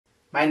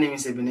My name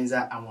is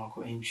Ebenezer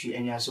Amwako Entry,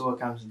 and you are so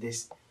welcome to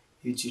this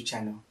YouTube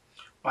channel.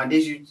 On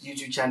this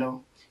YouTube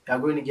channel, you are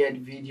going to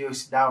get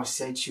videos that will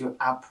set you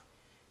up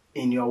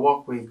in your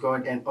walk with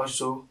God and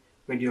also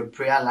with your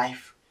prayer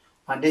life.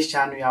 On this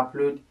channel, you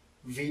upload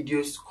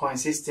videos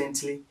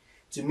consistently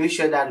to make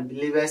sure that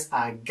believers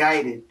are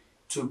guided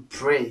to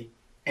pray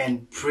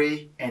and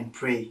pray and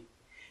pray.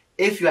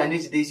 If you are new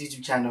to this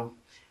YouTube channel,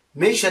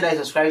 make sure that you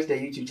subscribe to the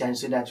YouTube channel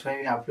so that when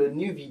we upload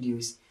new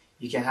videos,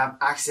 you can have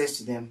access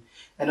to them.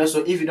 And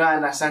also, if you don't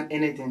understand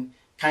anything,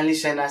 kindly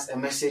send us a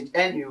message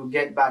and we will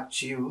get back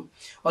to you.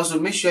 Also,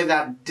 make sure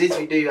that this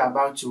video you are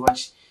about to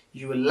watch,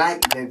 you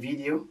like the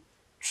video,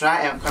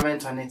 try and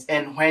comment on it,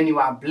 and when you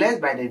are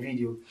blessed by the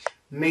video,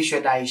 make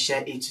sure that you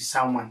share it to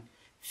someone.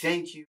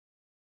 Thank you.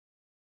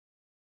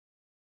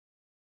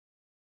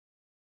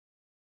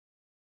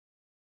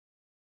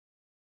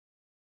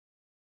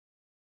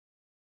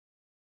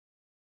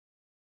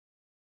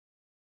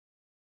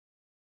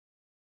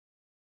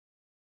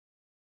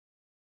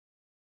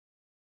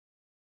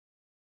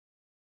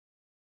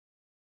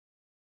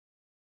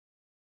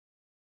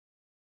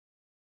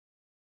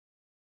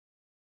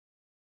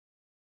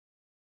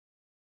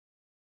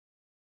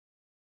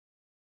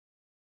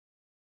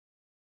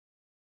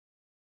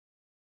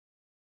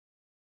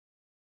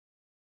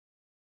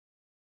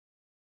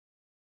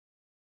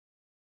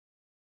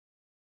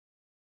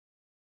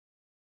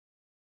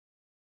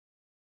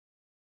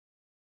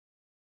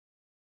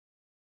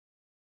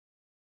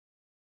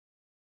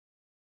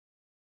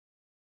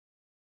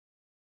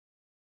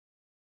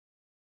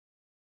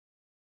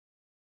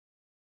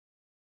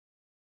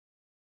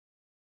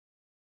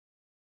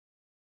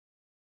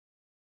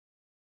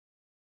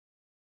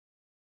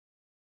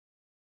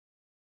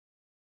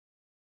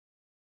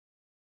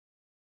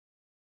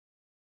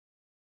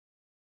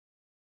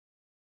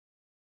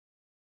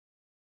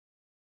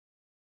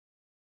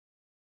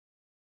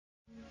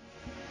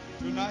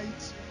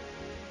 Tonight,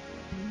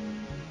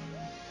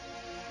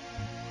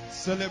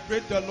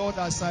 celebrate the Lord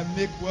as I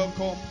make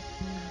welcome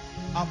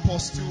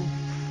Apostle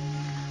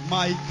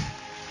Mike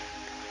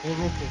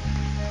Orokpo.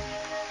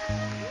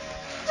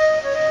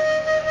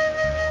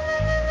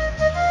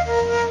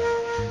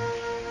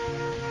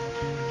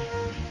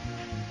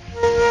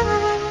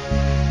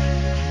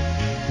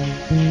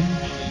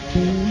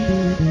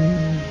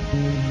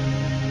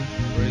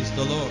 Praise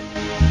the Lord.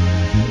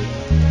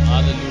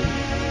 Hallelujah.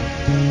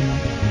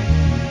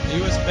 Are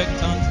you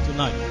expectant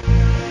tonight?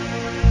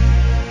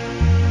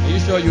 Are you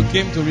sure you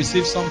came to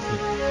receive something?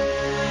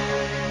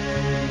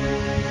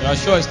 You are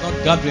sure it's not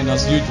gathering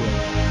as usual?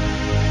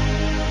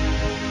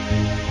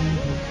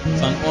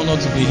 It's an honor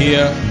to be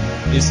here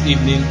this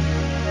evening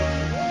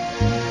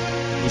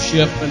to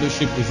share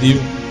fellowship with you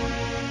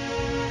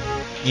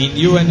in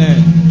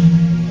UNN.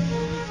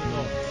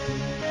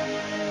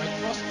 I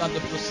trust that the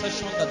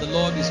procession that the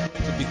Lord is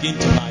going to begin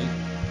tonight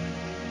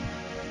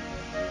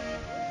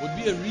would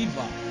be a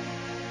river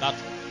that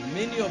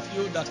many of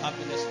you that have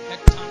been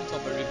expectant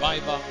of a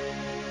revival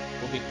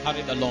will be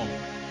carried along.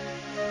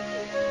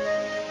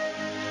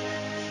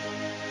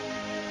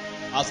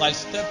 As I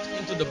stepped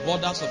into the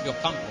borders of your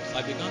campus,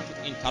 I began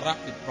to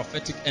interact with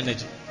prophetic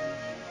energy.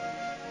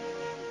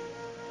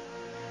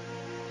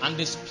 And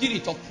the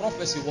spirit of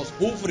prophecy was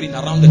hovering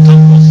around the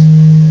campus.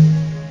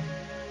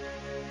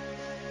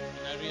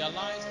 And I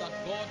realized that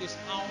God is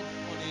out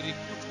on a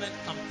recruitment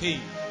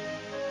campaign.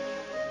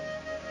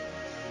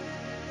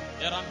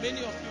 There are many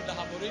of you that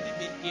have already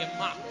been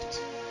earmarked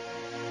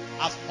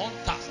as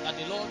hunters that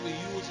the Lord will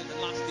use in the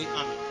last day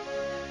army.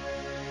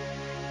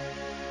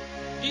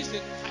 This is a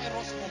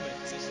kairos moment.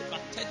 It's a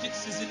strategic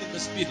season in the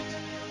spirit.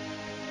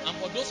 And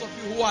for those of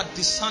you who are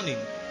discerning,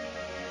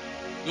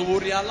 you will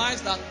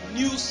realize that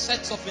new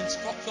sets of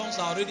instructions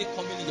are already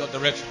coming in your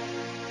direction.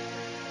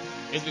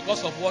 It's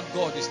because of what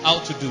God is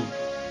out to do.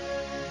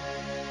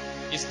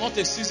 It's not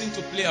a season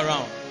to play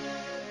around.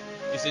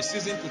 It's a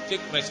season to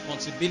take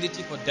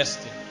responsibility for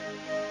destiny.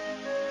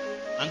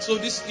 And so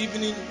this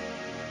evening,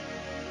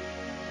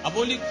 I've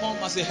only come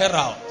as a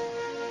herald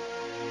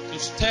to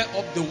stir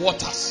up the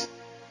waters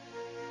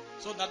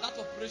so that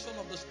operation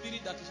of the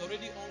Spirit that is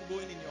already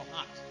ongoing in your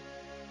heart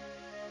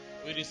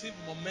will receive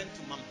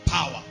momentum and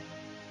power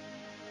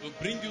to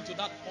bring you to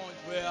that point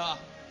where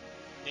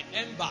the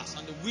embers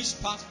and the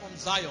whispers from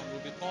Zion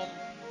will become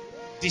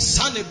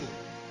discernible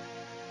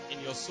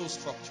in your soul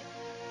structure.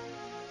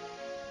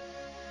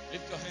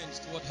 Lift your hands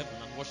toward heaven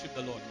and worship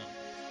the Lord now.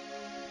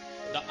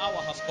 The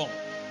hour has come.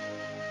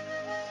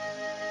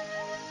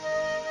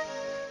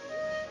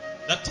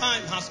 The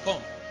time has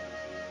come.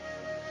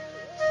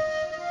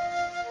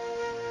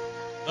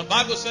 The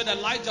Bible said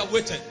Elijah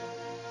waited.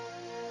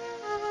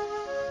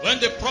 When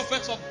the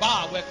prophets of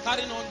Baal were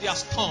carrying on their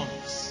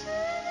storms,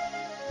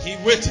 he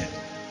waited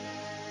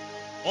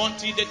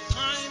until the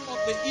time of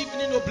the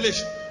evening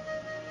oblation.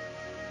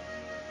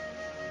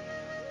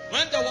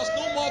 When there was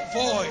no more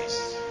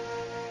voice,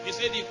 he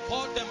said he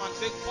called them and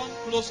said, "Come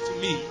close to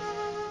me."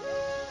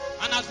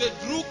 And as they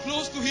drew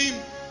close to him,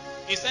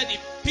 he said he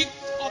picked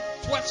up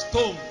 12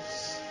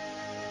 stones,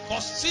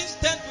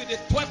 consistent with the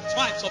 12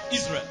 tribes of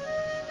Israel.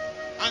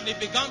 and he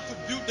began to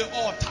build the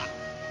altar.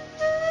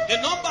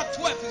 The number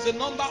 12 is the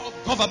number of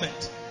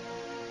government,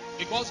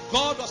 because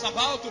God was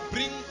about to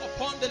bring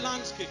upon the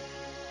landscape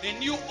a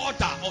new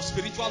order of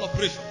spiritual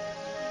operation.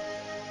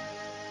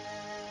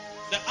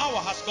 The hour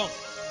has come.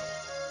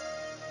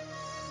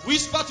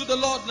 Whisper to the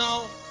Lord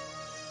now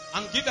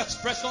and give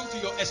expression to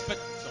your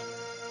expectation.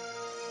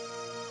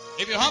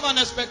 If you have an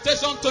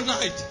expectation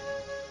tonight,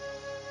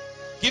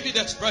 give it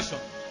expression.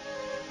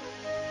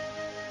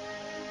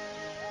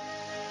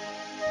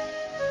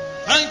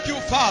 Thank you,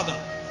 Father.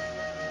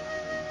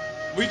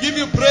 We give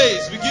you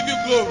praise. We give you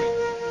glory.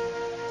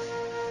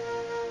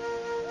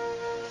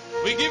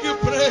 We give you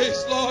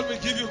praise, Lord. We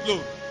give you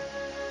glory.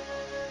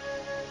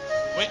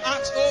 We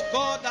ask, oh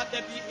God, that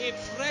there be a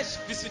fresh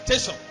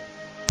visitation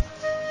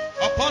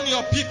upon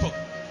your people.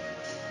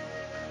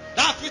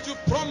 That which you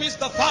promised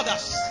the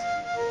fathers.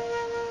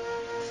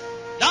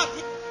 That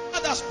which the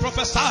fathers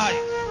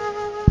prophesied.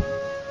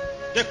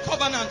 The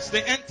covenants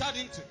they entered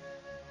into.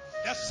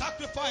 The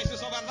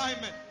sacrifices of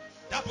alignment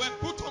that were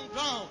put on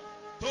ground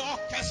to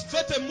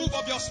orchestrate a move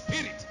of your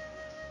spirit.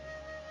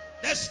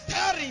 The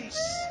stirrings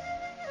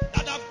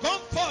that have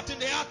gone forth in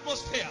the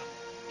atmosphere.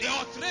 The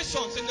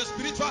alterations in the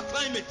spiritual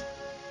climate.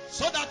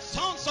 So that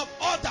sons of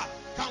order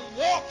can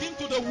walk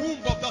into the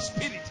womb of the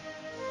spirit.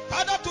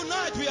 Father,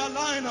 tonight we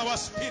align our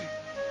spirit.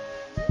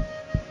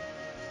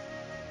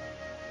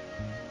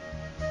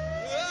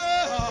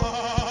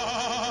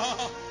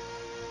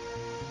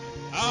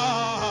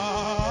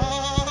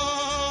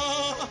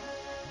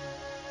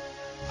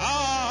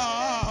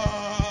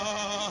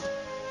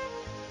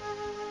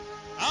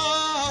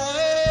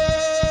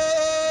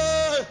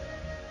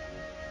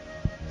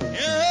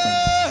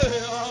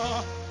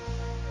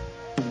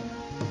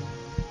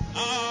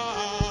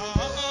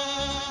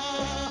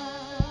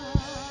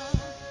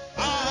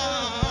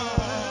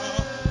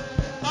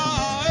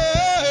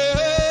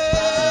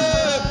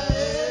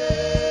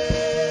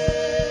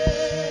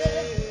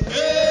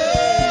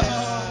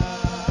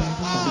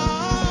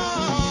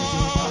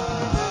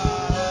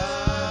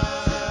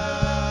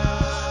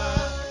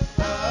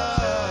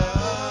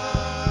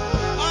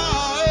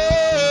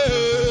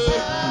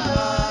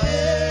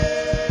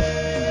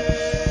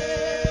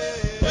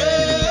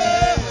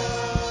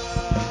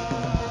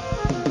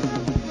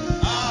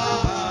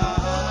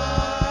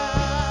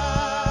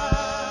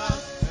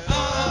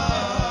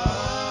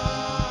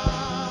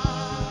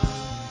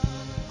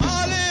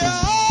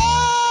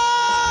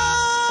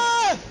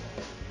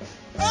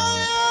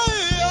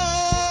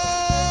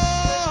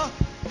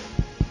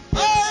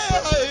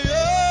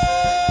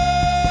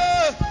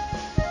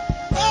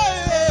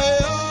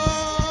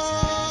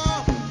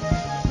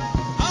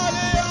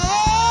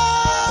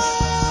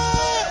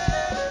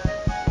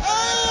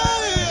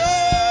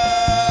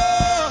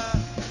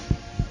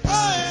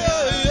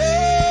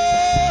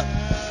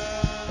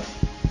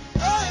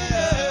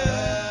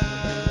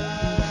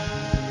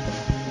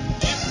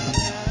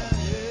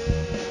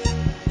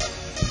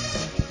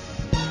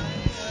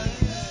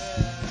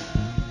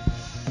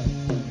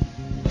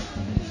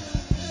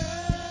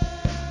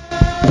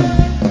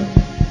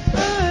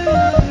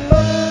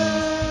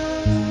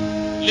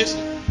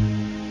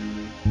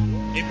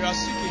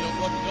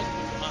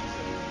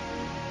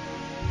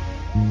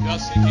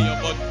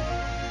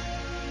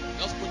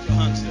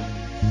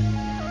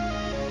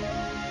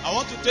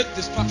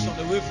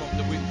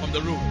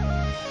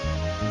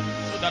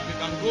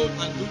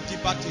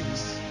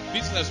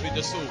 With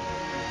the soul.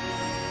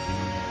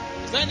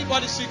 Is there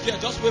anybody sick here?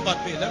 Just wave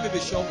at me. Let me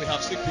be sure we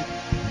have sick people,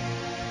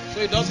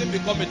 so it doesn't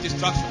become a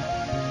distraction.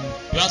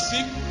 You are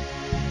sick,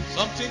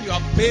 something, you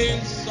have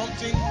pain,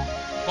 something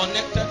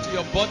connected to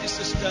your body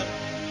system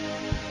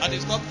and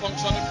it's not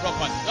functioning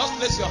properly. Just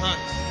place your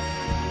hand.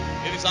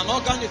 If it's an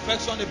organ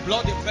infection, a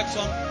blood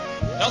infection,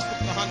 just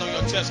put your hand on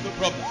your chest, no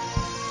problem.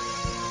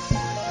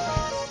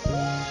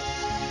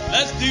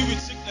 Let's deal with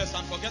sickness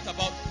and forget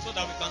about it so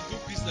that we can do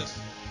business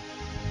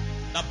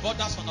that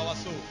borders on our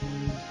soul.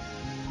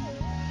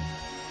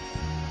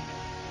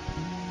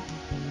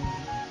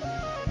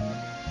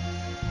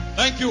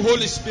 Thank you,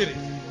 Holy Spirit.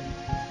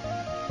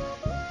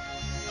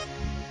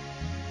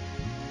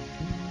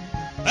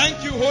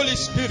 Thank you, Holy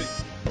Spirit.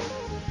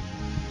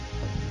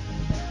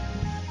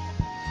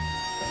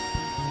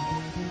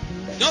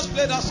 Just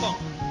play that song.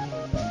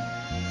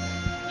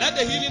 Let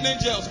the healing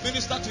angels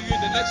minister to you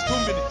in the next 2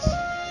 minutes.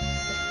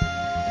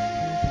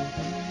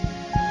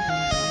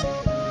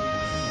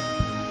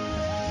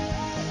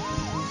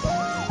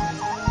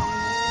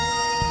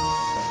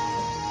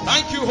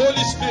 Thank you,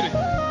 Holy Spirit.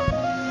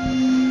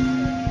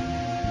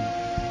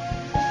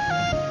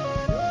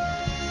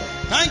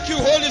 Thank you,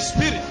 Holy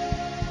Spirit.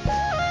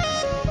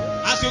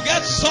 As you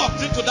get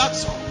sucked into that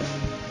song,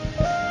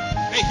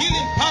 the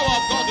healing power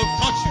of God will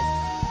touch you.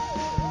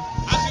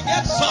 As you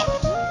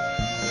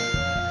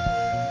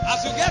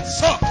get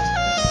sucked,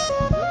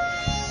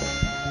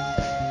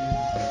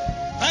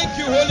 thank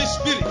you, Holy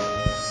Spirit.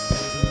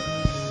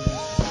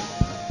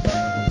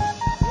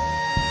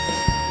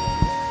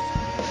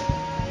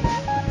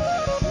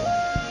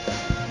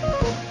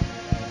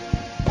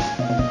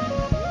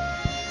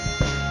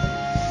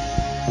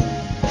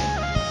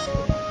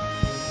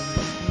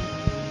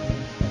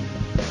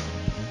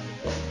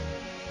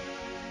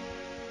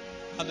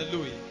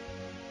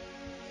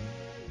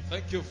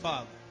 Thank you,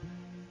 Father.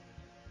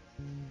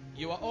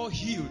 You are all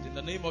healed in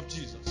the name of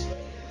Jesus.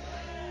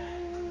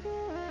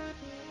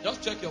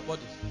 Just check your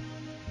bodies.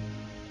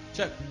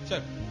 Check.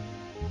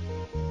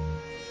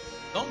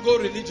 Don't go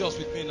religious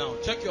with me now.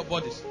 Check your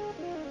bodies.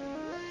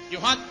 You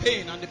had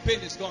pain and the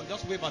pain is gone.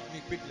 Just wave at me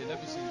quickly. Let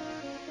me see you.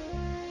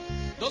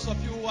 Those of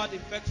you who had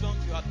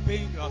infections, you had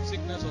pain, you have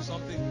sickness or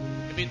something.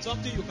 If it's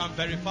something you can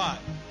verify,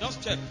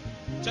 just check.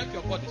 Check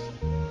your bodies.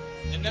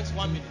 In the next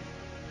 1 minute.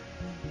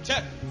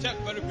 Check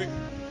very quickly.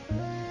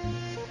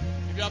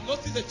 If you have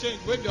noticed a change,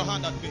 wave your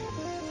hand at me.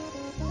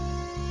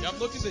 You have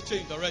noticed a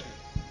change already.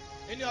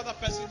 Any other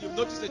person, you've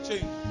noticed a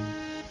change.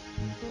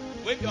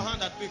 Wave your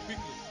hand at me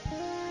quickly.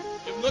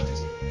 You've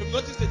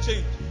noticed a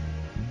change.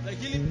 The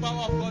healing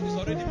power of God is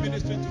already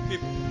ministering to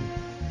people.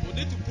 We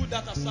need to put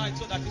that aside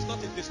so that it's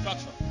not a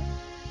distraction.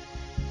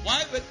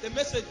 While the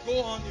message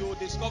go on, you will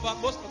discover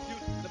most of you,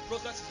 the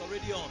process is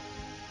already on.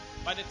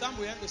 By the time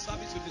we end the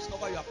service, you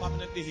discover you are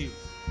permanently healed.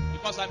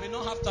 Because I may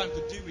not have time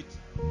to deal with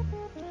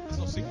this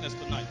of sickness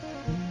tonight.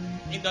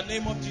 In the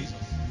name of Jesus.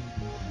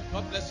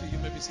 God bless you. You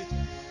may be seated.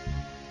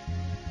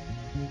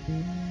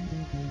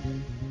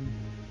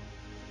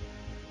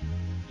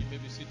 You may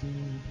be seated.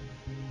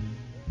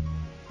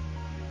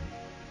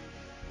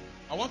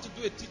 I want to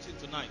do a teaching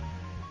tonight.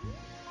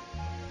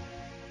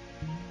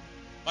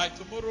 By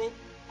tomorrow,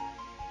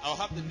 I'll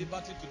have the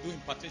liberty to do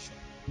impartation.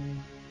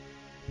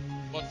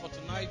 But for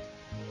tonight,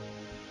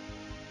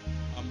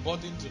 I'm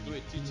burdened to do a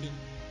teaching.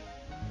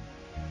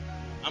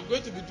 I'm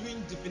going to be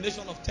doing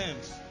definition of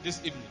terms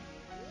this evening.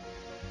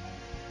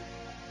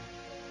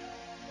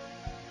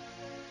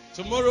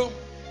 Tomorrow,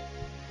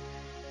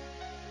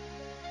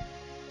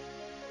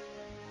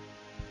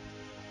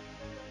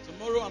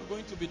 I'm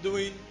going to be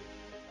doing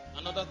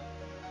another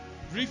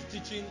brief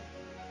teaching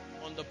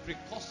on the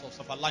precursors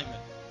of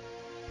alignment.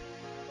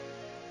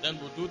 Then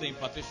we'll do the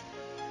impartation.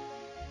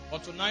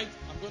 But tonight,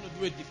 I'm going to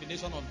do a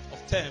definition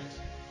of terms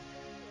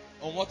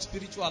on what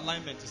spiritual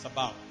alignment is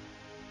about.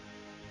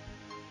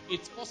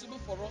 It's possible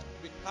for us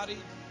to be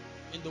carried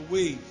in the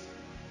wave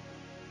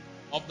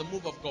of the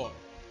move of God,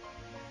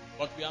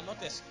 but we are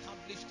not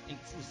established in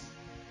truth.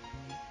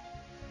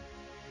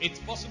 It's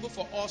possible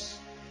for us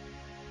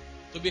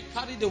to be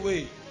carried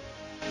away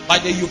by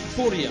the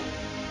euphoria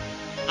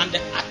and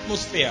the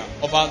atmosphere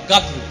of our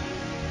gathering,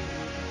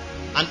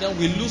 and then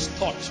we lose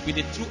touch with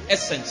the true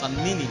essence and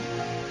meaning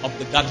of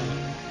the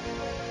gathering.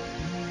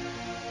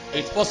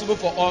 It's possible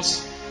for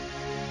us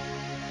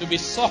to be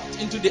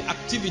sucked into the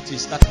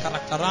activities that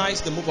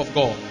characterize the move of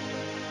God,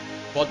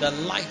 but the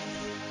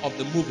life of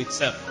the move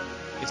itself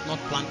is not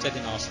planted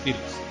in our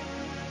spirits.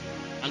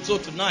 And so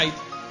tonight,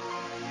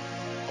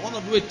 I want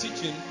to do a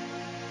teaching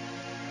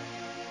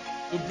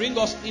to bring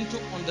us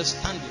into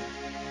understanding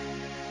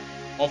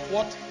of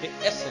what the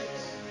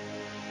essence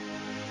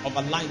of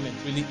alignment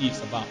really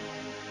is about.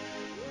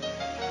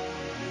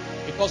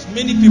 Because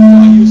many people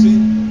are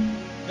using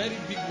very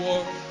big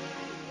words,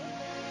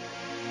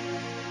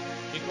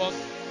 because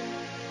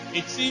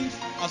it seems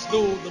as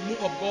though the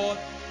move of God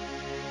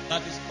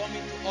that is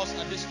coming to us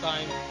at this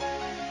time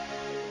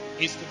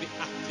is to be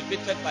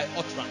activated by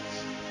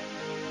utterance.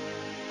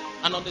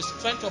 And on the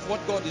strength of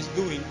what God is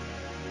doing,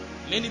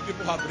 many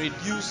people have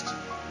reduced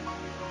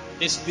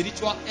the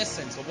spiritual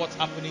essence of what's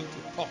happening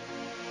to talk,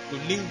 to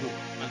lingo,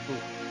 and to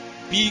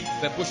big,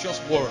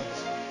 verbose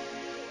words.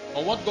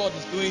 But what God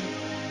is doing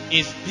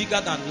is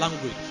bigger than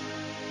language.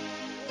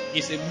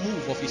 It's a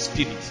move of His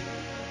Spirit.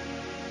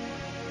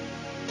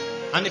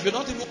 And if you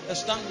don't even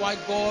understand why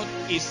God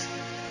is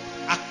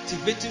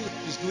activating what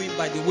He's doing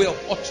by the way of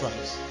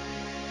utterance,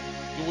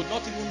 you would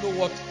not even know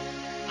what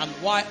and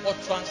why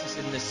utterance is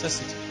a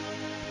necessity.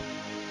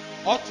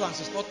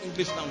 Utterance is not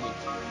English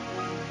language.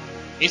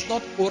 It's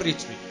not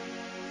oratory.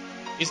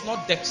 It's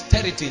not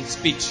dexterity in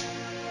speech.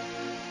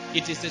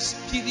 It is a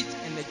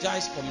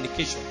spirit-energized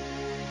communication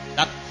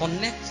that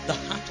connects the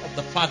heart of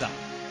the Father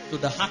to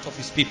the heart of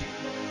His people,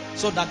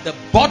 so that the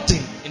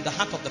burden in the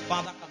heart of the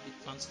Father can be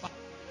transferred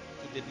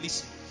to the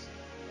listeners.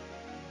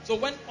 So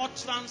when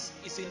utterance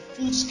is in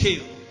full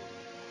scale,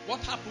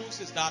 what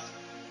happens is that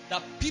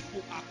the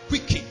people are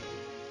quickened.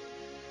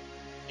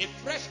 A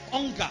fresh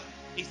hunger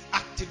is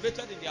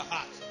activated in their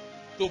hearts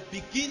to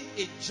begin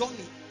a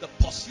journey, the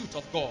pursuit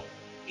of God,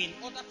 in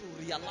order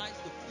to realize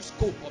the full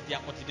scope of their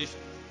ordination.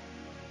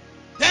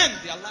 Then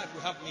their life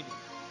will have meaning.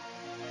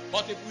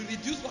 But if we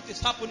reduce what is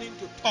happening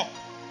to talk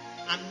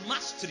and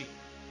mastery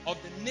of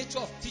the nature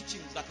of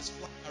teachings that is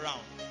flying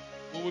around,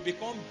 we will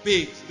become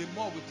babes the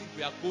more we think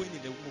we are going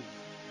in the womb.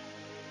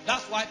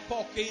 That's why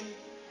Paul came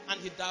and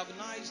he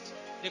diagnosed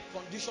the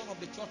condition of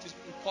the churches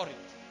in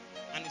Corinth.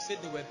 And he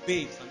said they were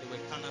babes and they were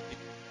carnal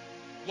people.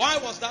 Why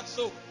was that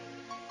so?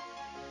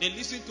 They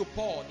listened to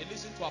Paul, they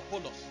listened to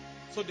Apollos,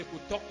 so they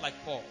could talk like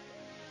Paul.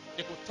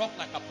 They could talk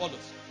like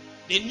Apollos.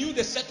 They knew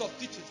the set of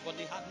teachings, but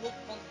they had no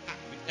contact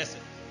with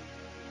essence.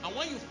 And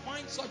when you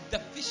find such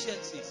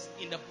deficiencies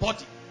in the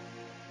body,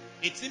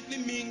 it simply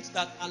means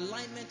that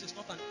alignment is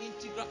not an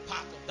integral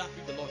part of that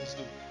which the Lord is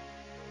doing.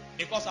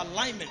 Because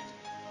alignment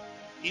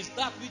is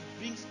that which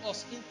brings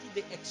us into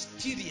the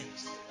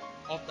experience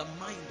of the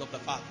mind of the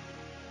Father.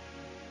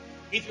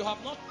 If you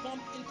have not come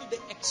into the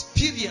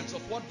experience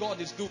of what God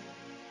is doing,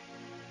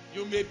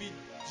 you may be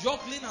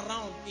juggling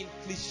around in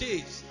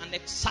cliches and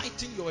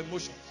exciting your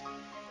emotions.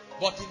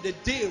 But in the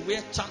day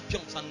where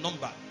champions are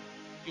numbered,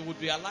 you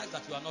would realize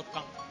that you are not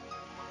conquered.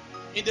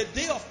 In the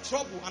day of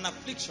trouble and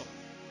affliction,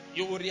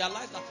 you will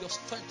realize that your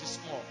strength is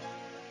small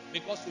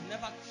because you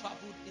never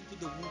traveled into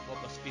the womb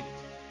of the Spirit.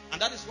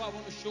 And that is why I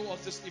want to show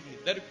us this evening,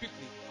 very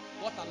quickly,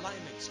 what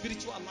alignment,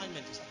 spiritual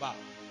alignment is about.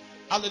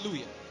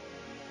 Hallelujah.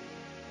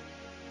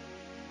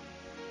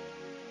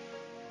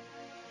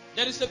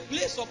 There is a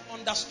place of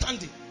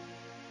understanding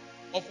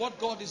of what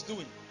God is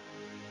doing.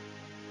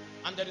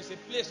 And there is a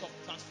place of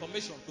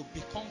transformation to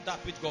become that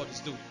which God is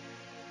doing.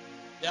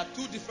 There are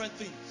two different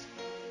things.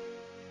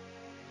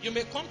 You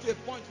may come to a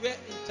point where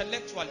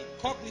intellectually,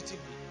 cognitively,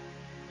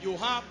 you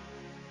have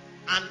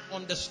an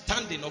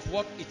understanding of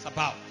what it's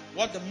about,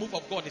 what the move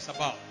of God is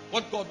about,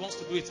 what God wants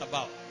to do it's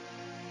about.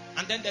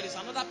 And then there is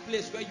another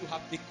place where you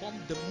have become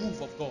the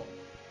move of God.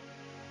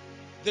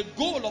 The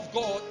goal of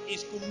God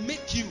is to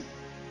make you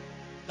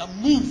the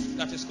move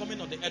that is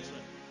coming on the earth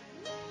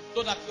realm,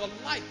 so that your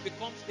life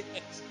becomes the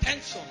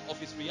extension of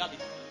His reality.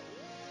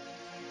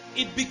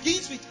 It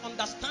begins with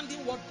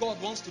understanding what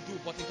God wants to do,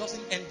 but it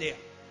doesn't end there.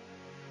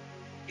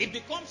 It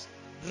becomes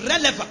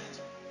relevant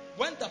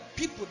when the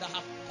people that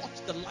have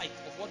caught the light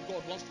of what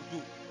God wants to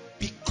do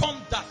become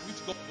that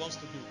which God wants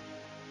to do.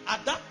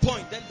 At that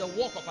point, then the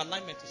work of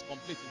alignment is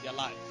complete in their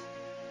lives.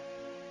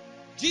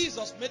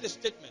 Jesus made a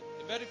statement,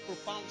 a very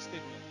profound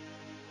statement.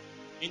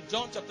 In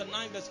John chapter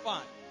 9 verse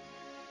 5,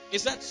 He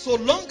said, so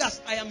long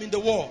as I am in the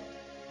world,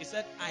 He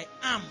said, I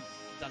am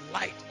the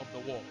light of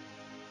the world.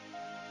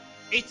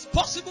 It's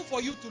possible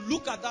for you to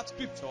look at that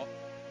scripture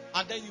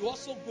and then you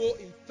also go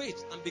in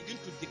faith and begin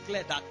to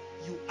declare that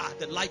you are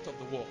the light of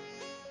the world.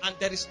 And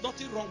there is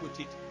nothing wrong with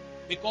it,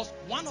 because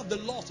one of the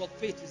laws of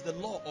faith is the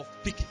law of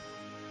speaking.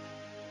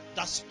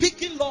 The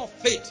speaking law of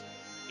faith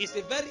is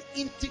a very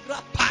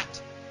integral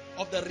part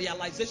of the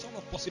realization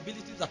of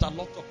possibilities that are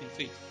locked up in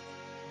faith.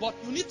 But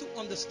you need to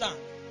understand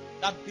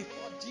that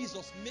before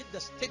Jesus made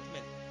the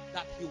statement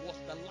that He was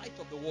the light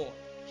of the world,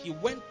 He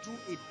went through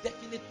a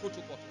definite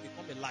protocol to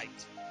become a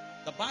light.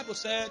 The Bible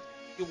said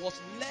He was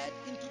led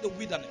into the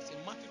wilderness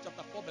in Matthew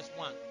chapter 4 verse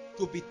 1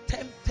 to be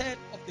tempted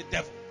of the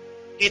devil.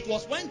 It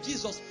was when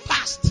Jesus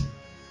passed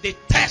the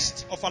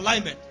test of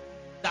alignment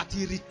that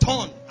He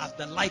returned as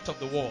the light of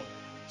the world.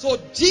 So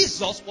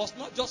Jesus was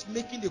not just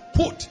making a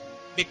quote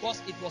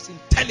because it was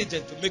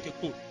intelligent to make a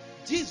quote.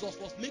 Jesus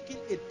was making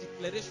a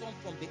declaration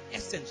from the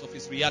essence of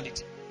His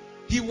reality.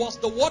 He was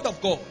the Word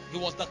of God. He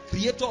was the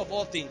creator of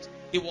all things.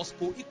 He was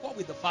co-equal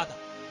with the Father.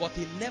 But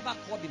He never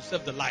called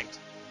Himself the light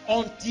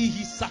until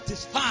He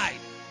satisfied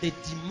the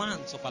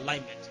demands of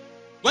alignment.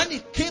 When He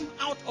came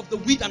out of the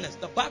wilderness,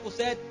 the Bible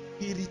said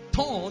He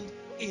returned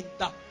in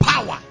the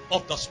power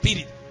of the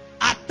Spirit.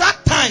 At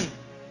that time,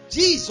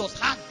 Jesus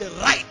had the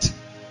right to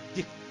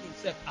declare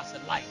Himself as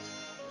a light.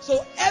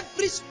 So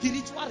every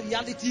spiritual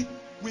reality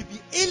will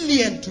be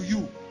alien to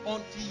you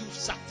until you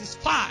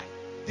satisfy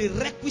the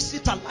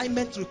requisite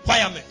alignment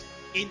requirement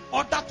in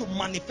order to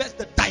manifest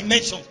the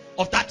dimensions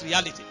of that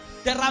reality.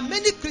 There are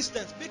many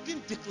Christians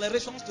making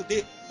declarations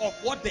today of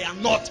what they are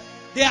not.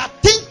 They are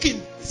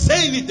thinking,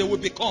 saying it, they will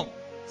become.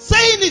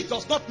 Saying it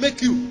does not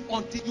make you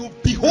until you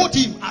behold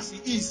Him as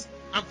He is.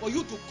 And for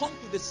you to come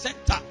to the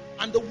center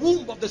and the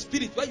womb of the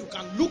Spirit where you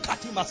can look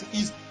at Him as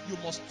He is, you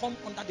must come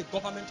under the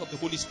government of the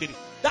Holy Spirit.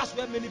 That's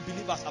where many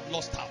believers have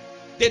lost out.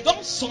 They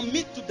don't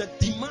submit to the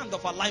demand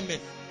of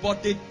alignment,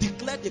 but they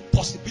declare the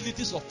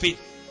possibilities of faith.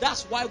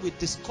 That's why we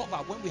discover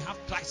when we have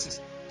crisis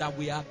that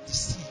we are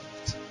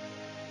deceived.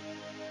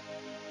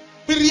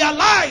 We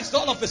realize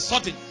all of a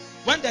sudden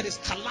when there is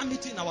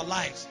calamity in our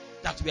lives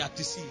that we are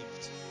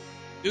deceived.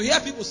 You hear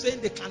people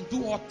saying they can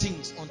do all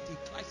things until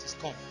crisis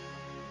comes.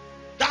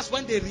 That's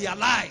when they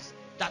realize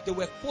that they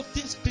were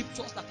quoting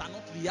scriptures that are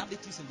not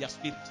realities in their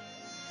spirit.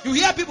 You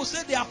hear people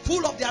say they are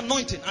full of the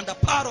anointing and the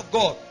power of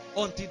God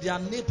until their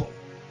neighbor,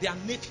 their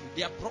nephew,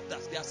 their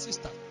brothers, their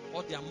sisters,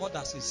 or their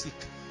mothers is sick.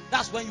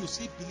 That's when you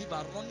see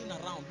believers running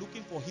around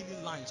looking for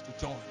healing lines to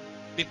join,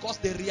 because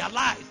they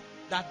realize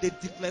that the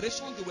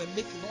declaration they were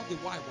making all the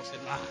while was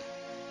a lie.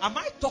 Am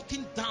I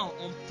talking down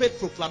on faith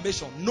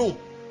proclamation? No.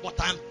 But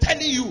I'm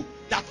telling you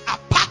that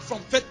apart from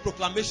faith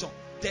proclamation,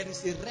 there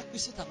is a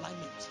requisite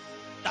alignment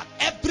that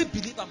every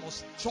believer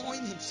must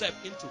join himself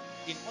into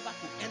in order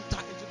to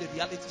enter into the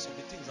realities of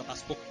the things that are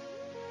spoken.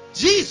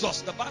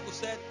 Jesus, the Bible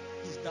said,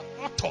 is the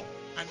author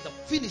and the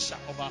finisher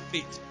of our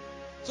faith.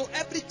 So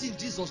everything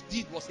Jesus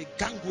did was a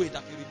gangway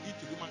that He revealed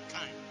to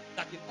humankind,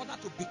 that in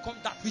order to become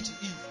that which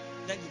He is,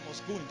 then you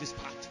must go in this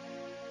path.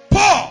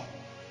 Paul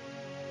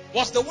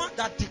was the one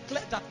that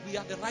declared that we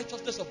are the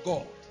righteousness of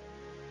God.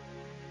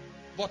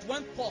 But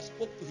when Paul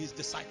spoke to his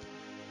disciple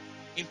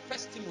in 1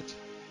 Timothy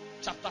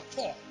chapter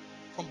 4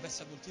 from verse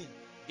 17,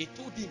 he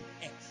told him,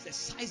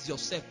 exercise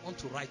yourself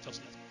unto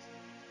righteousness.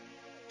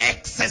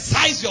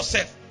 Exercise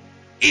yourself.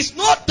 It's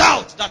no doubt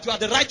out that you are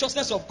the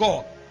righteousness of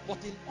God.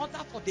 But in order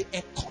for the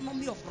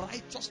economy of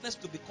righteousness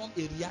to become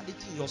a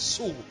reality in your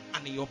soul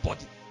and in your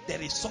body,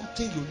 there is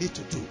something you need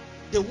to do.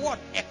 The word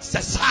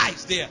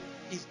exercise there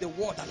is the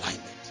word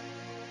alignment.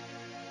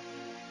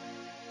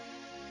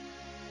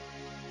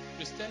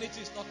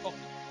 Christianity is not talking.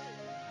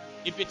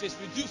 If it is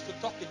reduced to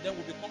talking, then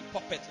we become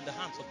puppets in the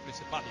hands of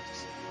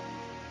principalities.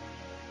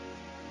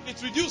 If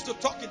it's reduced to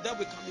talking, then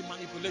we can be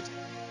manipulated.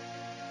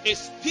 A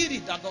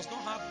spirit that does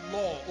not have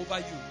law over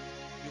you,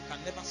 you can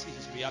never see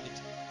his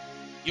reality.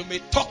 You may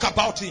talk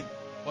about him,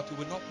 but you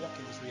will not walk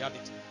in his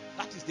reality.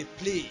 That is the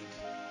plague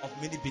of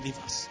many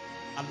believers.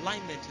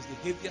 Alignment is the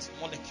heaviest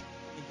molecule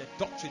in the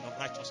doctrine of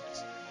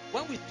righteousness.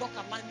 When we talk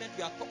alignment,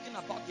 we are talking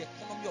about the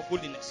economy of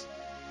holiness.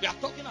 We are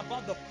talking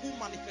about the full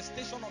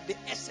manifestation of the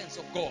essence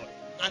of God.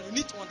 And you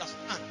need to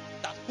understand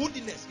that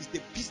holiness is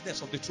the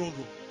business of the throne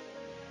room.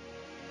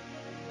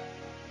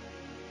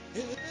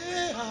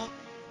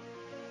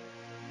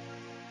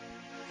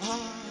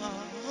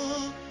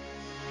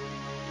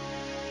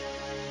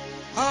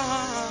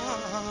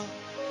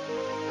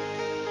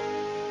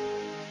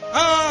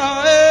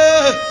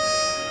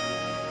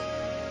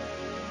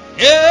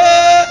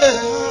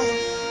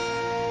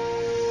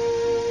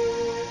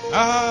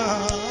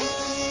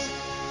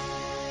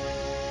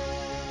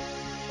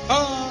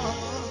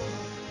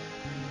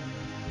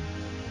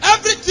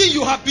 Everything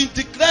you have been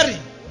declaring,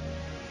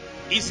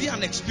 is it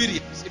an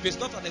experience? If it's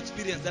not an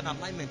experience, then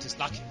alignment is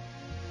lacking.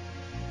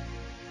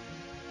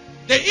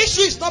 The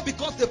issue is not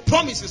because the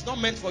promise is not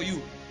meant for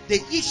you. The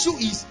issue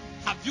is,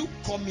 have you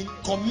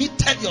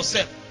committed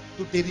yourself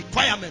to the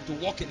requirement to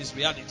walk in his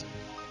reality?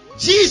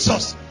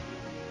 Jesus,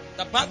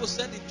 the Bible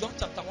said in John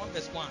chapter 1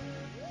 verse 1,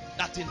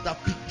 that in the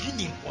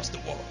beginning was the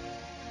Word.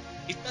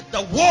 It said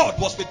the Word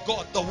was with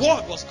God. The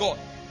Word was God.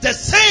 The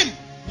same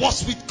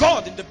was with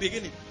God in the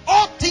beginning.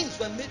 All things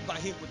were made by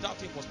him.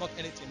 Without him was not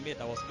anything made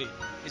that was made.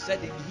 He said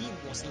in him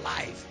was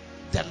life.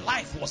 The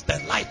life was the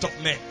light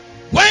of men.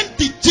 When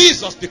did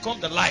Jesus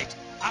become the light?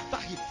 After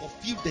he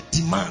fulfilled the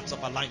demands of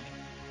alignment.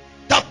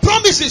 The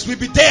promises will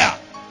be there,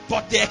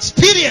 but the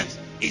experience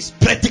is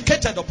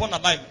predicated upon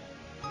alignment.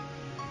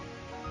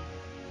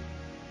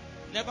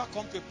 Never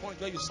come to a point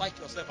where you psych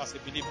yourself as a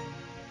believer.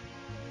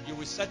 You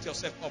will set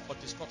yourself up for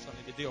destruction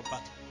in the day of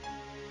battle.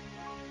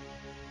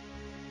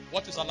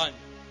 What is alignment?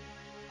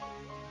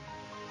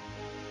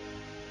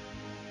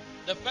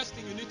 The first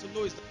thing you need to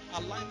know is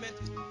that alignment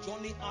is the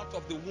journey out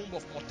of the womb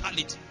of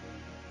mortality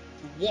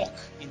to walk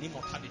in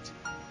immortality.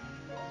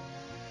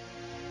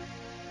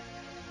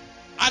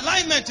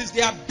 Alignment is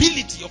the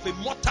ability of a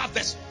mortal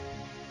vessel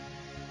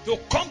to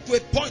come to a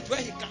point where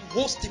he can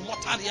host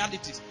immortal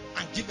realities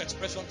and give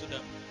expression to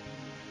them.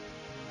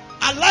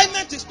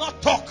 Alignment is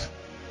not talk.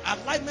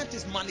 Alignment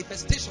is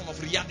manifestation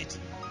of reality.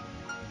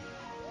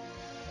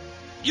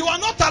 You are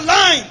not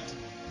aligned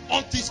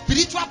until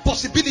spiritual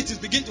possibilities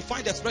begin to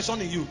find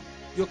expression in you.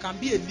 You can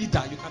be a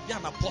leader, you can be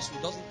an apostle,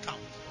 it doesn't count.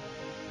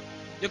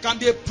 You can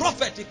be a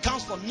prophet, it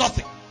counts for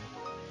nothing.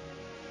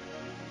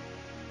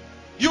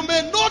 You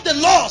may know the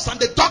laws and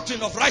the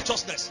doctrine of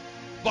righteousness,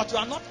 but you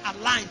are not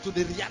aligned to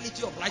the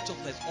reality of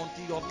righteousness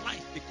until your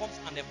life becomes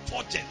an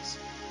effulgence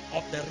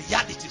of the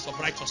realities of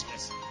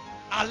righteousness.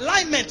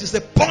 Alignment is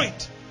the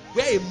point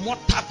where a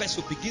mortal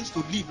vessel begins to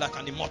live like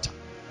an immortal.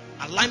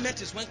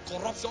 Alignment is when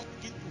corruption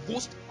begins to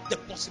host the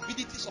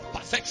possibilities of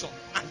perfection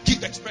and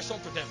give expression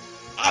to them.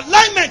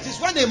 Alignment is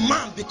when a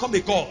man becomes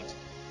a God.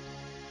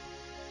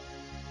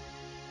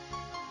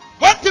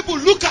 When people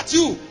look at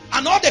you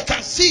and all they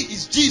can see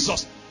is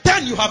Jesus,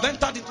 then you have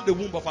entered into the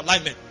womb of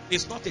alignment.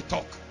 It's not a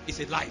talk, it's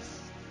a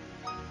life.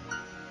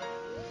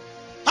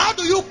 How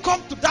do you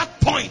come to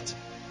that point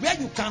where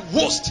you can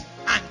host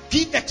and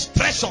give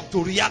expression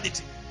to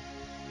reality?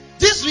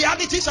 These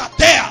realities are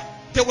there.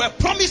 They were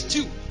promised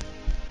you.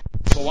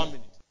 For 1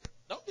 minute.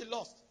 Don't be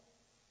lost.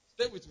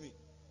 Stay with me.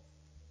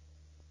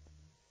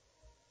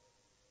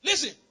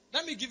 Listen,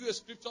 let me give you a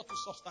scripture to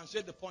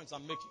substantiate the points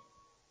I'm making.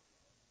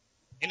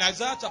 In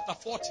Isaiah chapter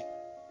 40,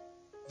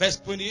 verse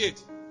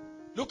 28,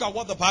 look at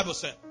what the Bible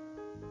said.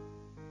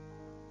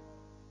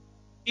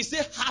 It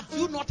said, have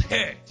you not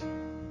heard?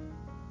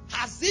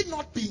 Has it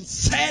not been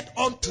said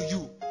unto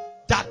you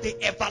that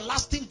the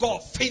everlasting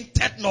God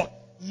fainted not,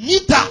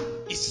 neither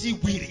is he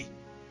weary?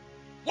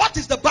 What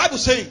is the Bible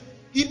saying?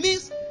 It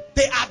means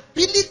the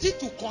ability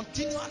to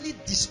continually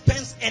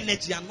dispense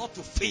energy and not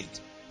to faint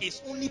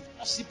is only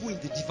possible in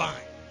the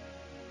divine.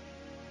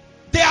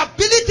 The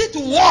ability to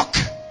walk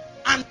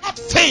and not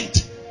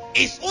faint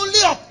is only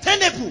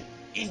obtainable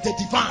in the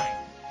divine.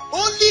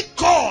 Only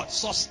God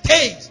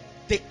sustains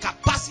the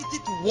capacity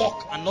to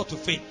walk and not to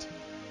faint.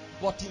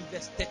 But in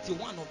verse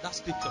 31 of that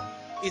scripture,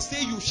 it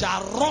says, you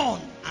shall run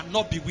and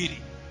not be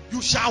weary.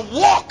 You shall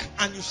walk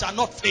and you shall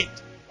not faint.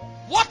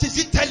 What is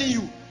it telling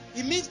you?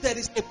 It means there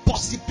is a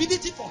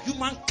possibility for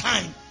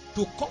humankind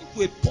to come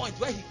to a point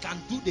where he can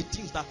do the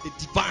things that the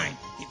divine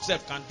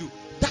himself can do.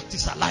 That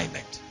is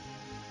alignment.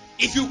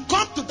 If you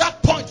come to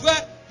that point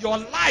where your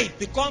life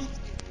becomes,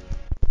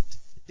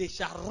 they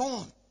shall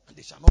run and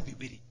they shall not be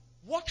weary.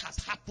 What has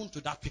happened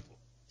to that people?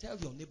 Tell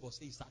your neighbor,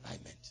 say it's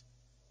alignment.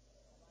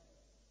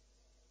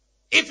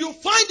 If you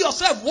find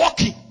yourself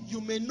walking, you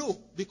may know.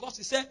 Because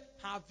he said,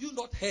 have you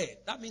not heard?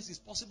 That means it's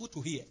possible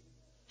to hear.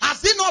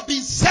 Has it not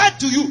been said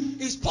to you?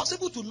 It's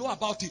possible to know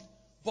about it.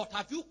 But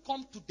have you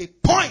come to the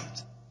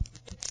point,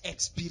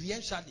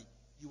 experientially,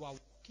 you are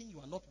walking, you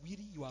are not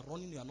weary, you are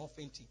running, you are not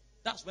fainting.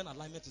 That's when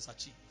alignment is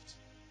achieved.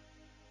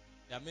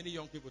 There are many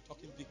young people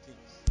talking big things.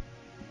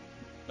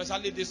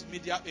 Especially this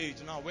media age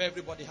now, where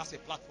everybody has a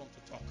platform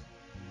to talk.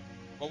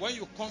 But when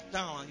you come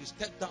down and you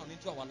step down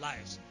into our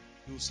lives,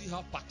 you will see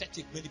how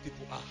pathetic many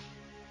people are.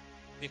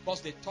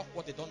 Because they talk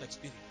what they don't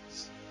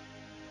experience.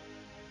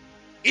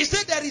 He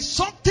said there is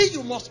something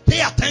you must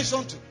pay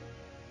attention to.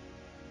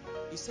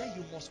 He said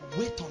you must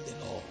wait on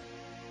the Lord.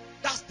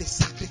 That's the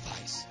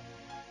sacrifice.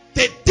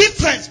 The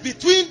difference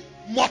between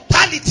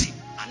mortality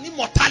and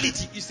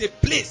immortality is a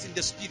place in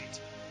the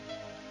spirit.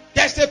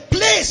 There's a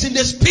place in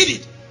the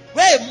spirit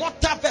where a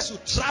mortal vessel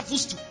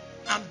travels to.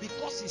 And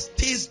because he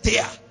stays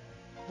there,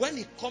 when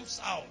he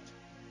comes out,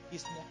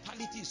 his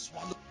mortality is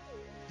swallowed.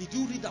 Did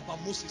you read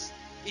about Moses?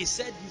 He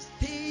said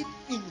he stayed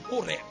in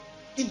Horeb,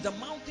 in the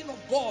mountain of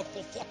God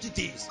for 40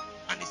 days.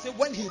 And he said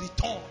when he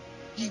returned,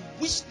 he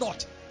wished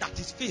not that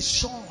his face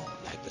shone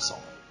like the sun.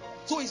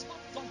 So it's not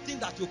something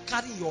that you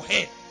carry in your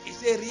head.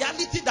 It's a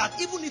reality that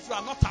even if you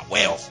are not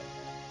aware of,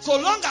 so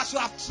long as you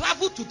have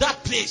traveled to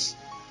that place,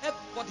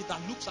 everybody that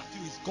looks at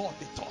you is God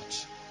they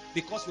touch.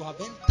 Because you have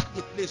entered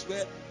the place where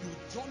you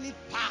journey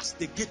past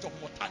the gate of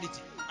mortality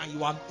and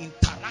you are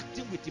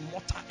interacting with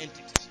immortal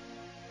entities.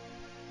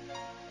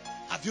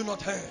 Have you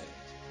not heard?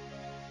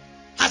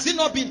 Has it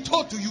not been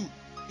told to you?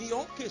 In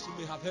your own case, you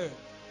may have heard.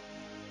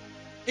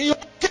 In your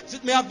own case,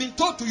 it may have been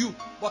told to you.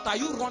 But are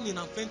you running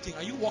and fainting?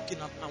 Are you walking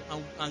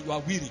and you are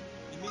weary?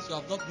 It means you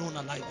have not known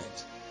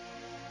alignment.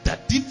 The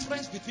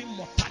difference between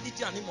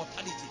mortality and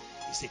immortality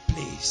is a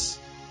place.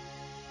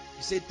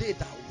 He said, they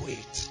that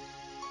wait.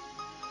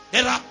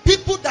 There are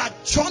people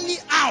that journey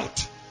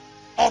out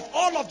of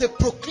all of the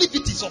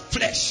proclivities of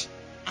flesh.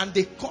 And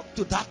they come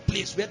to that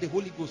place where the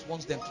Holy Ghost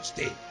wants them to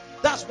stay.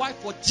 That's why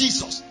for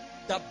Jesus,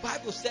 the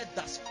Bible said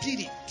that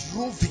Spirit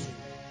drove him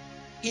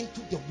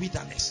into the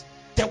wilderness.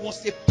 There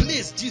was a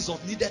place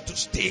Jesus needed to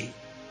stay.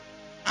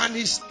 And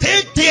he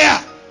stayed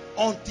there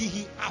until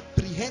he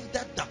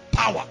apprehended the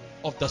power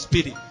of the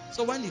Spirit.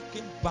 So when he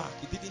came back,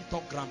 he didn't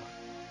talk grammar.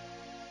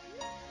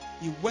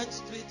 He went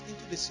straight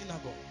into the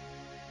synagogue.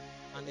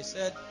 And he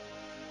said,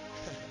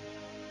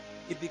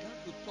 he began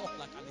to talk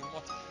like an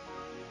immortal.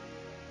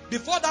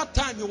 Before that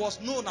time, he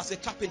was known as a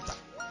carpenter.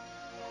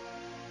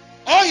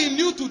 All he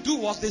knew to do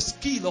was the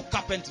skill of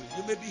carpentry.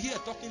 You may be here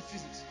talking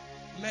physics,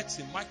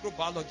 medicine,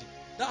 microbiology.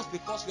 That's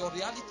because your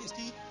reality is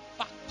still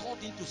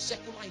factored into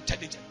secular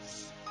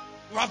intelligence.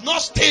 You have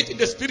not stayed in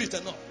the spirit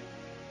enough.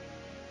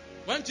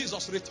 When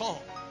Jesus returned,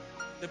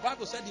 the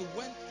Bible said he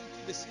went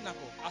into the synagogue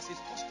as his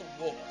custom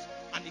was,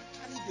 and he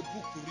carried the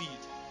book to read.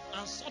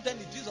 And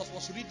suddenly Jesus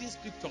was reading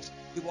scriptures.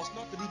 He was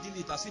not reading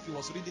it as if he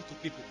was reading to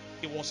people.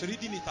 He was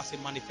reading it as a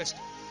manifesto.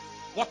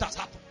 What has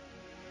happened?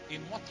 A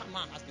mortal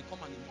man has become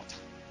an immortal.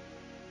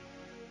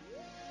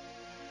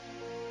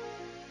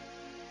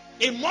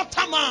 A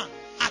mortal man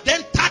had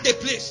entered the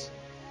place.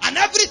 And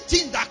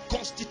everything that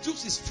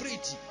constitutes his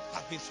frailty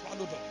has been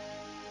swallowed up.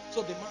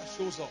 So the man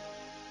shows up.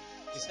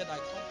 He said, I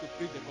come to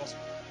preach the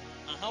gospel.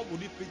 And how will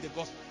he preach the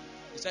gospel?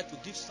 He said, to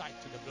give sight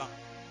to the blind.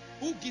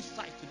 Who gives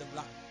sight to the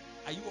blind?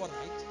 Are you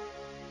alright?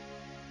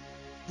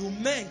 Do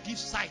men give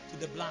sight to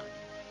the blind?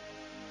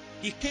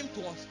 He came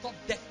to unstop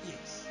deaf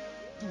ears,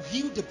 to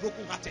heal the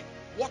brokenhearted.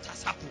 What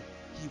has happened?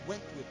 He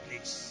went to a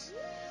place.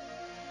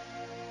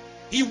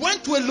 He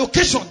went to a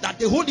location that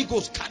the Holy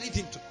Ghost carried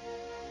him to.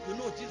 You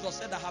know, Jesus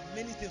said, I have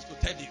many things to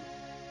tell you,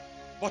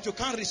 but you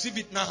can't receive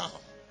it now.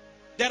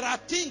 There are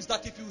things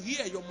that if you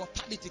hear, your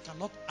mortality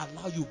cannot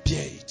allow you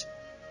bear it.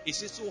 He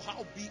says, so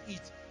how be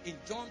it? In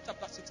John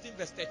chapter 16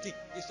 verse 13,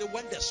 he said,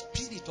 when the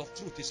Spirit of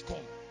truth is come,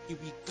 he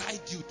will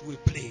guide you to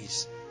a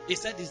place. He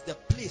said, it's the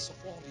place of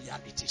all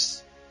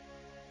realities.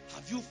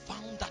 Have you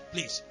found that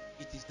place?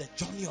 It is the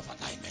journey of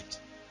alignment.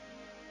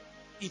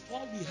 If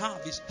all we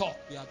have is talk,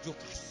 we are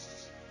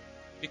jokers.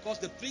 Because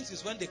the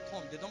princes, when they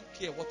come, they don't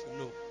care what you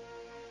know.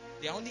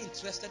 They are only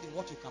interested in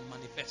what you can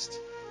manifest.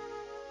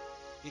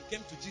 He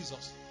came to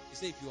Jesus. He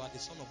said, if you are the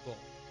Son of God.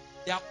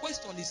 Their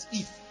question is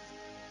if.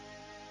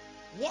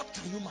 What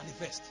can you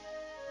manifest?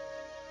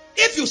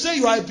 If you say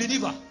you are a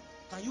believer,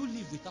 can you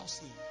live without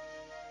sin?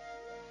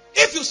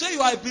 If you say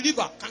you are a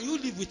believer, can you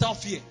live without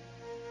fear?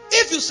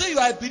 If you say you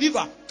are a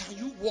believer, can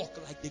you walk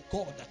like the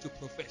God that you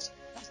profess?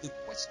 That's the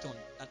question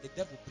that the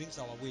devil brings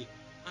our way.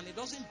 And he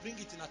doesn't bring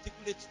it in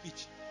articulate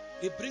speech.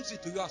 He brings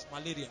it to you as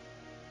malaria.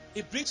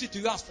 He brings it to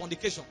you as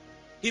fornication.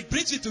 He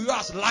brings it to you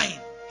as lying.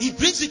 He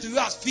brings it to you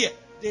as fear.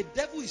 The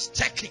devil is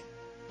checking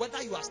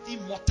whether you are still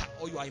mortal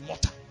or you are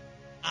immortal.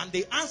 And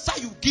the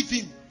answer you give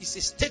him is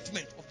a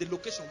statement of the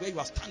location where you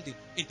are standing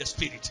in the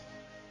spirit.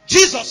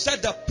 Jesus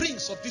said, the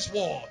prince of this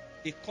world,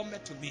 he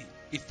cometh to me,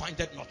 he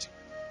findeth nothing.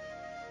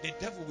 The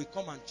devil will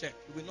come and check.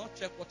 He will not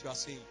check what you are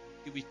saying.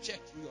 He will check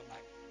through your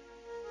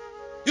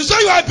life. You say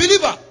you are a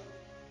believer.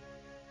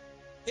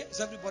 Here is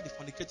everybody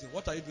fornicating.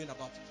 What are you doing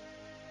about it?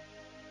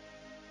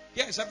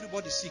 Here is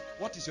everybody sick.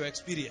 What is your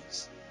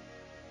experience?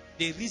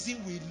 The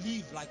reason we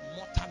live like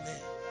mortal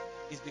men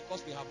is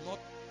because we have not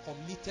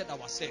committed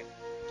ourselves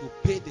to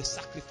pay the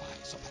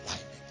sacrifice of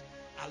alignment.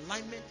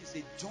 Alignment is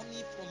a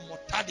journey from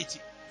mortality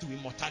to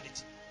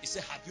immortality. He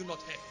said, have you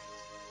not heard?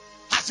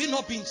 Has it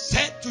not been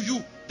said to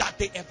you that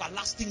the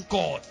everlasting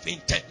God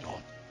fainted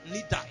not,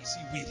 neither is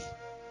he weary?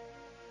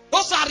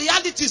 Those are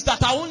realities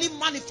that are only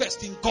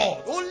manifest in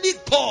God. Only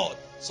God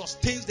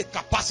sustains the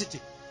capacity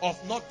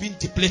of not being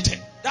depleted.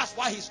 That's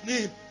why his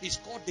name is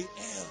called the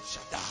El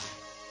Shaddai.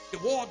 The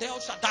word El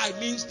Shaddai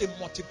means the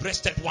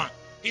multi-breasted one.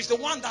 He's the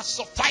one that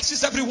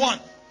suffices everyone,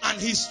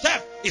 and his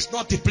step is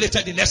not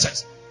depleted in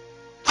essence.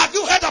 Have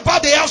you heard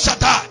about the El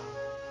Shaddai?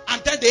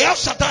 And then the El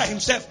Shaddai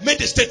himself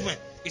made a statement.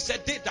 He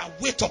said, they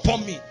that wait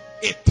upon me,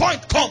 a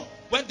point come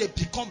when they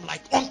become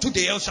like unto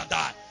the El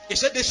Shaddai. He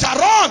said, they shall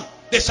run,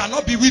 they shall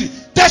not be weary.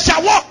 They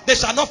shall walk, they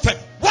shall not faint.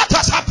 What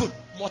has happened?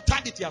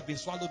 Mortality has been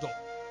swallowed up.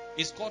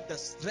 It's called the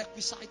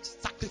requisite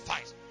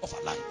sacrifice of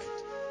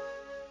alignment.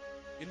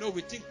 You know,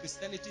 we think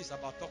Christianity is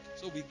about talking.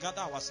 So we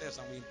gather ourselves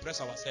and we impress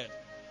ourselves.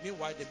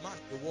 Meanwhile, the man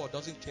in the world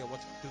doesn't care what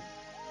you do.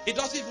 He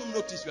doesn't even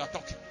notice you are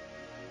talking.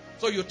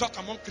 So you talk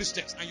among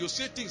Christians and you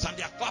say things and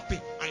they are clapping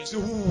and you say,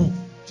 ooh.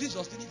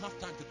 Jesus didn't have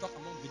time to talk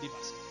among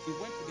believers. He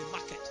went to the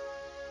market.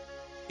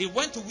 He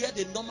went to where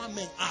the normal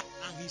men are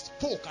and he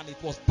spoke, and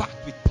it was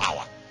backed with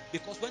power.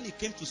 Because when he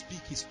came to speak,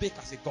 he spake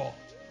as a God.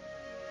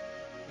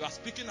 You are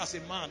speaking as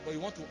a man, but you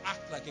want to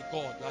act like a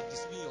God. You are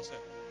deceiving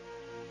yourself.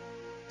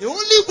 The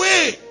only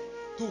way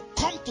to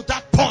come to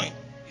that point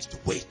is to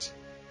wait.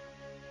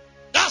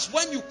 That's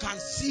when you can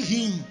see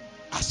him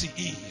as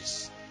he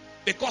is.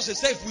 Because he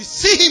said, if we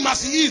see him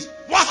as he is,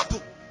 what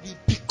happens? We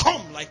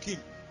become like him.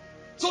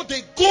 So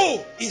the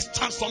goal is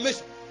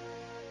transformation.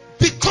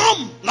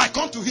 Become like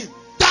unto him.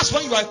 That's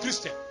when you are a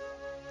Christian.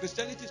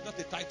 Christianity is not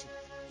a title.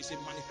 It's a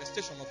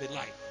manifestation of a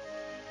life.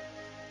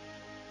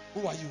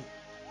 Who are you?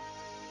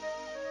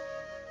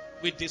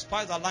 We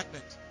despise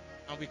alignment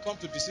and we come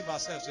to deceive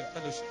ourselves in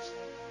fellowships.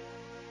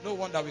 No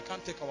wonder we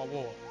can't take our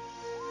word.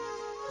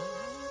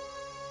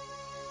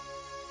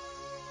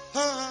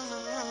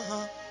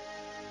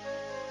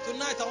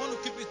 Tonight I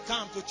want to keep it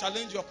calm to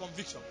challenge your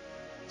conviction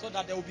so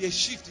that there will be a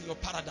shift in your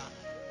paradigm.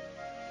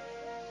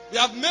 We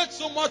have made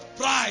so much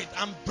pride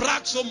and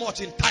brag so much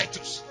in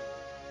titles.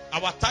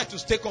 Our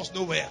titles take us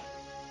nowhere.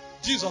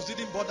 Jesus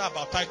didn't bother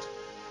about title.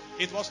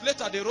 It was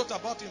later they wrote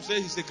about him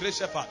saying he's a great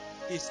shepherd.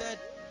 He said,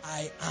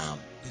 I am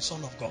the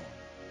Son of God.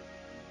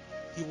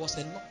 He was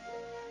enough.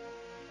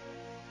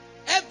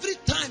 Every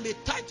time a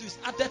title is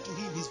added to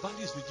him, his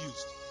value is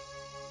reduced.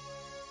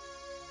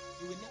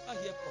 You will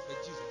never hear Prophet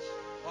Jesus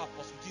or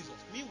Apostle Jesus.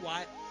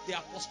 Meanwhile, the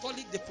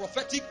apostolic, the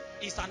prophetic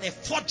is an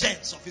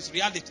effulgence of his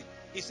reality.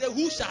 He said,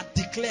 who shall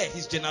declare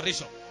his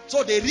generation?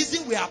 So the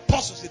reason we are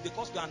apostles is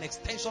because we are an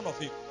extension of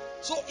him.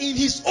 So in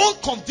his own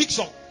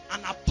conviction,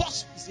 an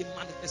apostle is a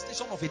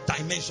manifestation of a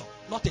dimension,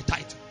 not a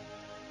title.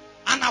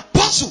 An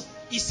apostle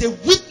is a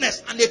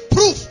witness and a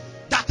proof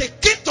that a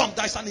kingdom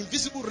that is an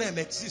invisible realm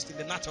exists in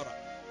the natural.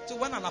 So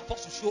when an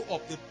apostle show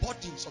up, the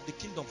bodies of the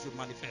kingdom should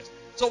manifest.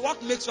 So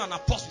what makes you an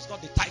apostle is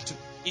not the title.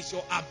 It's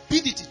your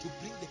ability to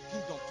bring the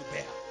kingdom to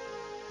bear.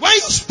 When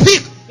you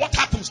speak, what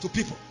happens to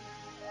people?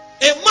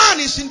 A man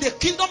is in the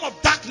kingdom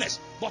of darkness,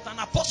 but an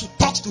apostle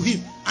talks to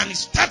him and he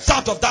steps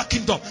out of that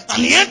kingdom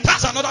and he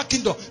enters another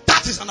kingdom.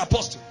 That is an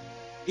apostle.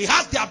 He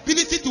has the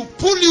ability to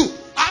pull you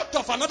out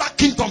of another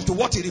kingdom to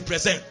what he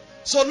represents.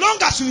 So long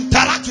as you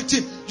interact with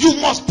him, you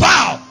must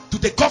bow to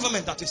the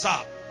government that is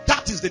ours.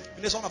 That is the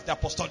definition of the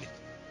apostolic.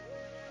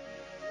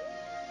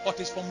 But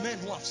it's for men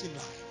who have seen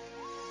life.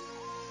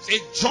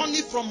 It's a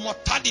journey from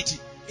mortality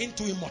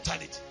into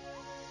immortality.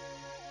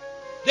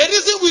 The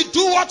reason we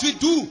do what we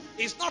do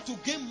is not to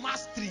gain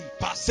mastery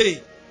per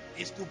se.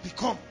 It's to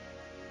become.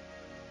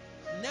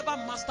 Never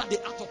master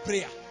the art of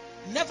prayer.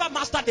 Never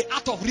master the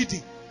art of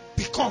reading.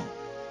 Become.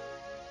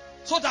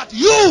 So that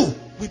you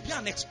will be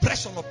an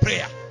expression of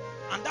prayer.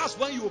 And that's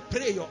when you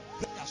pray, your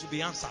prayers will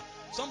be answered.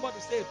 Somebody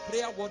say a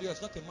prayer warrior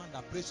is not a man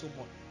that prays so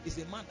much. It's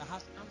a man that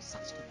has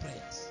answers to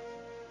prayers.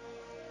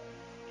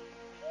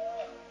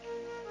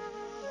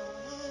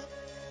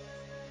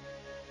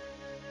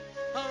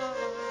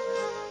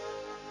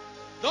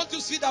 Don't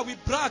you see that we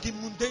brag in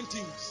mundane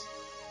things?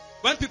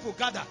 When people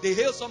gather, they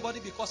hail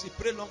somebody because he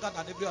prayed longer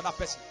than every other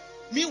person.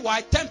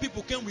 Meanwhile, 10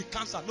 people came with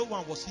cancer. No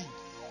one was healed.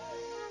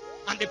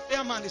 And the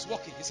prayer man is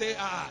walking. He say,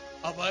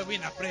 oh boy,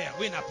 win a prayer.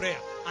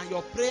 And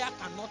your prayer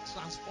cannot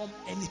transform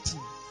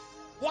anything.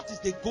 What is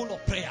the goal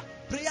of prayer?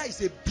 Prayer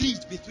is a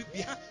bridge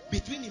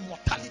between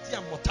immortality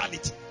and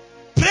mortality.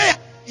 Prayer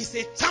is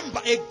a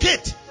chamber, a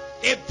gate,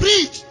 a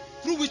bridge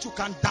through which you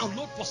can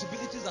download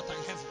possibilities that are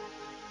in heaven.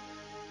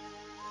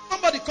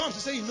 Somebody comes to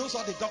say he knows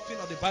all the doctrine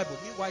of the Bible.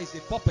 Meanwhile, he's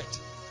a puppet.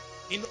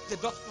 He knows the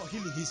doctrine of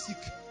healing, he's sick.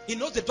 He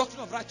knows the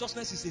doctrine of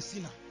righteousness, he's a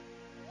sinner.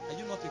 Are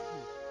you not a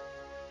fool?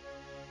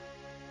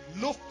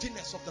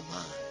 Loftiness of the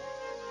mind.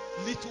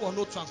 Little or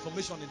no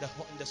transformation in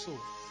the soul.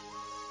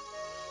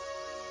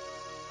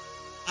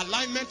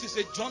 Alignment is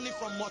a journey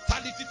from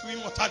mortality to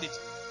immortality.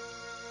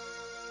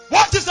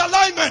 What is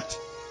alignment?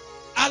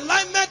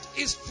 Alignment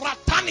is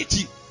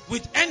fraternity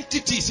with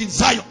entities in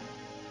Zion.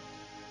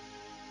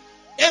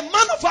 A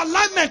man of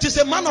alignment is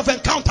a man of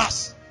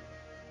encounters.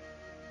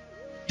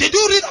 Did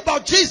you read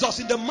about Jesus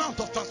in the Mount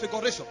of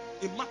Transfiguration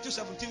in Matthew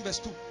 17 verse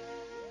 2?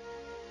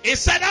 He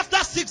said after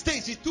 6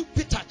 days he took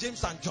Peter,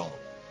 James and John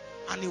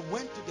and he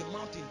went to the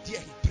mountain. There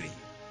he prayed.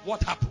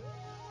 What happened?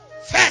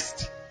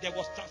 First, there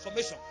was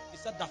transformation. He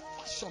said the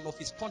fashion of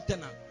his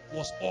countenance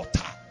was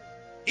altered.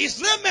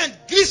 His raiment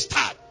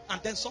glistered,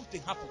 and then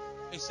something happened.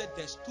 He said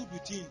there stood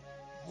with him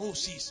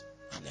Moses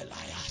and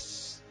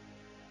Elias.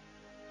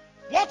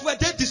 What were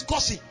they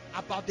discussing?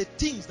 About the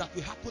things that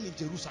will happen in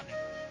Jerusalem.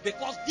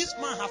 Because this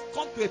man has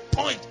come to a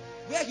point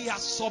where he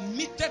has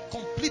submitted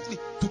completely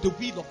to the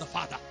will of the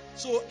Father.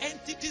 So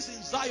entities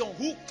in Zion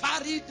who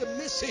carried the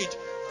message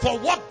for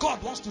what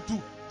God wants to do,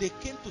 they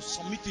came to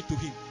submit it to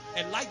him.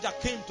 Elijah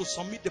came to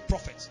submit the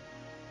prophets.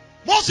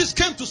 Moses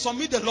came to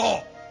submit the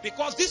law.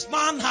 Because this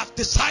man has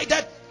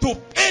decided to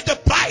pay the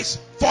price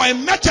for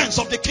emergence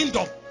of the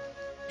kingdom.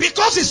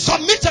 Because he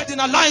submitted in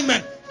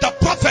alignment, the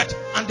prophet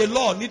and the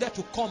law needed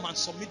to come and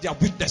submit their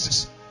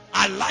witnesses.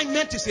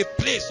 Alignment is a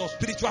place of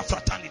spiritual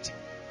fraternity.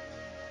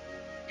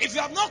 If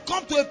you have not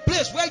come to a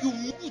place where you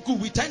mingle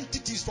with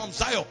entities from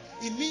Zion,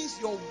 it means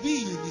your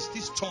will is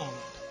still strong.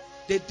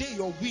 The day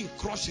your will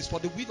crushes for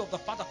the will of the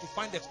Father to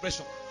find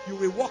expression, you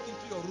will walk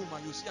into your room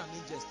and you see an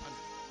angel standing.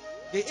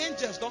 The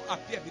angels don't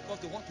appear because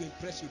they want to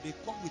impress you. They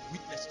come with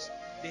witnesses.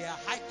 They are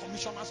high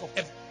commissioners of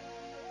heaven.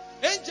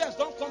 Angels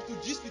don't come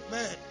to gist with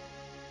men.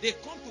 They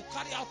come to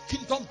carry out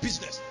kingdom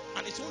business.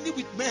 And it's only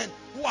with men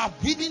who are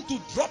willing to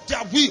drop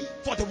their will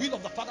for the will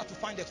of the Father to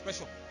find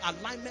expression.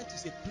 Alignment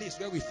is a place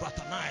where we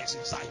fraternize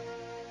inside.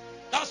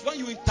 That's when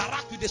you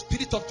interact with the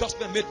spirit of just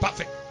men made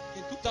perfect.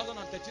 In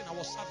 2013, I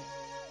was serving.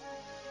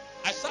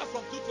 I served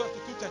from 212 to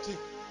 213.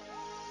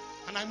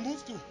 And I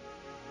moved to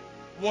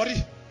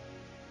Wari.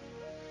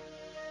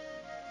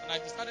 And I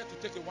decided to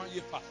take a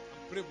 1-year fast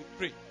and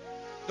pray.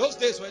 Those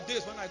days were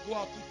days when I go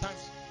out 2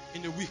 times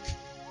in a week.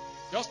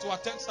 Just to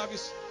attend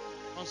service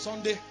on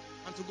Sunday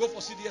and to go for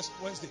CDS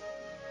Wednesday.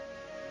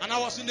 And I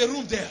was in the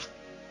room there.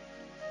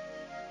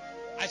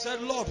 I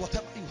said, Lord,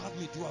 whatever you have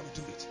me do, I will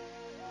do it.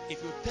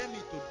 If you tell me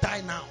to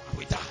die now, I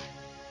will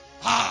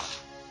die.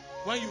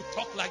 When you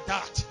talk like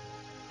that,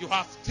 you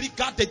have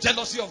triggered the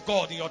jealousy of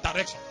God in your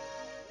direction.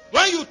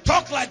 When you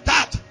talk like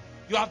that,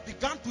 you have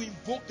begun to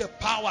invoke the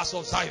powers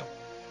of Zion.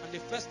 And the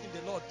first thing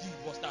the Lord did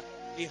was that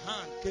a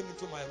hand came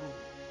into my room.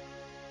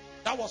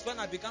 That was when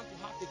I began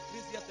to have the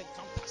craziest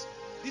encounters.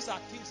 These are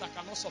things I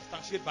cannot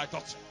substantiate by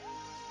doctrine.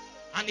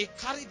 And he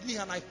carried me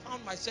and I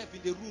found myself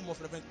in the room of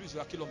Reverend Chris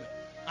Yakilome.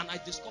 And I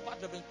discovered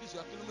Reverend Chris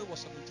Yakilome was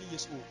 17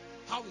 years old.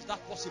 How is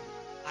that possible?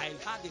 I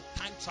had a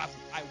time travel.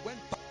 I went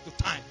back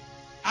to time.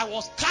 I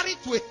was carried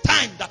to a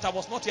time that I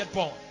was not yet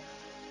born.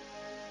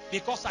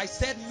 Because I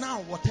said,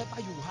 now whatever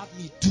you have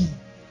me do,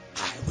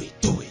 I will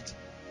do it.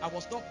 I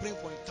was not praying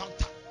for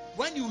encounter.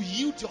 When you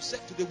yield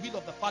yourself to the will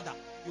of the Father,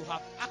 you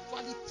have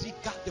actually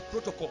triggered the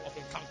protocol of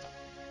encounter.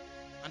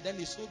 And then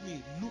he showed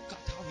me, look at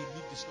how he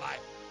lived his life.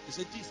 He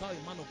said, this is how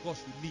a man of God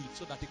should live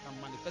so that he can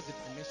manifest the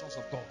dimensions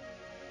of God.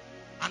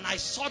 And I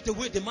saw the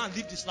way the man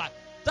lived his life.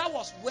 That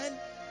was when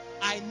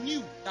I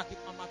knew that if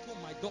I'm at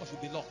home, my door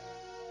should be locked.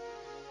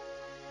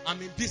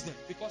 I'm in business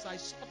because I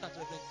saw that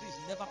Reverend Chris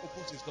never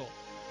opens his door.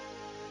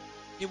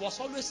 He was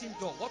always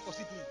indoor. What was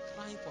he doing?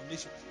 Crying for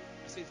nations.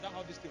 I said, is that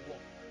how this thing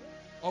works?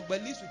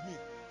 Ogbe lives with me.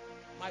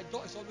 My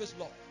door is always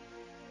locked.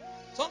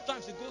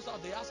 Sometimes he goes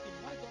out, they ask him,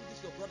 why don't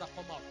this your brother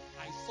come out?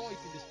 I saw it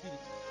in the spirit.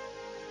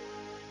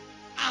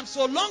 And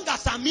so long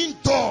as I'm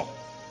indoor,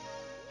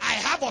 I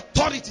have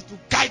authority to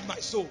guide my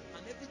soul.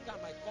 And every time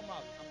I come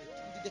out, I'm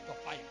a candidate of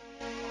fire.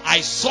 I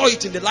saw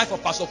it in the life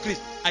of Pastor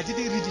Chris. I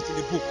didn't read it in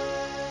the book.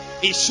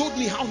 He showed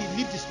me how he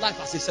lived his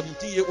life as a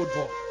 17-year-old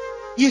boy.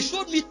 He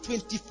showed me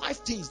 25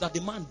 things that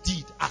the man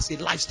did as a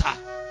lifestyle.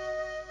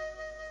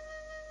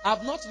 I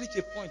have not reached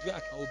a point where I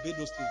can obey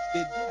those things. The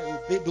day I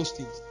obey those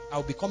things, I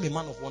will become a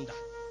man of wonder.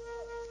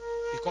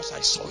 Because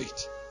I saw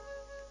it.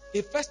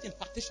 The first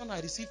impartation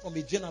I received from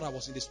a general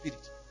was in the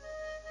spirit.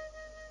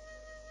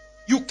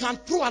 You can,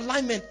 through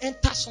alignment,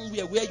 enter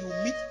somewhere where you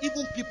meet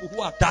even people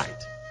who have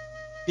died.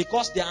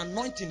 Because their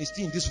anointing is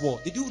still in this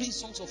world. Did you read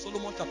Songs of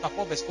Solomon chapter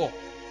 4 verse 4?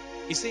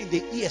 He said, in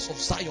the ears of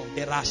Zion,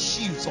 there are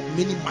shields of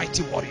many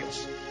mighty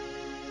warriors.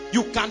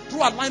 You can,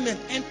 through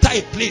alignment, enter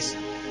a place.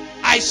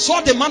 I saw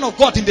the man of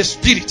God in the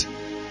spirit.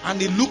 And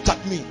he looked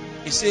at me.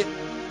 He said,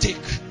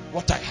 take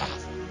what I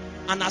have.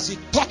 And as he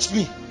touched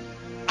me,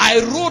 I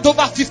rode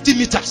over 50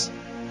 meters.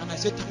 And I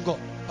said, thank God.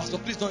 Pastor,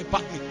 please don't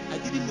impact me. I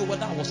didn't know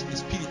whether I was in the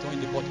spirit or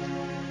in the body.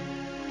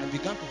 I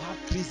began to have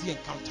crazy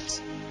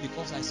encounters.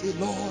 Because I said,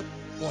 Lord,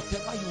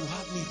 whatever you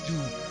have me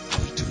do, I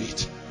will do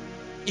it.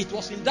 It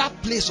was in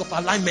that place of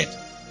alignment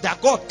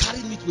that God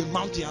carried me to a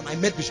mountain and I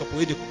met Bishop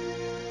Oedeko.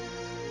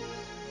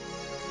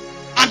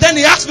 And then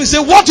he asked me, say,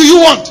 what do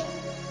you want?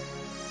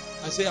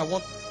 I say,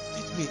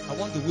 teach me, I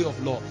want the way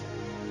of love.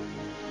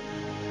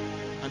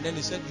 And And then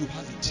he said, you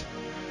have it.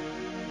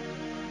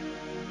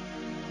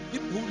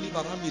 People who live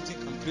around me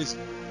think I'm crazy.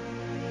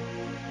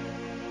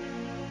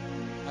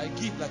 I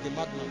give like a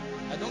madman.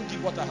 I don't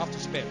give what I have to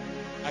spare.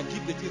 I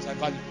give the things I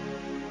value.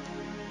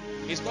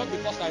 It's not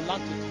because I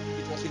learned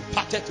it. It was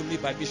imparted to me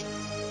by Bishop.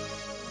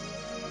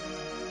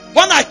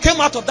 When I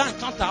came out of that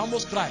encounter, I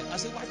almost cried. I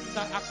said, why did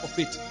I ask for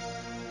faith?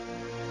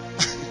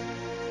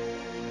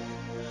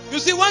 You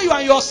see, when you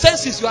are in your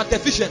senses, you are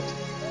deficient.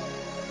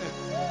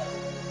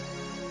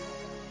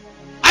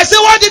 I said,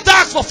 why did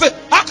I ask for faith?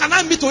 How can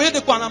I meet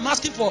Oyedepo and I'm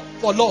asking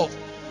for love?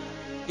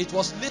 It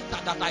was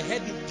later that I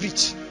heard him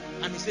preach.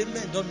 And he said,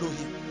 men don't know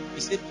him.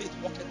 He said, faith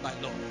walketh by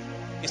love.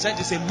 He said,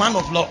 he's a man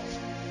of love.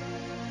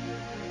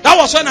 That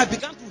was when I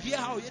began to hear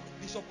how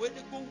Bishop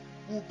Oyedepo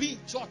will be in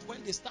church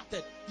when they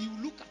started. He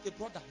will look at the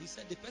brother. He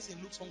said, the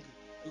person looks hungry.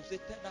 He will say,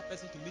 tell that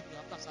person to meet me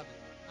after service.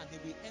 And they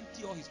will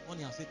empty all his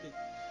money and say,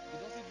 he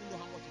doesn't even know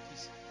how much it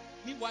is.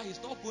 Meanwhile,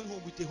 he's not going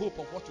home with a hope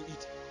of what to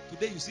eat.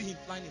 Today you see him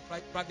flying in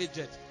private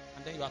jet.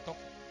 And then you are talking.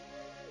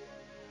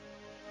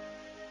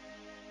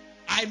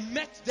 I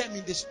met them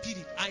in the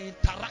spirit. I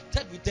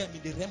interacted with them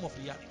in the realm of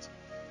reality.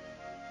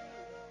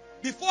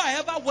 Before I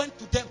ever went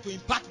to them to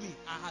impart me,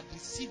 I had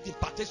received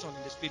impartation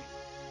in the spirit.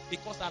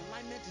 Because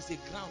alignment is a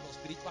ground of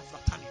spiritual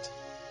fraternity.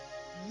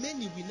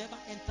 Many will never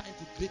enter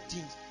into great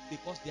things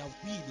because their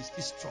will is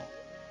still strong.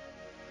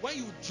 When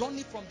you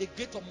journey from the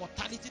gate of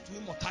mortality to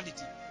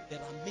immortality, there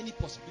are many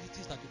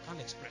possibilities that you can't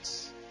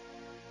express.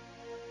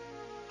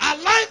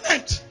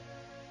 Alignment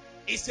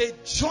is a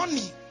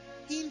journey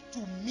into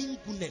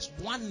mingleness,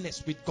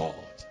 oneness with God.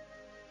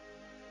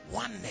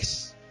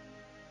 Oneness.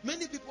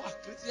 Many people are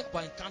crazy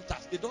about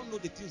encounters. They don't know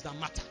the things that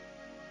matter.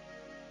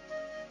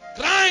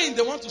 Crying,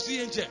 they want to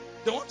see angel.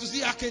 They want to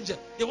see archangel.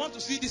 They want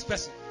to see this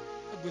person.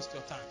 Don't waste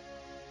your time.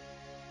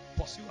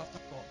 Pursue after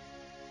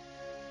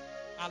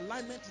God.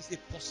 Alignment is a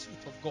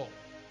pursuit of God.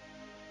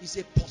 It's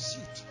a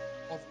pursuit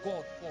of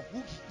God for who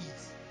He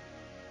is.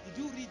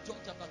 Did you read John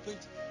chapter 20?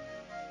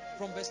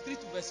 From verse 3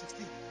 to verse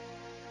 16.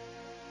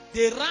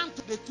 They ran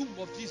to the tomb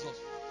of Jesus.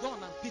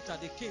 John and Peter,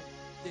 they came.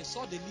 They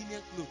saw the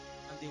linen cloth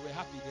and they were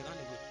happy. They ran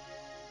away.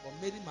 But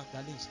Mary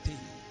Magdalene stayed.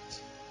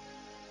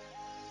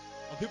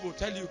 And people will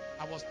tell you,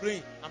 I was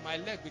praying and my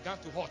leg began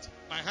to hurt.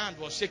 My hand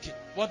was shaking.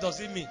 What does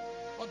it mean?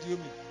 What do you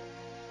mean?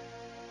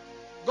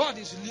 God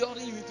is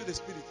luring you into the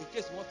spirit in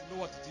case you want to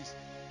know what it is.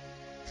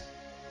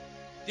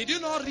 Did you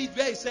not read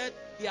where He said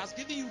He has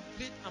given you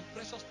great and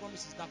precious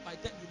promises that by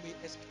them you may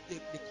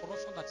escape the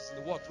corruption that is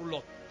in the world through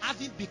love,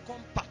 having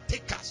become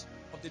partakers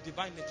of the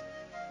divine nature.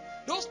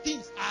 Those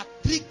things are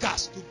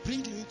triggers to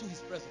bring you into His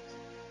presence.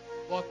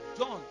 But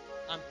John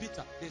and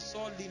Peter, they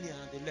saw linear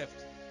and they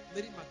left.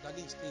 Mary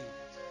Magdalene stayed.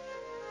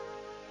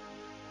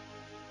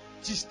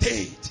 She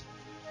stayed.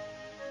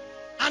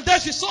 And then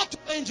she saw 2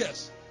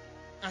 angels.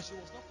 And she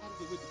was not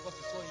carried away because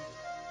she saw angels.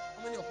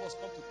 How many of us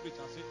come to preach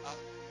and say,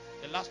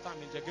 the last time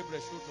Angel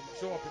Gabriel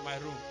showed up in my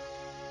room.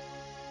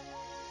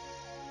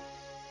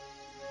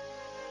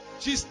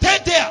 She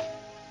stayed there.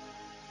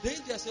 The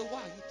angel said, why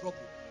are you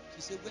troubled?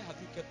 She said, where have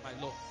you kept my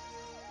law?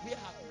 Where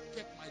have you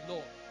kept my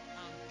law?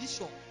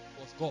 Ambition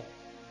was God.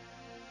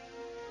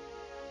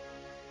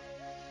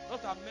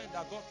 Not that men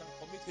that God can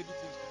commit heavy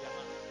things to their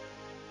hands.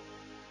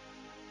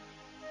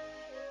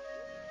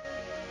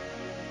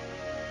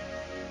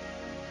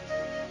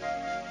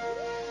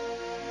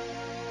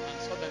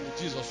 And suddenly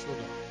Jesus showed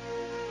up.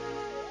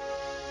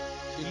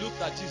 She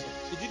looked at Jesus.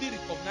 She didn't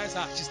recognize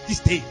her. She still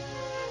stayed.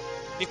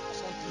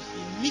 Because until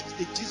she meets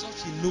the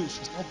Jesus she knows,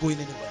 she's not going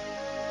anywhere.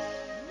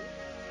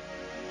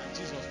 And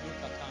Jesus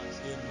looked at her and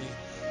said, Mary.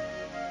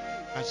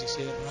 And she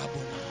said,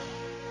 Rabboni.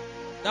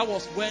 That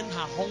was when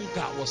her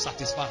hunger was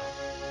satisfied.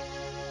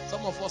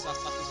 Some of us are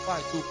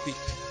satisfied too quick.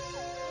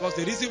 Because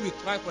the reason we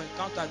cry for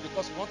encounter is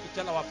because we want to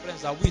tell our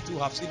friends that we too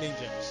have seen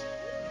angels.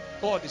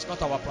 God is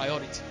not our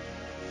priority.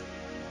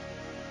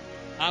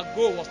 Our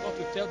goal was not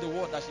to tell the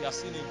world that she has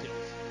seen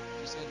angels.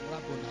 She said,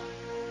 Rabboni.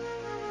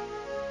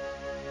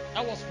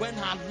 That was when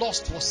her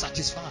lust was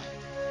satisfied.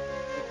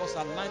 Because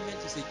alignment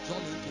is a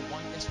journey into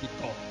oneness with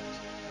God.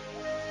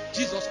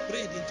 Jesus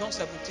prayed in John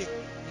 17.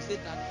 He said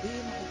that they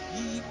might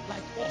be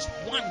like us,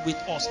 one with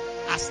us,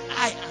 as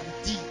I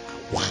and thee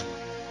are one.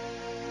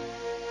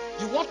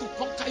 You want to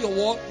conquer your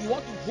world. You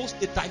want to host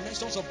the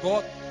dimensions of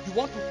God. You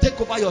want to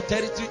take over your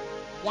territory.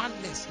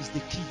 Oneness is the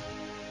key.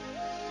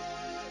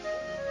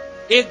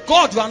 A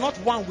God you are not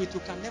one with,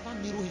 you can never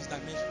mirror His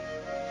dimension.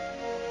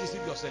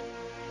 Deceive yourself.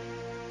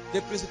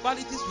 The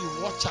principalities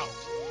will watch out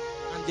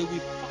and they will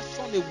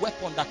fashion a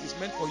weapon that is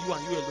meant for you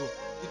and you alone.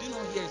 Did you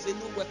not hear it say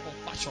no weapon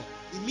fashion?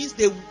 It means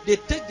they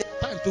take the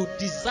time to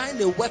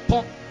design a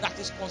weapon that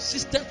is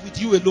consistent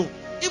with you alone.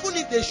 Even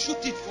if they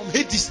shoot it from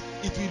Hades,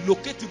 it will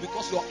locate you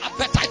because your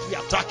appetite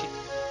will attract it.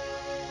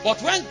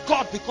 But when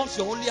God becomes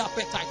your only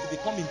appetite, you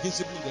become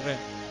invincible in the realm.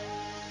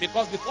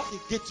 Because before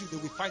they get you, they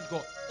will find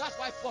God. That's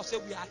why Paul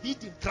said we are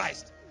hid in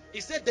Christ. He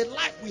said the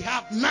life we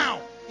have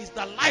now is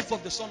the life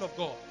of the Son of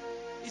God.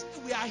 He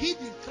said we are hid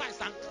in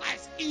Christ and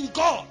Christ in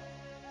God.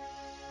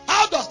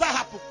 How does that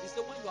happen? He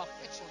said when your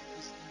affection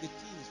is in the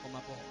things from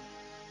above.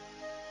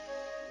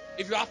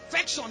 If your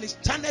affection is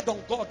centered on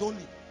God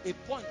only, a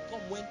point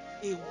comes when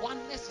a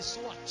oneness is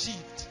so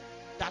achieved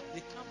that they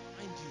can't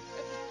find you.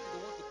 Everything they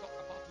want to talk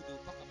about you, they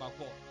will talk about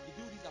God. Did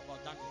you read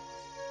about Daniel?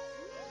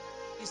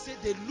 He said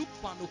they looked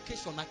for an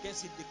occasion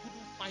against it. They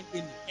couldn't find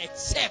any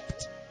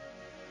except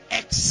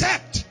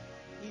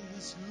in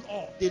his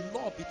law, the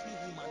law between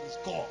him and his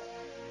God.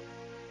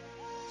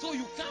 So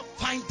you can't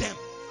find them.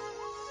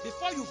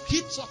 Before you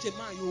hit such a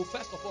man, you will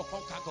first of all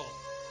conquer God.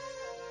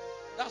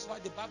 That's why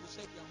the Bible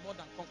said we are more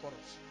than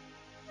conquerors.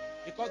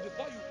 Because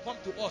before you come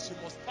to us, you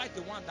must fight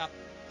the one that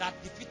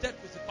defeated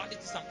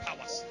principalities and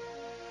powers.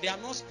 They are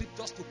not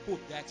scriptures to quote,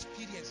 they are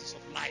experiences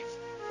of life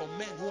from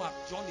men who have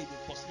journeyed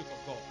in pursuit of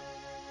God.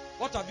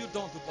 What have you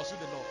done to pursue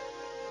the Lord?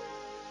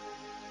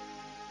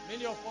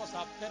 Many of us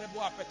have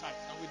terrible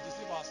appetites and we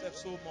deceive ourselves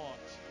so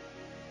much.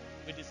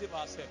 We deceive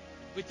ourselves.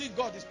 We think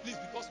God is pleased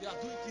because we are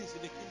doing things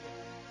in the kingdom.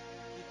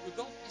 If you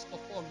don't first of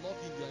all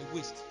love Him, you are a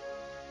waste.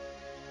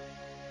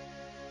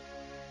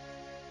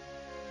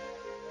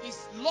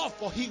 It's love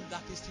for Him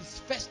that is His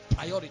first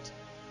priority.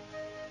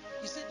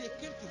 He said they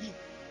came to Him.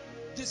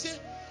 They said,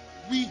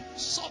 we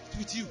supped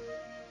with you.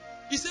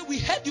 He said, we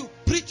heard you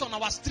preach on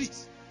our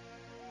streets.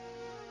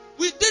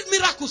 We did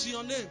miracles in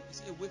your name. He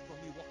said, away from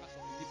me, workers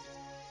of iniquity.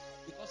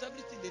 Because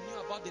everything they knew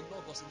about the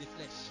Lord was in the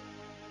flesh.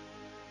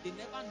 They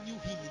never knew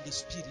Him in the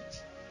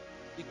spirit.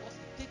 Because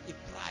He took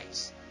a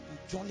price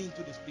to journey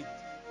into the spirit.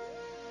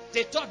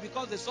 They thought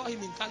because they saw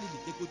Him in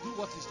Galilee, they could do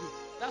what He's doing.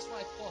 That's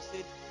why Paul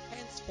said,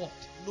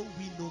 henceforth, know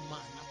we no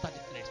man after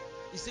the flesh.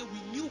 He said,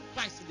 we knew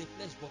Christ in the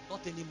flesh, but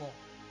not anymore.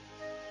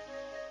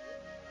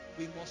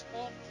 We must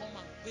all come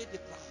and pay the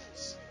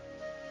price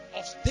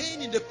of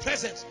staying in the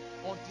presence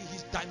until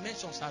His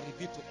dimensions are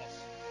revealed to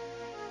us.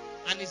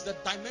 And it's the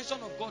dimension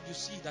of God you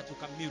see that you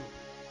can mirror.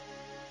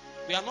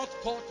 We are not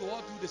called to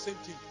all do the same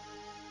thing.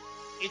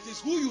 It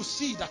is who you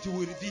see that you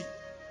will reveal.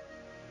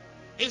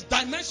 His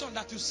dimension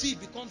that you see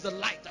becomes the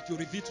light that you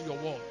reveal to your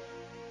world.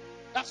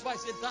 That's why I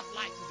said that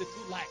light is the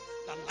true light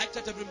that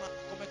lighted every man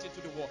that cometh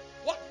into the world.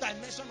 What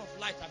dimension of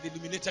light have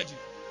illuminated you?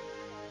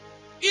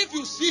 If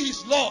you see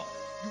His love,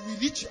 you will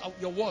reach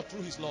your world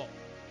through His love.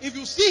 If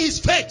you see His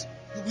faith,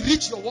 you will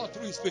reach your world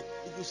through His faith.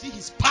 If you see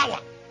His power,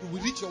 you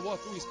will reach your world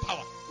through His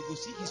power. If you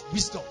see His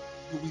wisdom,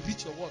 you will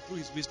reach your world through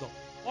His wisdom.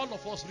 All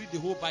of us read the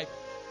whole Bible,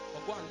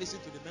 but go and listen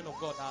to the men of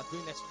God that are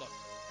doing exploit.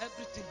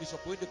 Everything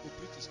Bishop Oyedepo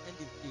preach is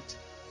ending faith,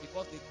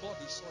 because the God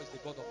he saw is the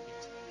God of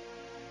faith.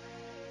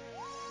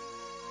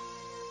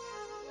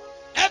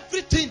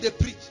 Everything they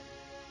preach,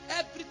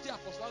 everything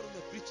Apostle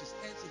Aruna preaches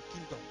ends in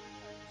kingdom.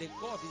 The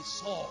God he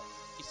saw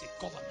is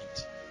a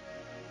government.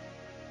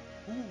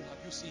 Who have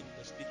you seen in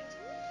the spirit?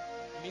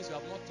 It means you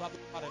have not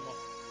traveled far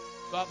enough.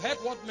 You have heard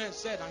what men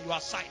said and you are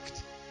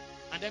psyched.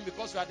 And then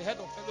because you are the head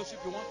of fellowship,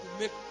 you want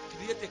to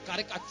create a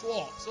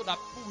caricature so that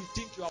people will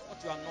think you are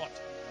what you are not.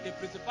 The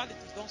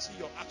principalities don't see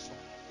your action.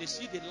 They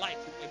see the light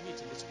you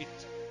emit in the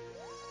spirit.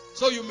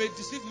 So you may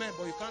deceive men,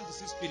 but you can't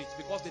deceive spirits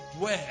because they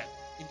dwell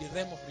in the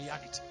realm of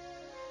reality.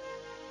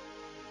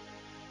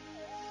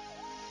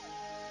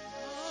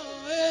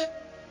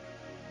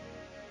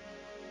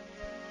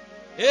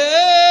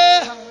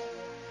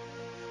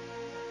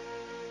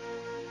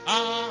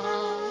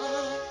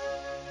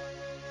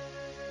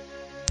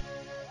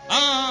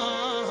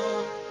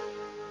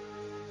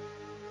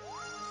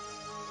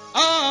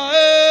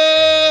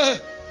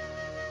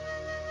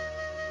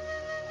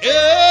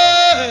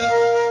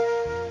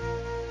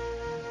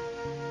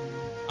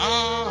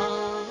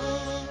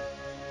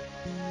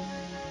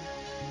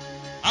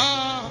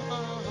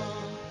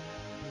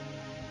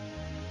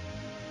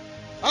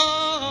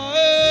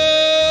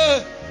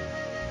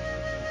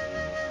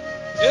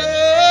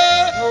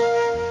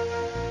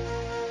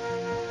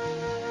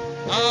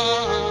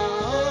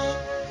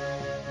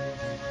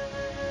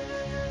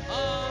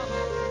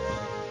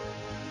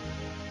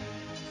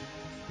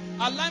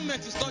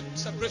 Alignment is not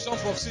separation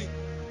from sin.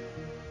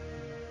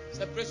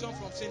 Separation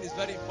from sin is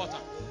very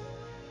important.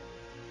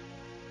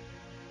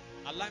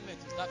 Alignment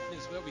is that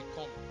place where we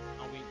come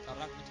and we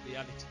interact with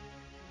reality.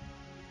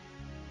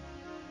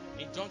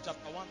 In John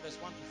chapter 1 verse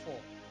 1 to 4,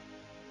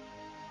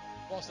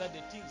 Paul said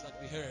the things that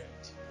we heard,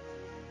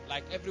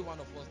 like every one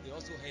of us, they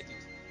also heard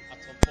it at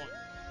some point.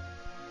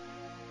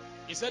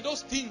 He said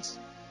those things,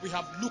 we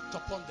have looked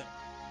upon them.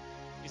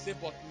 He said,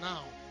 but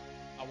now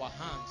our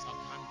hands have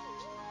handled.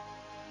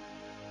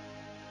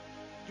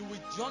 You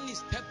will journey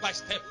step by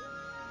step.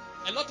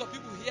 A lot of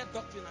people hear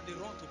doctrine and they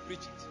run to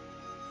preach it.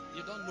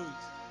 You don't know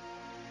it.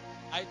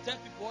 I tell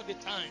people all the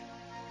time,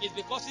 it's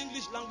because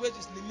English language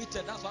is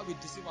limited. That's why we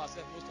deceive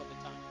ourselves most of the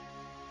time.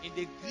 In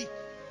the Greek,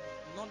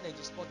 knowledge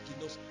is called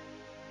gnosis.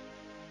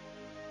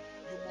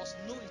 You must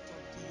know it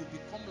until you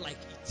become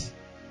like it.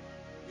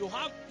 You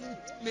have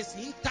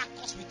intimacy,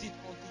 intercourse with it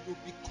until you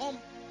become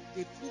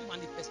the full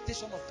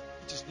manifestation of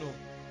which is known.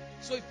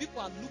 So if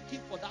people are looking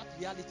for that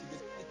reality, they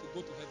need to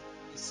go to heaven.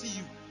 They see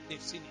you,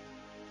 they've seen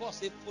it. Paul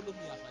said, follow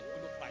me as I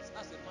follow Christ.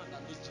 That's a man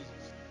that knows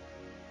Jesus.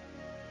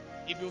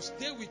 If you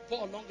stay with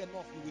Paul long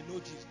enough, you will know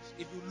Jesus.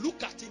 If you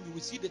look at him, you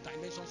will see the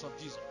dimensions of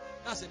Jesus.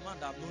 That's a man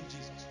that has known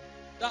Jesus.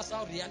 That's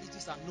how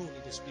realities are known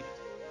in the spirit.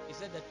 He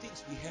said the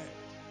things we heard,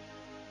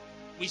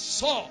 we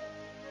saw,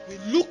 we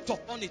looked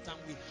upon it, and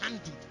we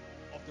handled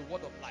of the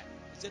word of life.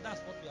 He said that's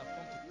what we have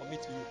come to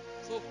commit to you.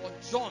 So for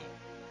John,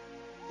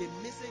 the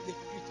message they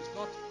preach is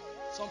not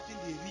something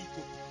they read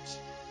to preach.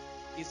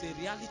 It's a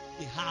reality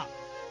they have.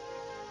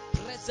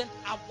 Present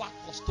hour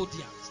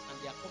custodians,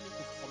 and they are coming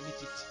to commit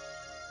it.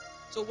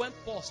 So when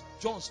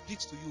John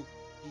speaks to you,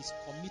 he's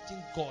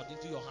committing God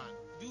into your hand.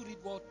 Do you read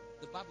what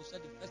the Bible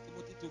said in 1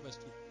 Timothy 2 verse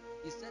 2?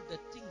 He said the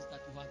things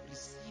that you have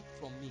received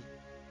from me.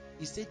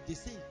 He said the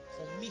same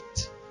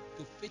commit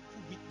to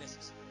faithful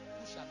witnesses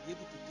who shall be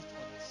able to teach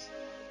others.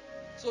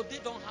 So they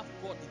don't have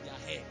God in their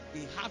head.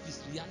 They have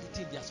his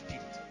reality in their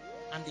spirit.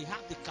 And they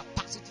have the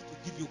capacity to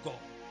give you God.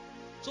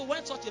 So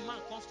when such a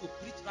man comes to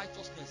preach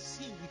righteousness,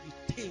 sin will be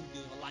tamed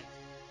in your life.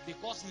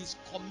 Because he is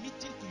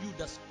committing to you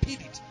the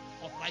spirit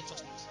of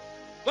righteousness.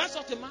 When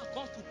such a man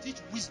comes to teach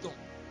wisdom,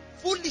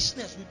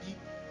 foolishness will be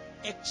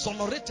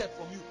exonerated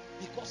from you.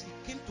 Because he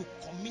came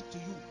to commit to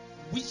you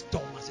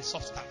wisdom as a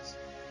substance.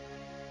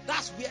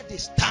 That's where they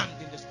stand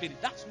in the spirit.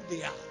 That's who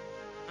they are.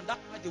 And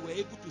that's why they were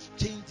able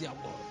to change their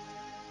world.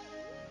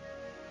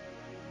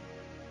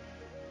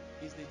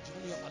 It's the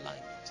journey of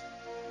alignment.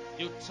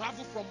 You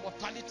travel from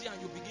mortality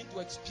and you begin to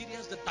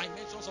experience the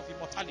dimensions of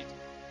immortality.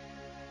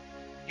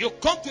 You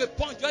come to a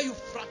point where you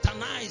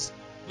fraternize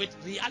with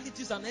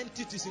realities and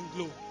entities in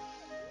glory.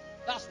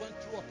 That's when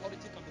true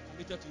authority can be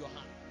committed to your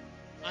hand.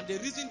 And the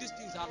reason these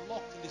things are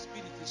locked in the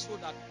spirit is so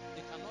that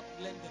they cannot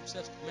lend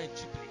themselves to men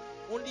cheaply.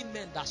 Only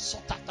men that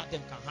sought after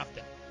them can have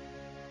them.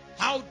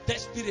 How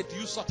desperate do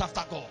you sought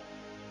after God?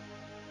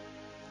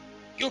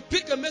 You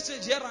pick a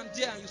message here and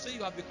there and you say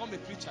you have become a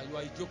preacher. You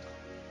are a joker.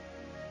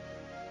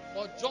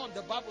 For John,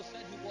 the Bible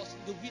said he was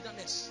in the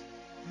wilderness.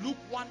 Luke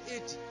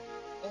 1:80.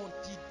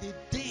 Until the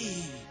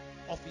day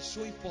of his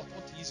showing forth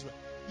unto Israel.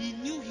 He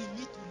knew he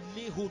needed to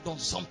lay hold on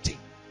something.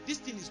 This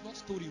thing is not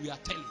story we are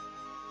telling.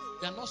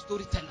 We are not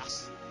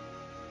storytellers.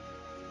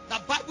 The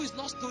Bible is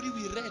not story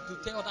we read to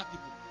tell other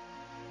people.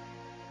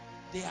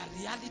 They are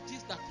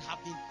realities that have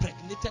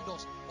impregnated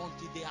us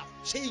until they have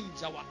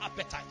changed our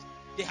appetite.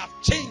 They have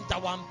changed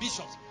our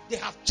ambitions. They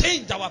have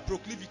changed our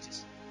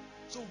proclivities.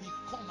 So we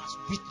come as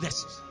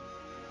witnesses.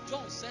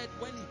 John said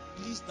when he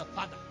pleased the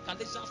Father,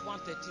 Galatians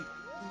 1:13, to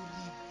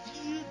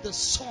reveal the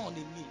Son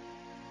in me.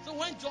 So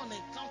when John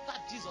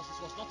encountered Jesus,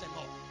 it was not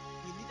enough.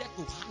 He needed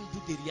to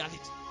handle the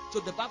reality. So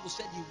the Bible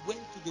said he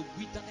went to the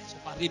wilderness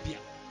of Arabia.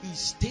 He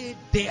stayed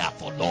there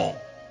for long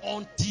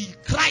until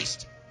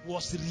Christ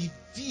was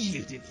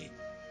revealed in him.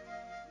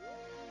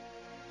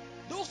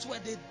 Those were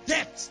the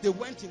depths they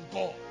went in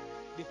God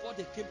before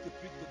they came to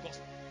preach the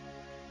gospel.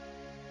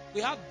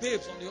 We have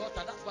babes on the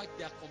altar. That's why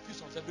there are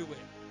confusions everywhere.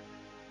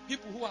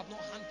 People who have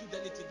not handled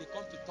anything, they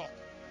come to talk.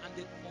 And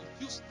they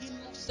confuse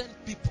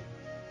innocent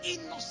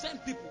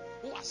people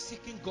who are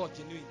seeking God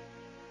genuinely.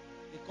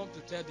 They come to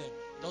tell them,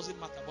 it doesn't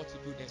matter what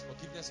you do, there's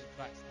forgiveness in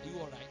Christ. Are you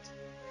alright?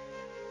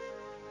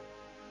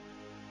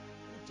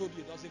 Who told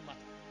you it doesn't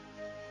matter?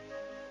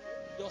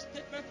 Your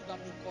statement would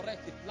have been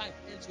correct if life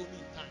ends only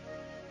in time.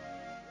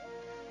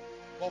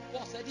 But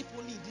Paul said, if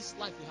only in this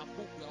life we have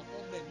hope, we are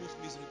all men most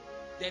miserable.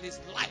 There is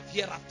life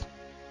hereafter.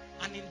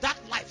 And in that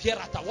life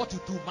hereafter, what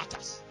you do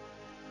matters.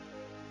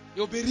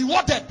 You'll be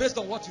rewarded based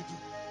on what you do.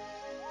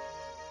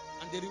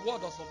 And the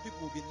reward of some people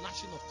will be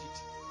gnashing of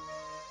teeth.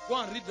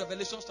 Go and read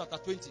Revelation chapter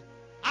 20.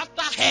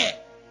 After hell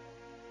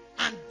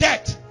and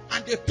death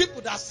and the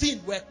people that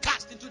sinned were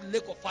cast into the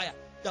lake of fire,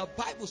 the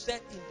Bible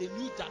said in the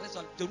New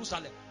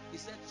Jerusalem, he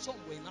said some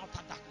were in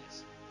outer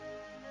darkness.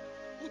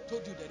 Who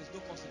told you there is no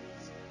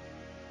consequence?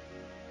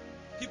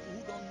 People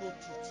who don't know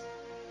truth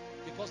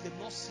because they've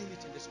not seen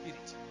it in the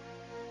spirit.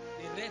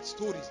 They read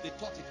stories, they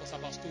thought it was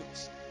about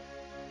stories.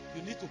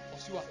 You need to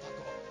pursue after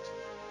God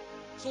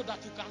so that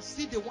you can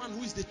see the one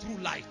who is the true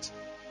light.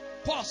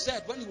 Paul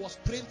said when he was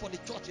praying for the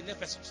church in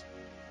Ephesus,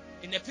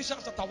 in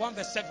Ephesians chapter 1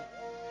 verse 7,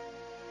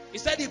 he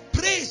said he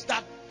prays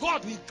that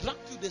God will grant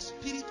you the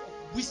spirit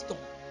of wisdom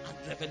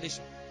and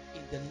revelation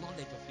in the knowledge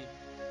of him.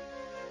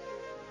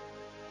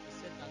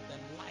 He said that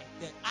the light,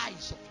 the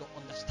eyes of your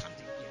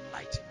understanding be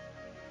enlightened.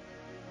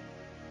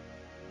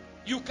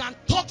 You can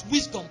touch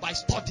wisdom by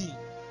studying,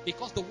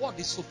 because the word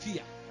is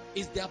Sophia.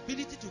 Is the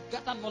ability to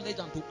gather knowledge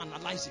and to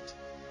analyze it.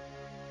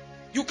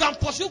 You can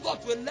pursue God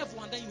to a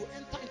level and then you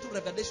enter into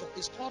revelation.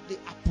 It's called the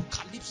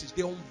apocalypse,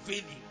 the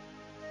unveiling.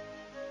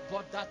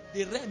 But that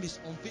the realm is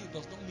unveiled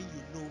does not mean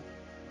you know.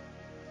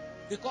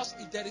 Because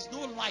if there is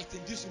no light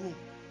in this room,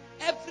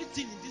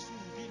 everything in this room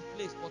will be in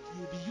place, but you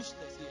will be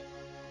useless here.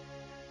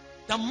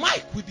 The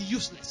mic will be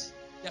useless.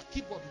 The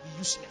keyboard will be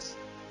useless.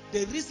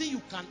 The reason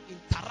you can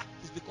interact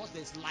is because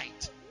there is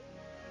light.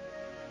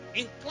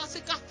 In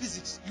classical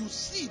physics, you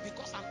see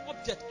because an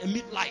object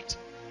emits light.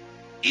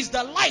 It's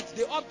the light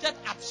the object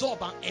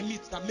absorbs and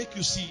emits that make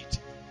you see it.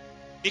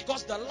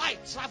 Because the light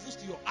travels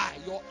to your eye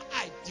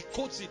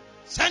decodes it,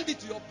 sends it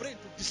to your brain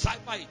to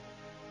decipher it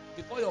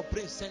before your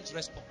brain sends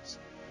response.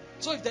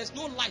 So if there's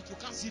no light, you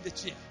can't see the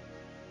chair.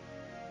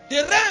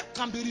 The realm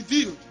can be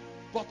revealed,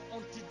 but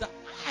until the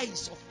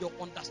eyes of your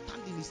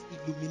understanding is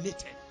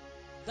illuminated.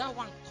 That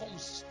one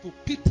comes to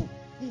people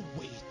who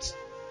wait.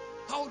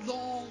 How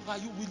long are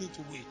you willing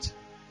to wait?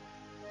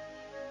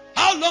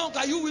 How long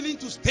are you willing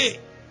to stay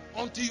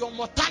until your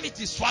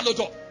mortality is swallowed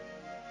up?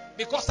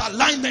 Because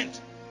alignment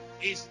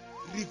is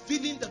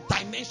revealing the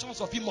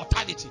dimensions of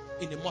immortality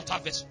in a mortal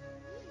vessel.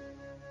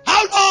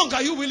 How long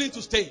are you willing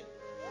to stay?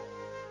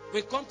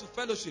 We come to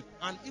fellowship,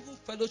 and even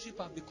fellowship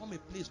has become a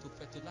place to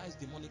fertilize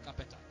demonic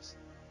appetites.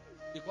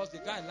 Because the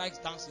guy likes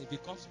dancing, if he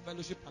comes to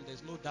fellowship and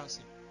there's no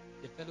dancing,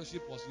 the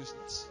fellowship was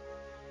useless.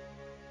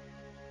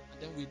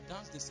 And then we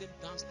dance the same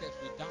dance steps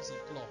we dance in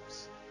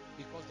clubs,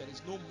 because there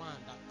is no man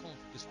that comes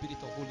to the spirit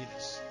of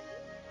holiness.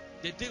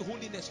 The day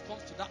holiness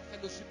comes to that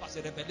fellowship as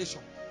a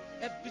revelation,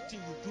 everything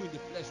you do in the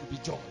flesh will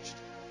be judged.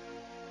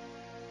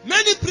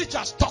 Many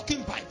preachers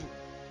talking Bible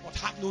but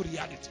have no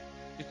reality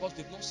because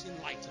they've not seen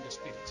light in the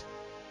spirit.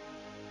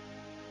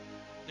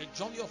 The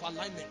journey of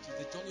alignment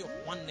is the journey of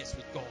oneness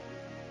with God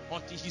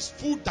until his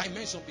full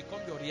dimension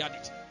becomes your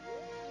reality.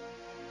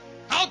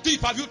 How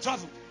deep have you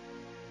traveled?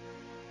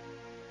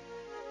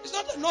 It's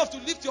not enough to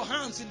lift your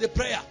hands in the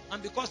prayer,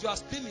 and because you are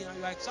screaming and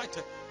you are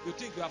excited, you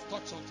think you have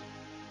taught something.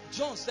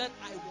 John said,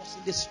 I was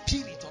in the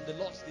spirit on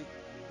the Lord's day.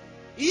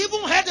 He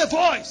even heard a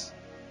voice.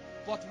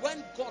 But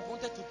when God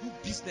wanted to do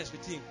business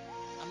with him,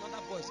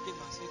 another voice came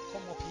and said,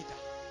 come up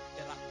hither.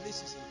 There are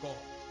places in God.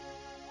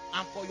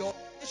 And for your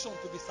nation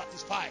to be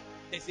satisfied,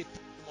 there's a place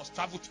you must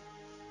travel to.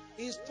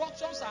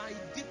 Instructions are in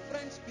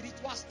different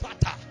spiritual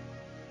strata.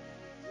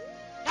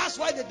 That's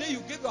why the day you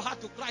gave your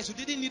heart to Christ,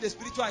 you didn't need a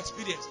spiritual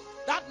experience.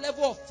 That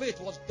level of faith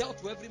was dealt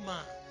to every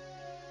man.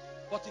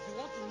 But if you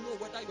want to know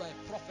whether you are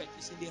a prophet,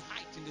 it's in the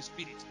height in the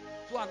spirit.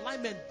 So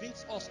alignment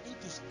brings us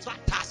into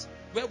stratas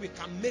where we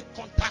can make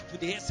contact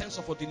with the essence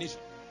of ordination.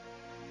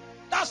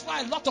 That's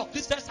why a lot of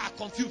Christians are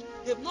confused.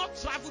 They've not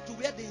traveled to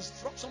where the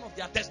instruction of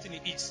their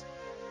destiny is.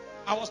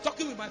 I was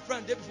talking with my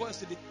friend day before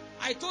yesterday.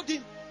 I told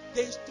him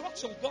the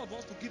instruction God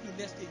wants to give you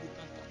next day, you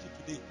can touch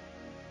it today.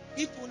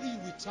 If only you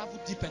will travel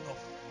deep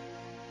enough.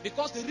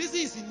 Because the reason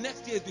is in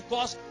next year is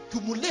because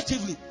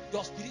cumulatively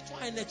your spiritual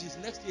energies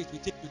next year will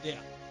take you there.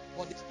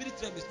 But the spirit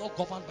realm is not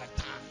governed by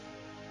time.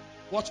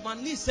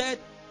 Watchman Nee said,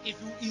 if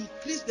you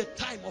increase the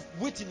time of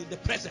waiting in the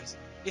presence,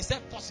 he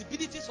said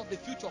possibilities of the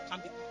future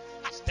can be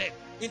casted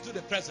into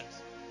the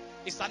presence.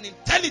 It's an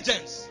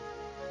intelligence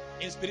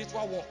in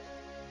spiritual work.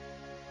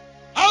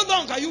 How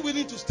long are you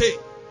willing to stay?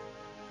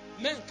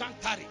 Men can't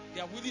tarry.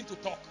 They are willing to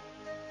talk.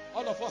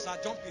 All of us are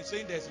jumping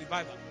saying there's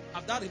revival.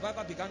 Has that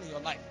revival begun in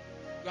your life?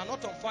 You are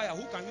not on fire.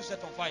 Who can you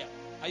set on fire?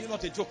 Are you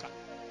not a joker?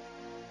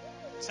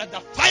 He said the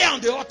fire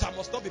on the altar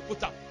must not be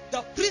put out.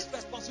 The priest's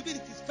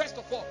responsibility is first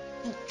of all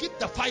to keep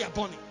the fire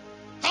burning.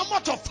 How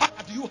much of fire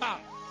do you have?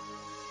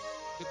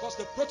 Because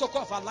the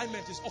protocol of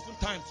alignment is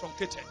oftentimes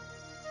truncated.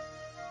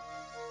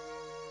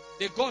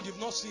 The God you've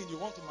not seen, you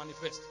want to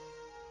manifest.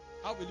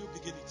 How will you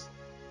begin it?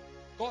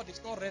 God is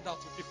not read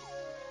out to people.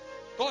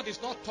 God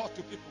is not taught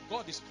to people.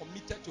 God is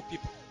committed to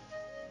people.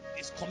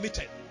 He's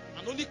committed.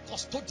 And only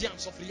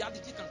custodians of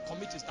reality can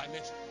commit his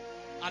dimension.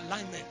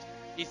 Alignment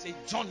is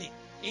a journey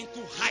into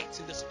heights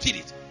in the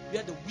spirit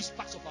where the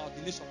whispers of our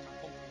ordination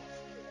can come to us.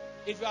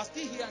 If you are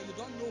still here and you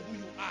don't know who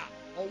you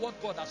are or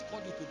what God has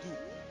called you to do,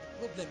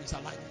 the problem is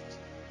alignment.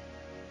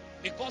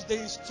 Because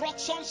the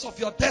instructions of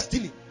your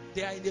destiny,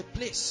 they are in a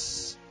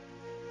place.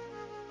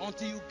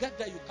 Until you get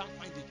there, you can't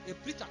find it. A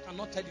preacher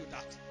cannot tell you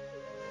that.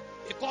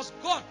 Because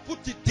God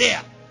put it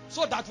there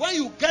so that when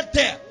you get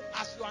there,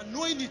 as you are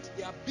knowing it,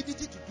 the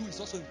ability to do is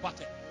also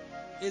imparted.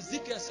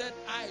 Ezekiel said,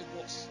 I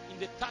was in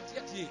the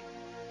 30th year.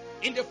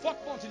 In the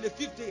 4th month, in the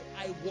 5th day,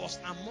 I was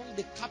among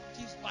the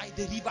captives by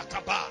the river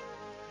Kabar.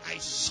 I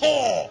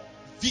saw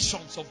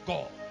visions of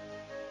God.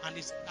 And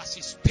as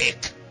he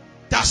spake,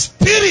 the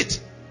Spirit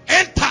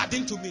entered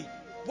into me.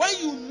 When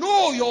you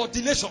know your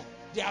ordination,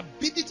 the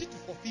ability to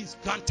fulfill is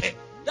granted.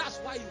 That's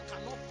why you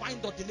cannot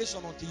find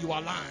ordination until you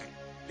align.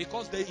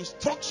 Because the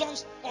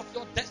instructions of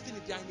your destiny,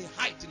 they are in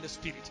a height in the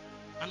spirit.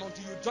 And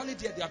until you journey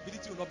there, the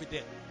ability will not be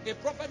there. A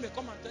prophet may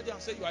come and tell you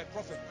and say you are a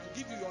prophet and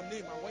give you your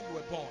name and when you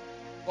were born.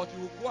 But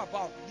you will go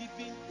about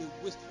living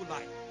a wasteful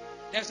life.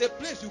 There's a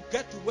place you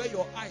get to where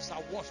your eyes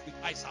are washed with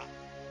eye salve.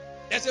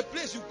 There's a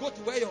place you go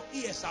to where your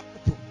ears are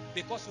open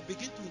because you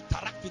begin to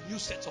interact with new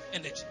sets of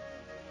energy.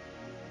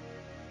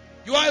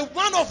 You are a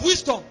man of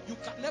wisdom. You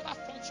can never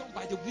function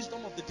by the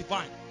wisdom of the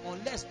divine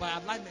unless by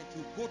alignment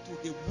you go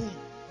to the womb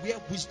where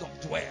wisdom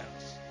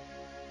dwells.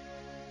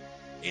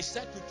 He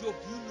said to Job,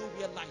 do you know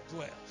where light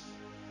dwells?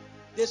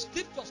 The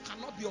scriptures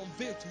cannot be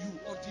unveiled to you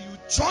until you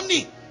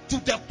journey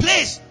to the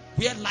place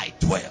where light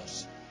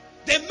dwells.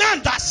 The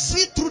men that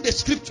see through the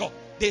scripture,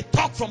 they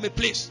talk from a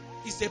place.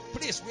 It's a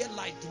place where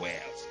light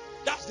dwells.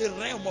 That's the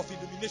realm of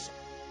illumination.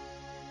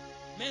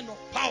 Men of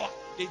power,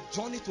 they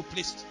journey to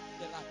places.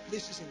 There are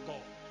places in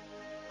God.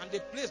 And the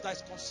place that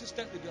is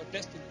consistent with your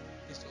destiny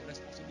is your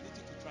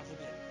responsibility to travel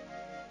there.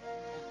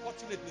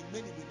 Unfortunately,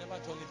 many will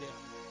never journey there.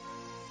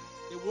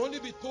 They will only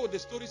be told the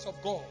stories of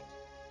God.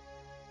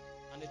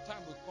 And the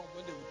time will come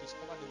when they will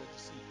discover they were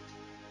deceived.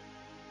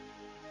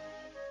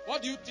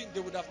 What do you think they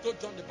would have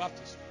told John the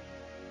Baptist?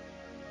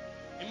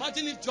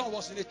 Imagine if John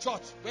was in a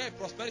church where a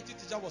prosperity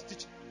teacher was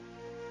teaching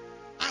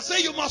and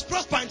say you must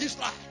prosper in this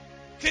life.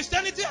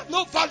 Christianity has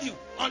no value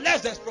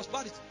unless there's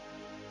prosperity.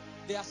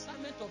 The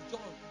assignment of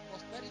John,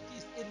 prosperity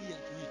is alien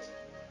to it.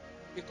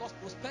 Because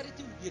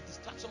prosperity will be a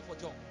distraction for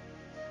John.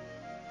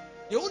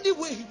 The only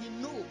way he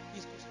will know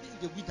is to stay in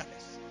the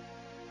wilderness.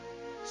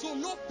 So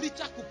no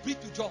preacher could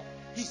preach to John.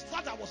 His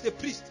father was a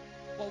priest.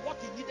 But what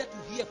he needed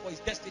to hear for his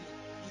destiny,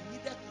 he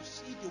needed to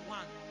see the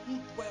one who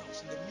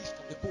dwells in the midst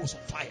of the coals of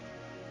fire.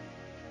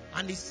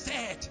 And he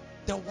said,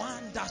 the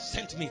one that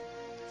sent me,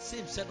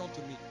 same said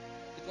unto me.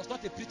 It was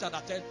not a preacher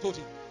that told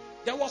him.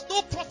 There was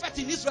no prophet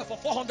in Israel for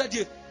 400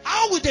 years.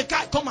 How will the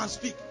guy come and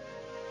speak?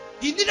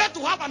 He needed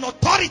to have an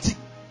authority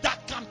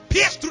that can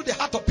pierce through the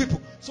heart of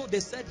people. So they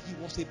said he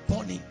was a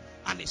burning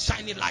and a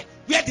shining light.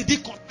 Where did he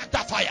contact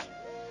that fire?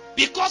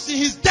 Because in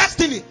his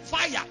destiny,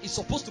 fire is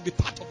supposed to be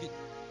part of it.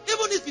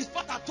 Even if his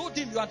father told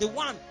him you are the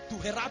one to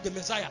herald the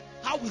Messiah,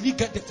 how will he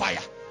get the fire?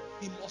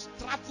 He must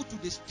travel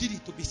to the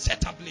spirit to be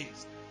set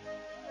ablaze.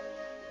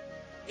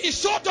 He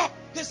showed up.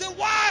 They said,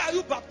 why are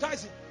you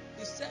baptizing?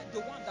 He said, the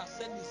one that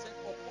sent me said,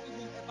 upon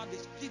whomever the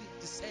spirit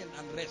descend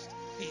and rest,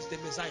 he is the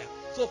Messiah.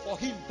 So for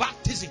him,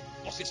 baptism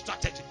was a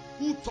strategy.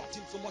 Who taught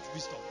him so much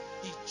wisdom?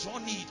 He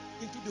journeyed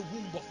into the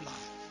womb of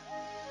life.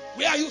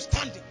 Where are you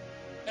standing?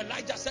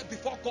 Elijah said,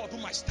 before God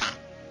whom I stand.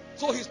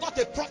 So he's not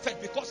a prophet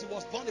because he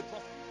was born a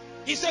prophet.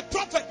 He's a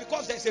prophet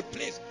because there's a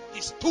place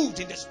he stood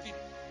in the spirit.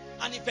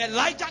 And if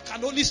Elijah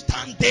can only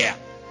stand there,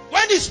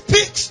 when he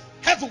speaks,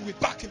 heaven will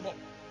back him up.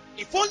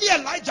 If only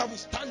Elijah will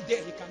stand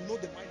there, he can know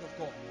the mind of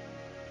God.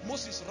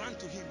 Moses ran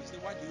to him. He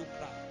said, why do you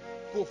cry?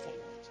 Go forward.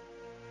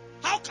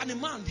 How can a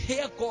man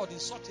hear God in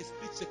such a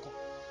split second?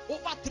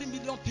 Over 3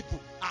 million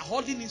people are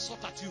hurling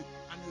insult at you,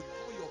 and you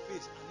turn your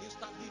face, and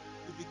instantly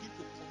you begin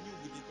to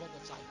commune with the God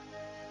of Zion.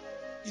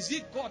 Is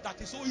it God that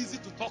is so easy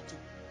to talk to?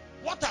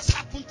 What has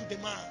happened to the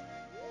man?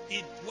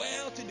 He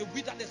dwelt in the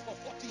wilderness for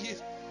 40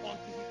 years until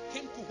he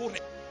came to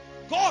Horeb.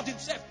 God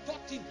himself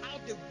taught him how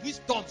the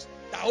wisdoms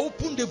that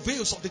open the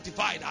veils of the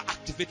divide are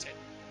activated.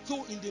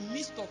 So in the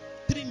midst of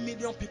 3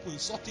 million people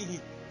insulting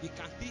him, he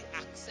can still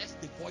access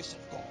the voice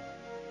of God.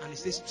 And he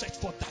says, stretch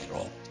forth thy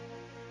rod.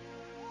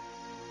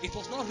 It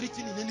was not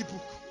written in any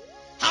book.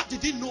 How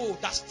did he know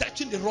that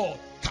stretching the rod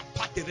can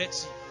part the Red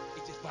Sea?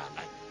 It is by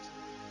alignment.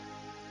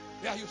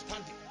 Where are you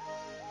standing?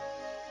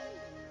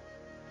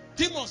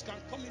 Demons can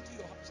come into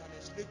your house and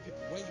enslave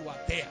people when you are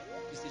there.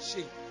 It's a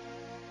shame.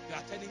 You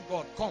are telling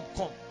God, come,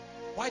 come.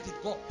 Why did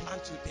God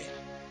plant you there?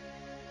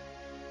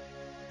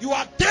 You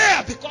are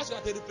there because you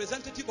are the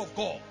representative of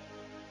God.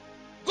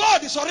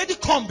 God is already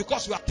come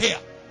because you are there.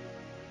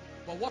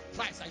 But what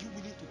price are you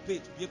willing to pay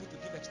to be able to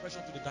give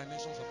expression to the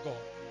dimensions of God?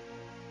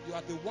 You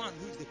are the one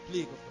who is the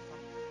plague of the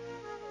family.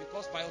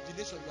 Because by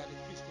ordination you are the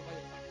priest over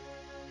your family.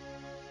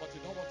 But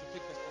you don't want to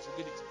take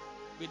responsibility.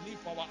 We live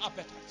for our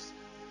appetites.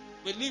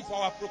 We live for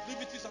our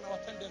proclivities and our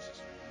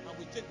tendencies. And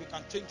we think we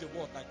can change the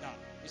world like that.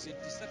 It's a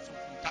deception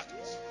from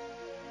darkness.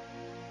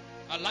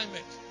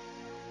 Alignment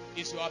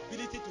is your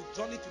ability to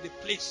journey to the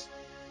place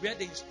where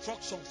the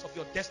instructions of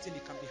your destiny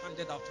can be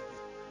handed out to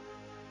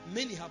you.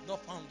 Many have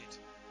not found it.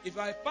 If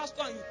you are a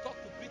pastor and you talk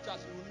to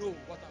preachers, you will know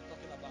what I'm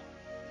talking about.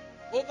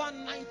 Over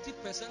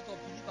 90% of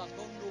believers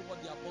don't know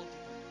what they are born to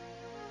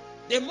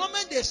do. The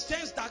moment they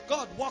sense that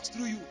God walks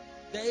through you,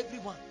 then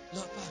everyone,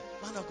 Lord,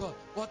 man of God,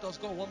 what does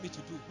God want me to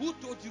do? Who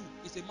told you?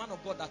 It's a man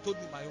of God that told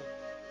me my own.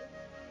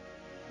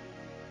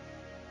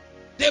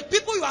 The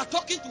people you are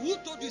talking to, who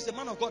told you it's a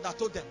man of God that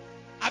told them?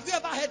 Have you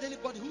ever heard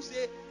anybody who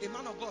say, a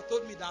man of God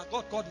told me that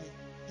God called me?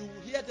 You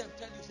will hear them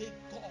tell you, say,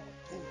 God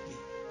told me.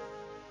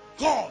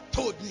 God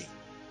told me.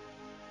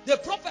 The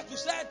prophet who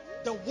said,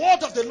 the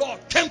word of the Lord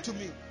came to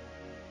me.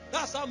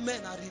 That's how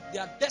men are,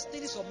 their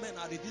destinies of men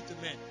are revealed to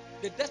men.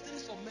 The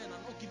destinies of men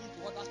are not given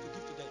to others to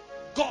give to them.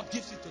 God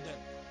gives it to them.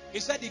 He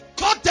said he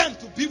called them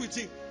to be with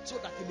him so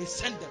that he may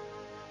send them.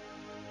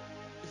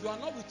 If you are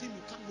not with him,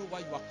 you can't know why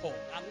you are called.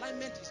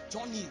 Alignment is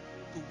journeying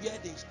to where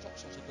the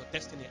instructions of your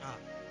destiny are.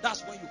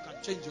 That's when you can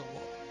change your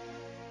world.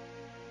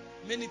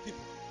 Many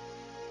people,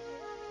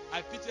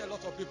 I pity a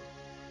lot of people.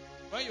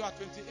 When you are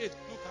 28,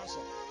 look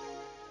handsome.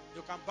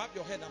 You can bob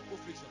your head and put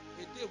friction.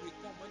 A day will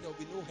come when there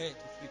will be no hair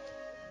to flick.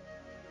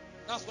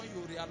 That's when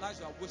you realize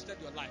you have wasted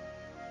your life.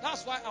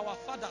 That's why our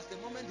fathers, the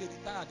moment they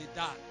retire, they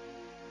die.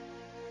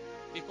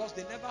 Because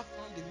they never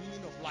found the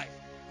meaning of life.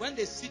 When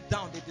they sit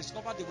down, they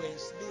discover they were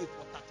enslaved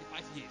for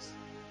 35 years.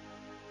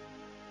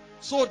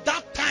 So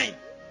that time,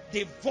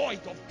 the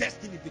void of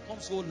destiny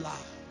becomes so loud.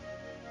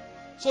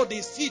 So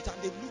they sit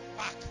and they look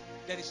back.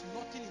 There is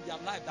nothing in their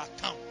life that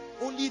counts.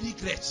 Only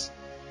regrets.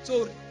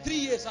 So 3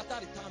 years after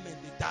retirement,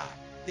 they die.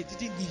 They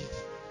didn't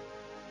live.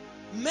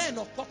 Men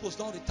of purpose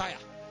don't retire.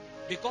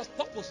 Because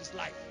purpose is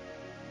life.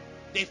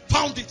 They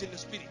found it in the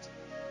spirit.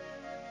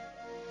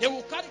 They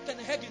will carry Ken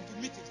Hagin into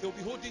meetings. They will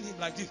be holding him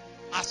like this.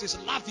 As he's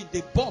laughing,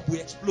 the bulb will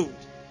explode.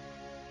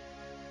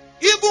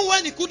 Even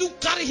when he couldn't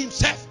carry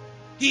himself,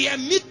 he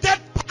emitted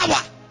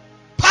power.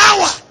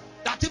 Power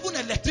that even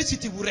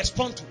electricity will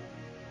respond to.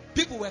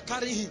 People were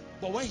carrying him,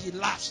 but when he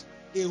laughs,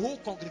 a whole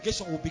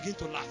congregation will begin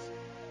to laugh.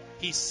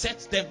 He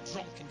sets them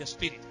drunk in the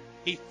spirit.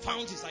 He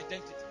found his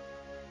identity.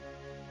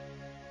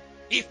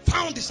 He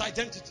found his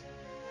identity.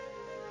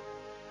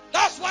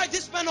 That's why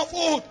these men of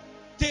old,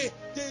 they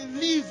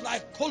live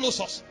like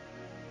colossus.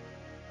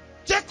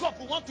 Jacob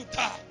will want to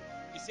die.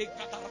 He said,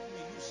 gather up me,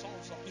 you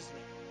sons of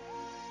Israel.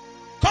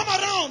 Come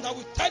around, I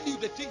will tell you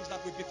the things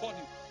that will befall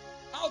you.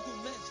 How do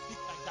men speak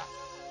like that?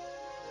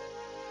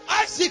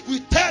 Isaac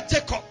will tell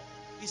Jacob,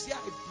 he said,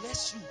 I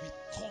bless you with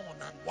corn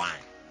and wine.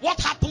 What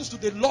happens to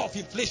the law of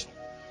inflation?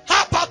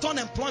 How about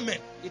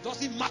unemployment? It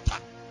doesn't matter.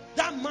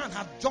 That man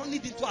has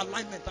journeyed into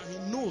alignment and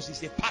he knows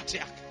he's a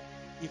patriarch.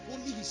 If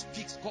only he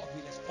speaks, God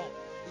will respond.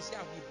 He said,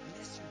 I will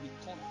bless you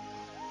with corn and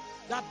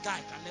wine. That guy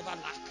can never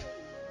lack.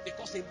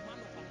 Because a man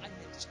of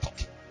alignment is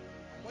talking.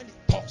 And when he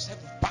talks,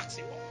 heaven backs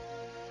him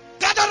up.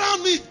 Gather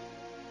around me,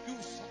 you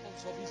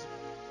sons of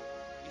Israel.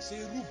 He said,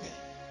 Reuben,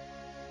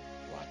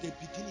 you are the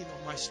beginning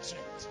of my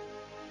strength.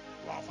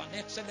 You have an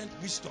excellent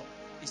wisdom.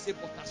 He said,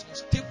 but as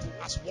unstable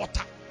as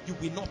water, you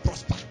will not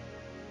prosper.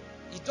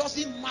 It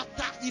doesn't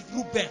matter if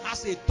Reuben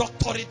has a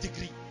doctorate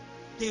degree.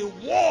 The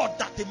word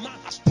that the man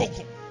has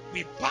spoken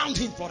will bound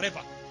him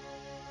forever.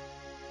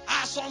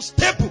 As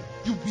unstable,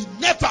 you will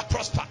never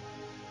prosper.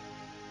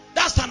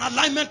 That's an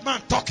alignment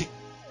man talking.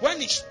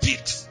 When he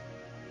speaks,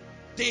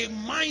 the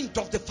mind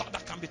of the Father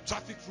can be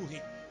trafficked through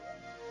him.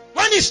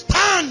 When he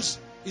stands,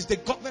 it's the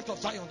government of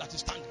Zion that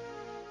is standing.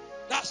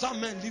 That's how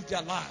men live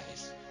their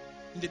lives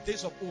in the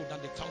days of old,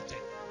 and they counted.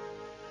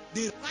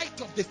 The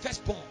right of the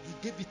firstborn,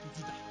 he gave it to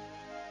Judah.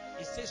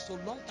 He says, so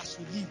long as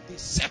you live, the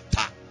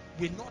scepter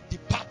will not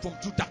depart from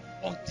Judah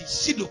until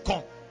Shiloh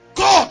come.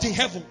 God in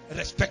heaven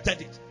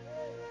respected it.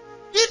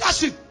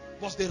 Leadership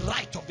was the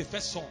right of the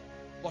first son,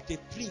 but a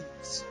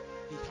prince,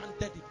 he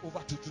handed it over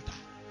to Judah.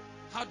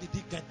 How did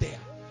he get there?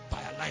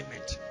 By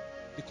alignment.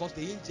 Because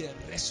the angel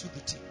wrestled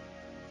with him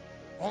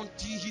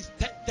until his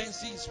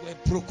tendencies were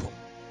broken.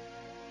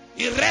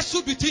 He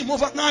wrestled with him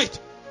overnight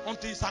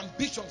until his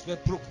ambitions were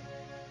broken.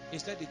 He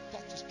said he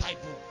touched his thigh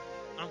bone.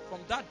 And from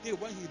that day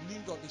when he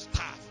leaned on the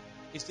staff,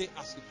 he said,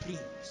 as a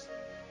prince,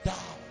 thou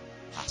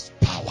hast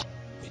power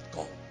with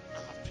God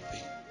and have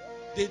prevailed.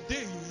 The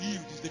day you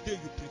yield is the day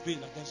you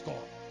prevail against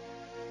God.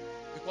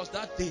 Because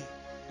that day,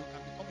 you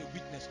can become a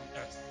witness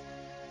on earth.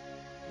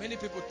 Many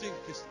people think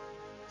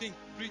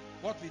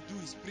what we do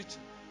is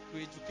preaching to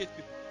educate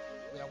people.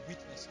 We are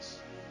witnesses.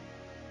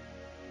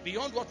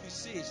 Beyond what we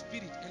say,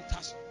 spirit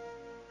enters.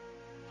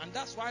 And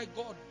that's why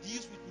God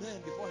deals with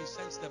men before he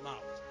sends them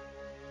out.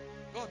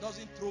 God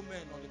doesn't throw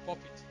men on the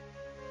pulpit.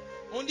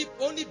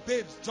 Only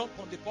babes jump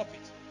on the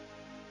pulpit.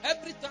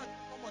 Every time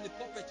you come on the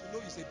pulpit, you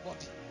know it's a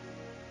body.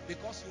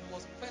 Because you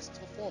must first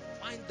of all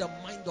find the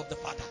mind of the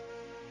Father.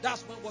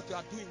 That's when what you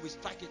are doing will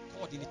strike a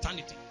chord in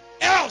eternity.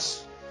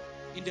 Else,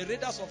 in the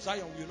radars of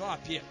Zion will not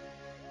appear.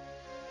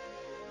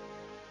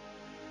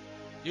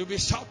 You'll be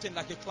shouting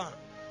like a clown,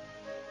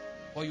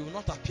 but you will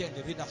not appear in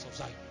the radars of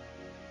Zion.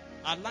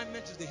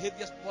 Alignment is the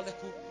heaviest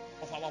molecule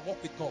of our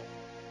walk with God.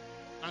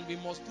 And we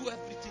must do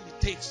everything it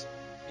takes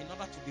in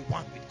order to be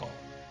one with God.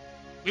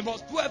 We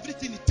must do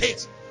everything it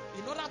takes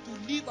in order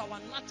to live our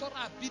natural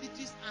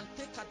abilities and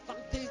take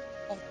advantage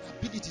of the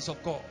abilities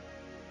of God.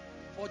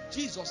 For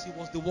Jesus, he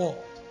was the Word.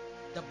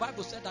 The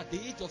Bible said at the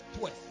age of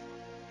 12,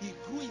 he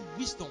grew in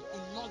wisdom,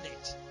 in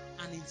knowledge,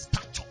 and in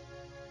stature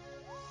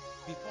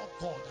before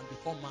God and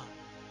before man.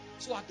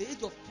 So at the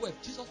age of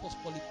 12, Jesus was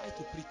qualified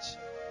to preach.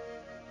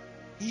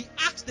 He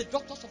asked the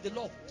doctors of the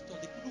law,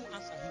 they couldn't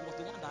answer. He was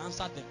the one that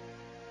answered them.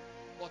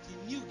 But he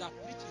knew that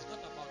preaching is not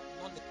about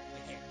knowledge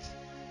of the head.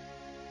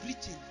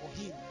 Preaching for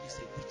him is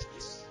a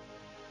witness.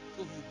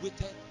 So he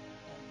waited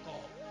on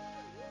God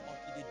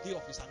until the day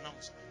of his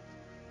announcement.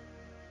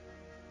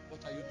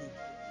 What are you doing?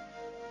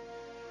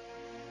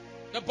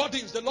 The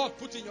burdens the Lord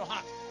put in your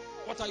heart,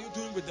 what are you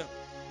doing with them?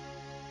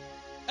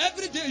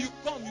 Every day you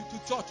come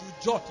to church, you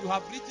jot. You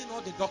have written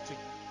all the doctrine.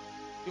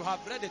 You have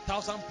read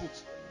 1,000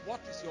 books.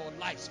 What is your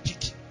life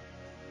speaking?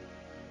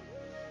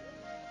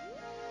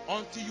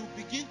 Until you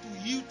begin to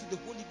yield to the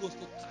Holy Ghost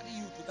to carry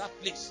you to that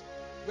place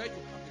where you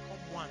can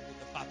become one with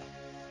the Father,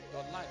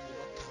 your life will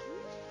not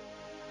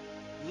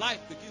count.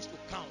 Life begins to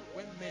count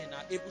when men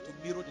are able to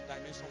mirror the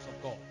dimensions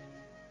of God.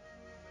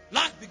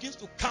 Life begins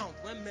to count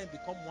when men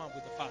become one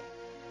with the Father.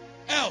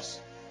 Else,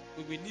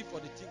 we will live for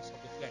the things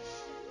of the flesh,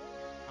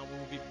 and we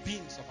will be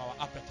beings of our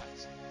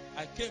appetites.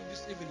 I came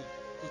this evening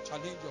to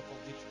challenge your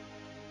conviction.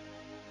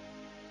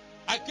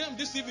 I came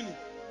this evening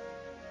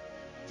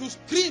to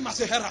scream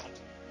as a herald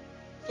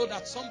so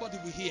that somebody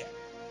will hear.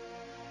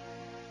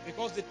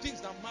 Because the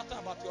things that matter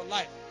about your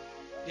life,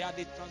 they are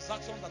the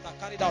transactions that are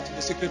carried out in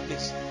the secret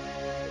place.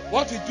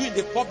 What we do in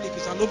the public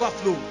is an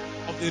overflow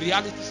of the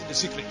realities in the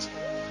secret.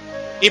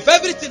 If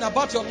everything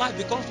about your life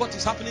becomes what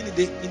is happening in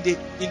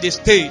the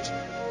stage,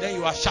 then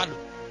you are shallow.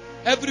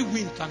 Every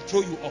wind can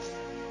throw you off.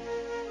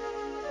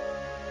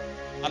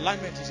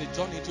 Alignment is a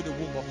journey into the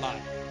womb of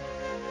life,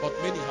 but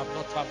many have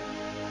not traveled.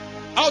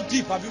 How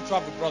deep have you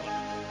traveled, brother?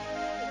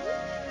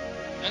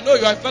 I know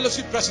you are a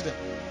fellowship president.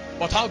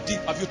 But how deep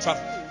have you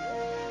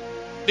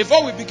traveled?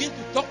 Before we begin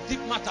to talk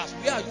deep matters,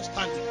 where are you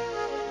standing?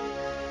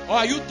 Or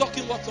are you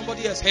talking what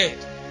somebody has heard?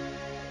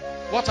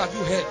 What have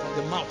you heard from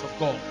the mouth of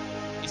God?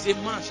 He said,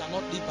 man shall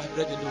not live by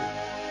bread alone.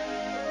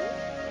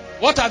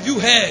 What have you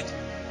heard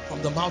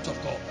from the mouth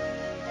of God?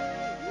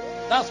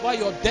 That's why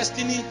your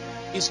destiny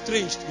is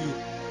strange to you.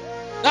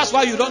 That's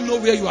why you don't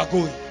know where you are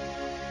going.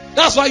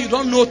 That's why you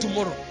don't know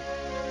tomorrow.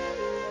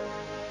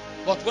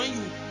 But when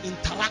you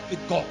interact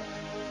with God,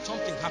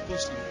 something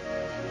happens to you.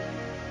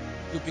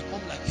 You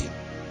become like Him.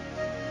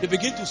 You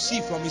begin to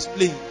see from His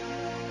plane.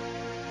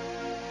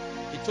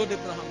 He told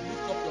Abraham,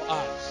 lift up your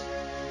eyes.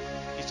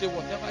 He said,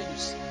 whatever you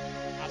see,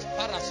 as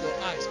far as your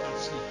eyes can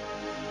see,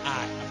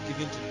 I have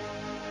given to you.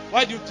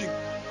 Why do you think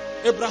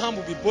Abraham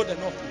will be bold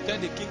enough to tell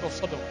the king of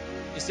Sodom,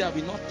 he said, I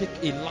will not take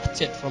a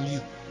latchet from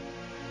you?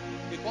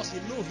 Because he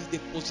knows he's the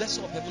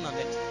possessor of heaven and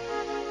earth.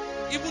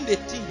 Even the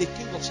thing the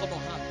king of Sodom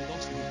had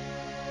belongs to him.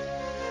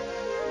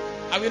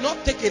 I will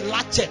not take a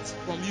latchet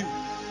from you,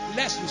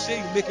 lest you say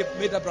you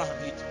made Abraham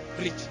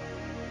rich.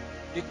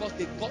 Because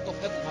the God of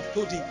heaven have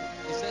told him,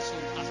 he says, so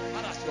as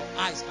far as your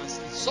eyes can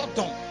see,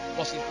 Sodom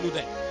was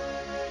included.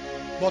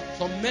 But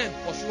some men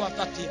pursue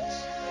after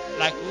things,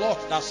 like Lot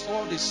that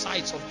saw the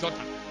sides of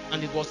Jordan,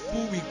 and it was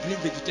full with green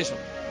vegetation.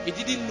 He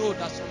didn't know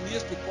that some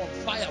years to come,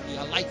 fire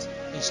will alight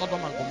in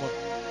Sodom and Gomorrah.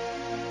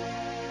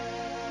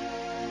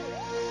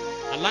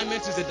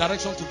 Alignment is the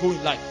direction to go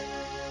in life.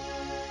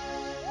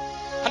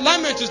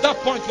 Alignment is that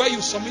point where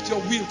you submit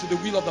your will to the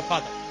will of the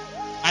Father.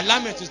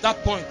 Alignment is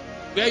that point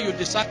where you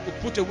decide to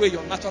put away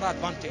your natural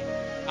advantage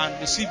and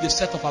receive the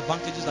set of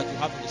advantages that you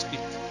have in the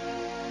Spirit.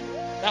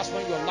 That's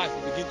when your life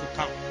will begin to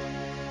count.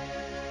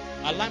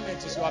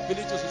 Alignment is your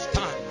ability to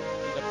stand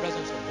in the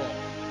presence of God.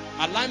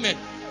 Alignment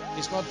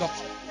is not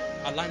doctrine.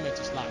 Alignment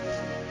is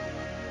life.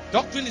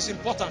 Doctrine is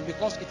important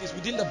because it is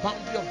within the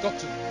boundary of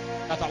doctrine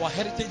that our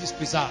heritage is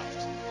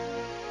preserved.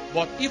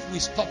 But if we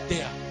stop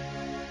there,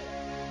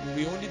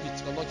 we will only be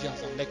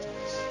theologians and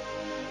lecturers.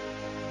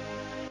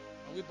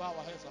 And we bow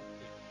our heads and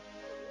pray.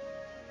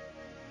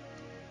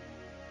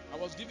 I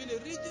was given a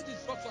rigid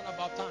instruction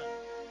about time.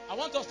 I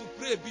want us to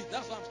pray a bit.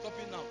 That's why I'm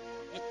stopping now.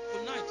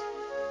 Tonight,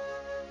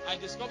 I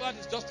discovered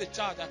it's just a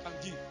charge I can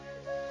give.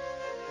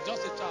 It's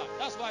just a charge.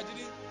 That's why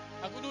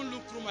I couldn't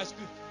look through my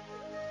script.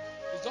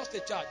 It's just a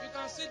charge. You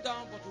can sit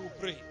down, but we'll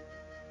pray.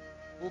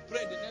 We'll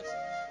pray in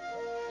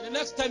the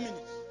next 10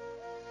 minutes.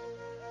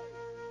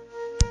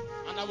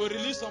 And I will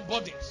release some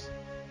burdens.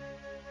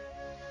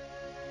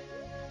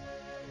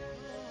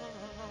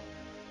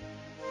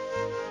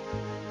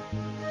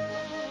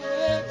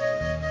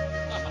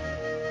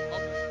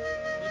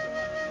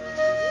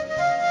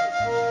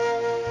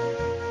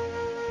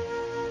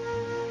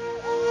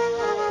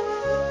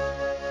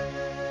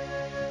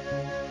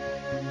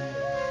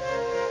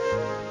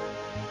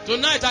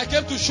 Tonight I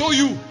came to show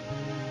you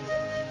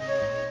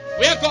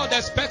where God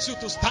expects you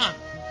to stand.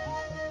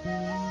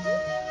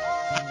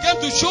 I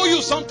came to show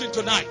you something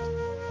tonight.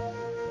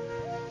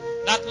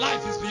 That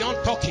life is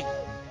beyond talking.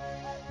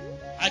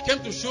 I came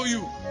to show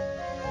you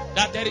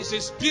that there is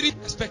a spirit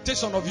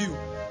expectation of you.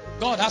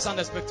 God has an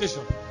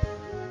expectation.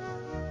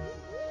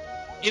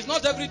 It's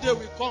not every day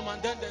we come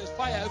and then there is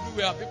fire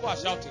everywhere. People are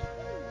shouting.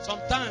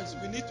 Sometimes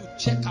we need to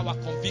check our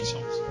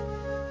convictions.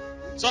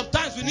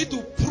 Sometimes we need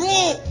to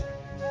probe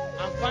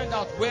and find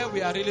out where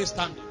we are really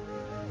standing.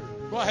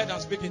 Go ahead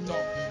and speak in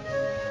tongues.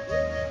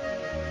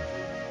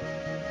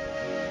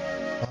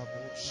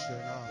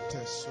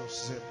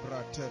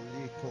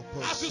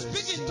 As you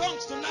speak in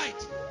tongues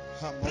tonight,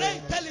 pray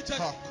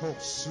intelligently.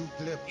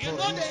 You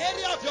know the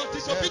area of your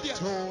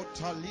disobedience.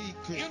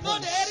 You know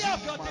the area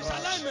of your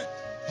disalignment.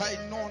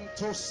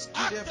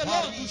 Ask the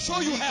Lord to show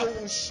you help.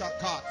 Ask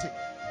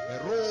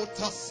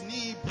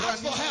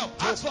for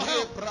help. Ask for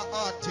help.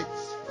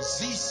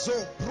 Ziso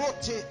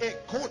brote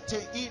ekote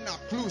ina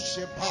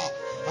klushe ba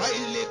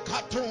aile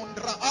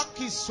katondra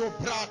akiso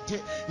brate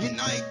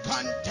inai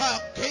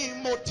kanta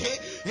kemote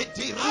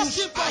etirus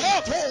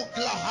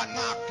aitogla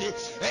hanake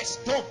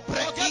esto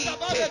breite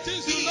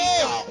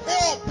ida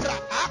obra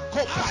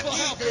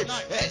akopanige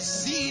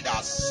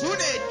esida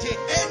sunete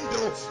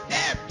endro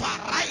e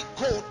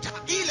paraikota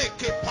ile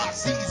ke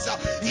pasiza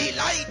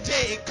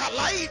ilaite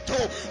kalaito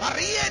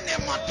ariene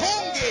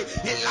matonge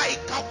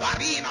ilaika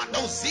barina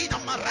dozina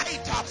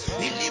maraita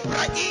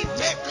Libra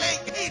intecle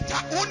ita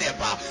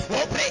uneba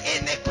obre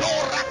ene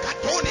clora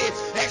catone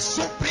e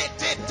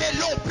suprete te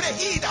lo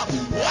prehida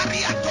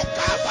waria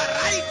toka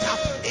baraita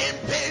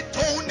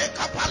empetone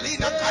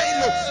kapalina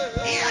kailo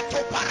iato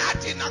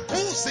parati na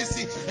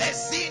kusisi e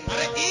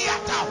sindre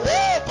iata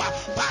hoba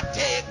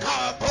bate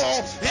cabo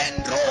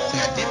endro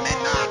di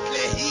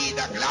menatle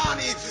hida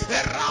glani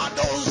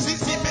errado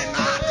sisi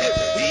menate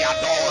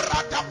iadora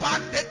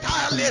tapande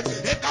tale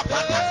e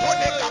kapata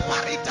tone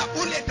kaparita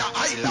uleta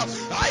aila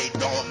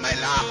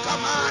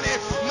Kamane,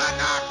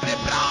 Manakle,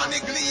 Brani,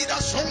 Glida,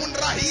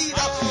 Sondra,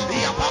 Hida,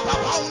 Ia Papa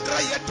Boundra,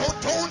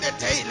 totone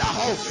teila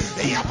ho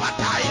ya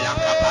bataila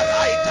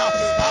kaparaita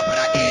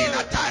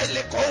abraina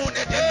taile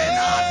kone de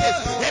menate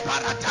e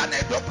baratane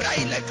do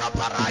braile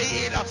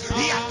kaparaira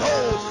ya to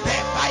e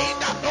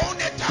baina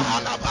done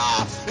tahalaba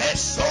e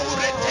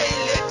sore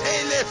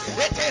teile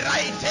e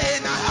teraite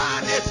na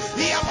hane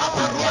ya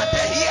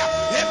babaruate ya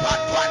e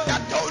batwanda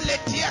tole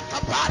tia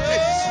kapate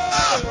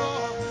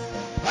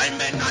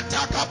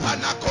Menataka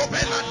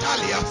panakobe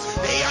Natalia,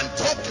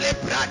 Eantokle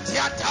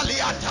Bratia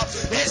Taliata,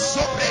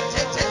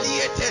 Esobrete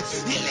Liete,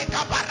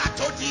 Ilega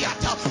Barato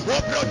Diata,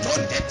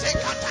 Obrotonde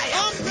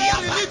Tekataya,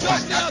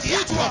 Iabatonda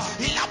Diata,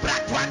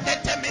 Ilabratuande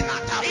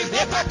Teminata,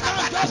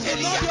 Ebakabata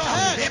Teliata,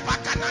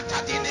 Ebakanata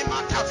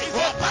Dinimata,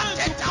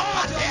 Obateta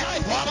Pate,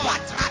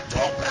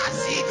 Obatrato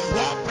Brasi,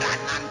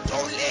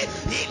 Obranantole,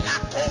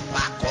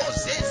 Ilacopa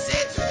Cosese,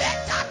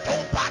 Etato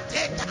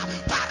Pateta,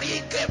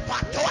 Parike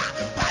Patoa,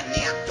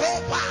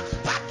 Paniatoba.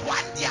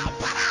 Patwandia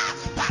para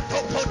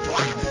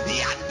patopotwa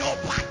yando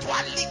patwa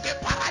like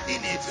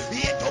paradini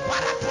yeto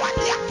paratwa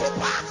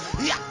yatoba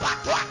ya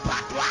patwa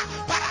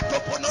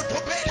paratopono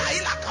tobela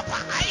ila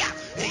kapaya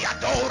ya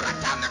dora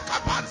tana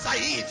kabanza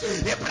hii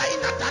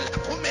ebraina tala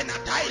kumena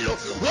tailo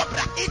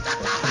obra ita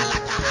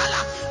tahala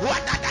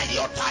wadada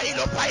yota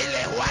ilo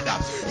paile wada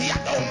ya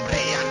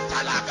dombre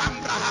antala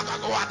gambra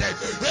hagawade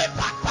e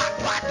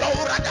patwa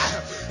dora da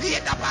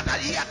yeda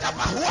badali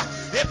yatabahua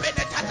e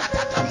benetata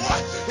tatamua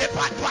e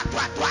patwa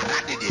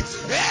radidi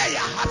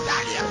ya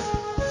hatalia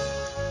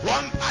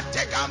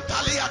wampatega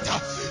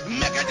mpaliata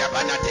megede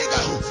banatega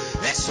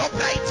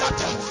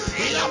esobraitata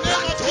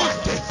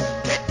ilabrantuate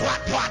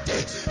ketwatwate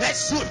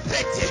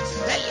esuprete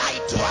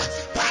elaitwa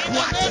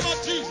parwate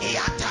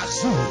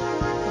yatazu.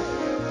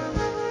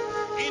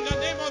 In the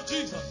name of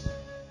Jesus.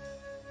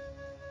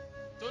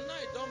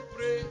 Tonight, don't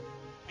pray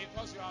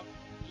because you have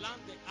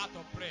learned the art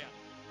of prayer.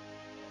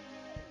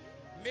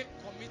 Make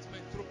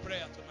commitment through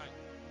prayer tonight.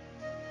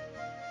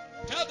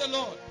 Tell the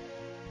Lord,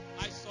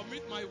 I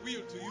submit my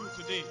will to you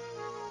today.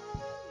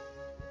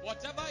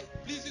 Whatever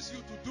pleases you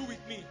to do with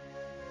me,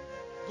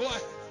 go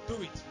ahead and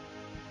do it.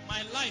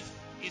 My life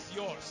is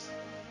yours.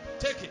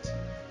 Take it.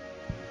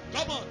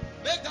 Come on,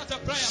 make that a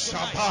prayer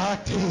tonight.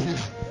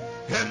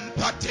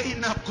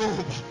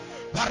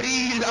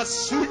 Parila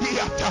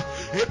sudiata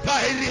e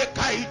paile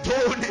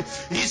kaitone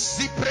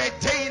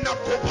isipretena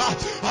kopa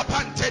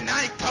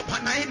apantenai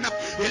kapanaina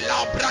e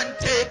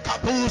labrante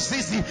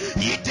kabuzizi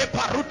ite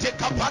parute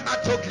kapana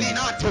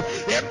toglinato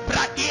e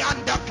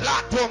bradianda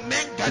klato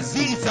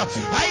mengaziza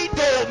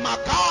aido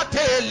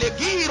makate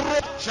legiro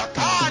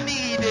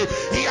shakani de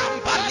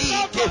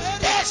iambalike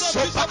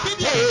eso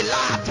bakate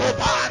lato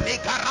bani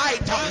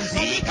karaita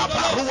ika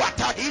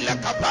baruata ila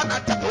kapana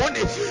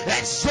tatone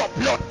eso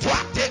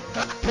plotwate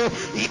klato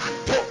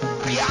Ianto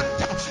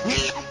Rianta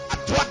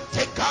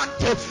Ilatuante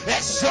Canto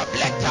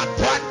Esobleta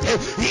Tuante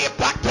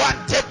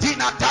Ibatuante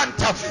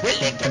Dinatanta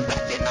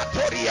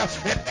Elekebatinatoria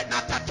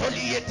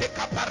Ebenatoliete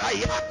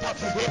Caparayata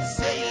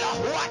Ezeila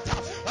Huata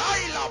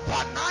Aila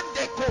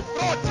Panande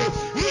Cofrote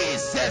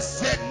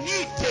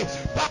Isesenite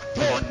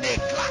Batone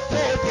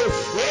Clatode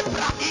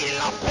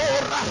Ebraila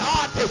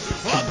Corahate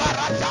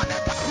Obaratane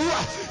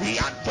Barua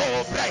Ianto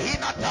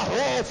Brahina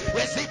Taho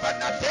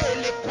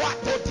Ezibanatele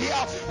Quato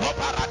Dia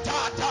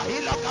Obaratata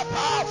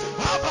Hilakapa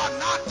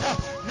Abanata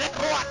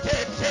Neroate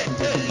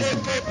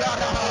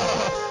Telekebara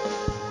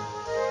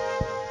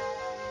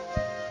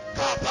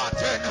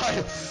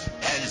Kabatenai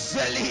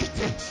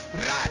Elzelite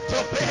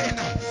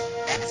Ratopena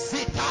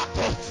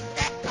Exitato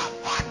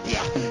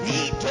Ekapandia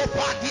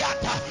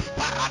Itopandiata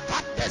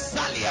Parakate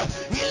Salia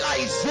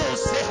Ilaizo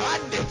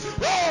Sehande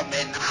O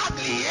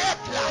Menagli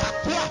Ekla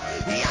Hatua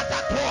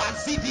Yadatoa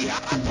Zidi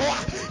Haratua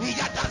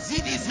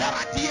Yadazidi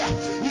Zaratia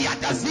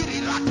Yadaziri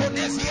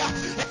Ratonesia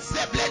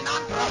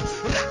Seblenandra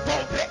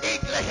Rakobe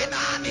Igle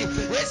Henani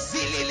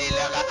Esili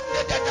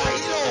Lilagande de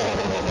Dailo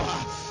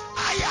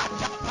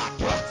Ayata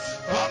Patwa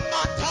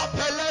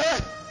Omatapele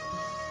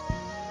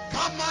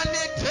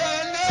Kamane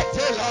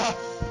Tenetela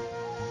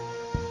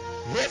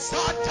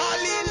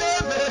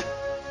Esatalileme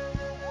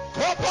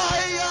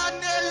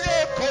Kobayanele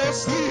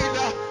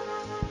Kosida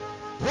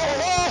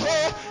Oh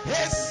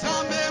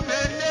Esame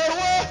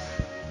Menewe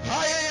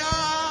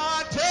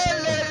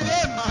Hayatelele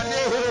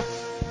Manewe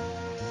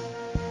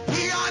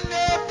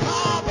Piane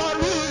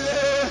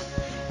Kabarule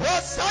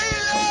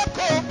Osaile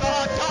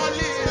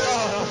Kobatalila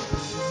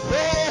Oh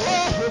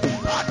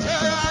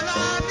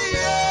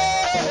Atelanie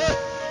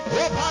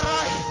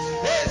Obarai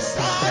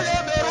Esale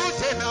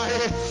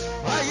Merutenae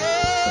Aye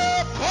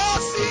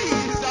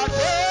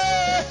Kosizate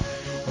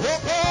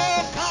Obo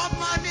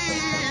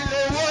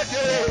Kamanile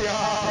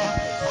Wodeya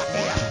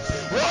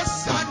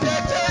Osande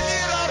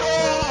Teliraro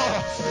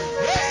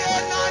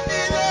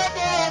Eyananile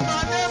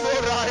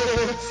Bomanemorae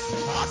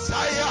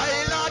Asaya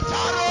ila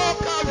Taro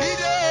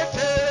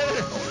Kavidete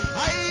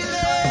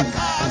Aile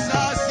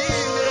Casa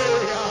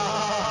Silea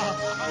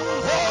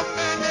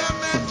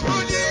Omeneme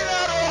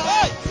Tuliraro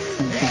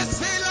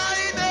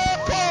Esilaine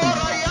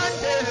Kora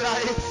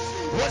Yandelai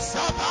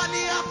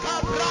Osabania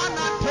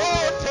Cabrana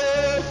Tote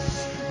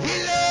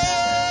Ile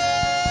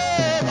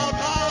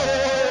Babao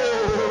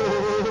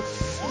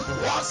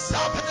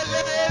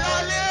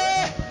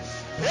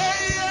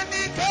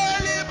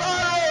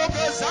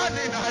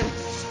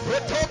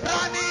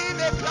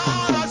Ranine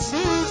Clara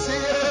Susi.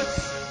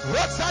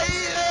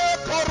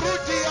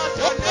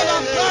 Open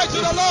and cry to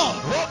the Lord.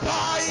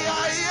 Cry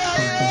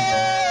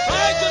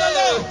to the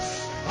Lord.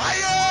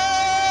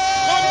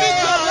 Commit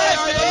your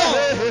life to the Lord.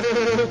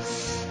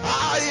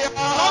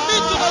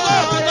 Commit to the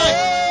Lord tonight.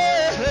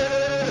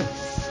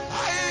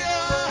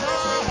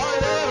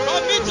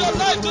 Commit your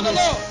life to the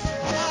Lord.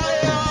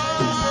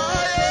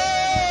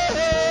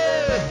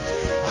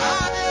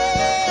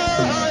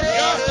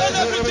 You have done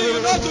everything you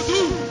know to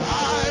do.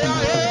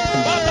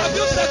 But have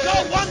you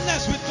secured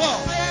oneness with God?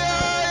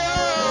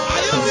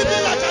 Are you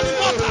living like an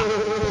immortal?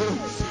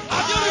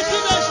 Have you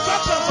received the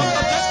instructions of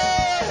your destiny?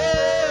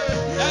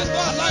 There is no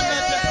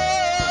alignment there.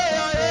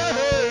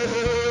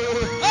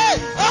 Hey!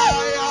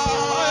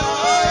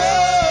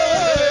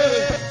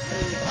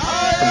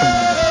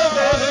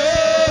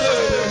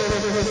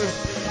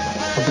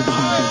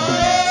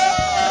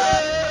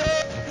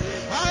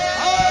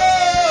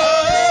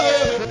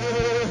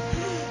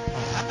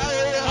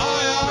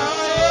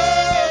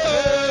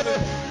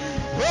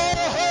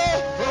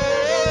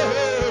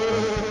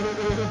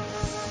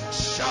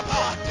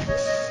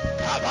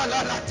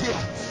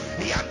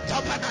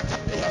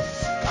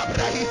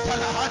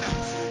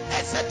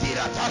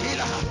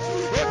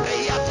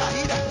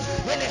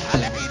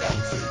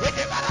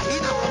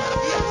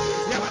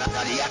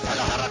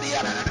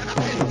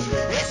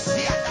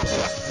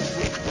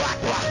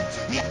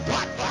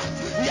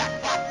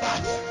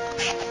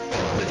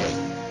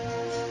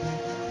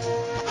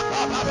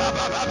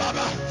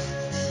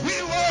 We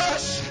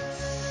worship,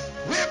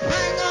 we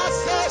bring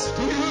ourselves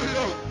to you,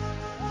 Lord.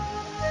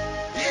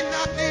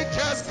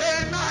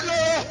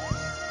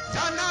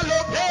 Tanalo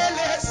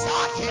Bele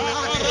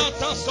Sakinate,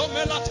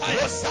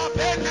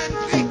 Osaben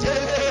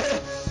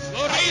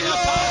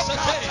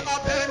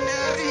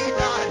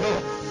Beneridado,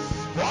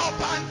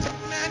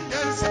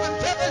 Wapantanenden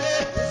Santele,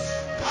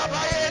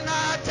 Kabayena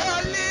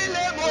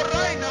Talile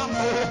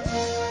Morainamo,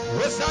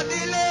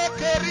 Osadile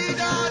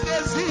Kerida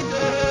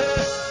Deside,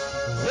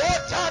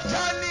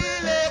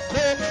 Otatanile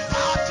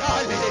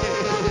Atale.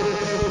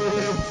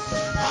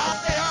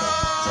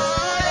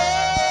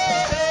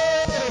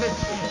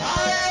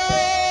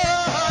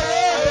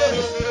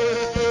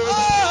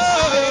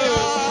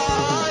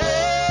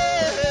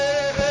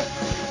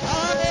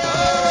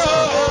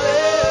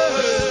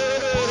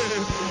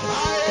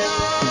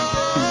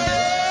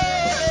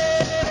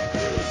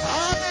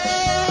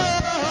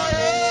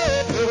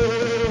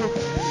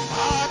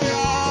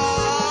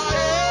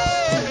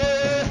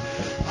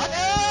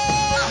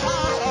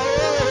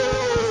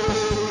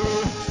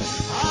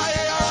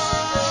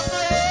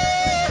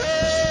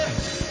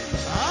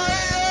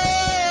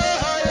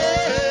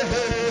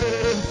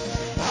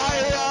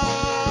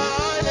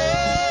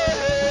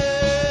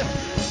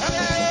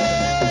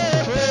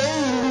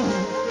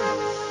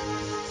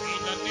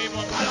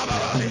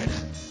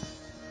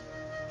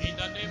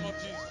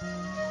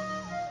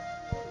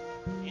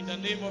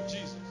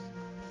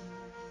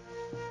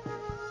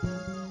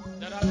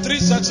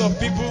 Of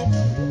people,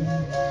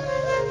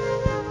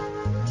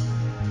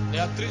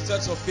 there are three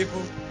sets of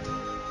people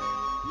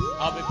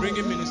I'll be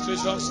bringing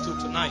ministrations to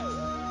tonight.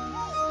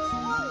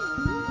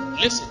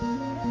 Listen.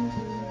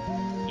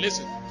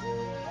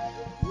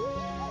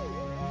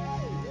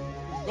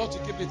 You've got to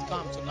keep it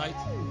calm tonight.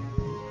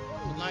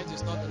 Tonight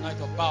is not the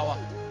night of power,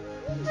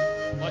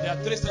 but there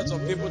are three sets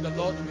of people the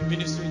Lord will be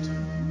ministering to.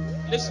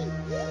 Listen.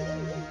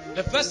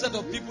 The first set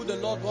of people the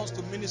Lord wants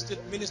to minister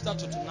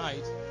to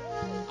tonight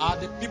are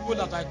the people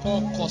that I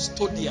call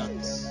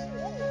custodians.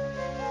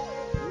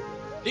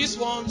 These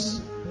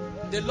ones,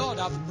 the Lord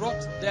have brought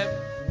them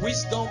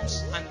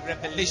wisdoms and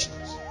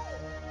revelations,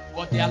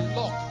 but they are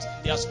locked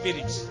in their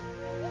spirits.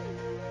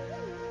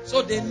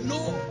 So they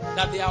know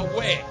that they are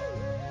aware,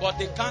 but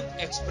they can't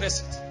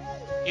express it.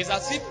 It's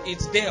as if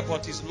it's there,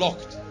 but it's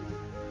locked.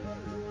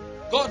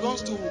 God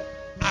wants to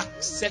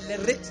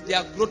accelerate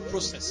their growth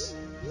process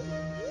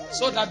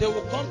so that they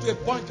will come to a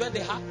point where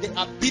they have the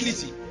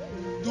ability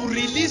to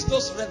release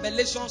those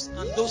revelations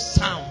and those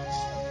sounds,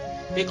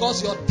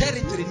 because your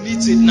territory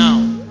needs it now.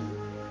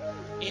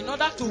 In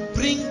order to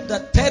bring the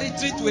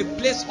territory to a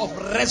place of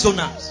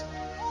resonance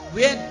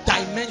where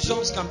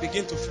dimensions can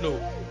begin to flow.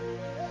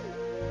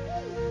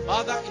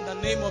 Father, in the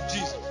name of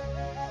Jesus,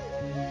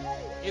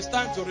 it's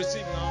time to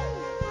receive now.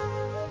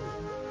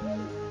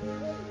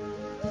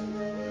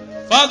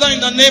 Father, in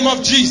the name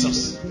of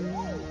Jesus,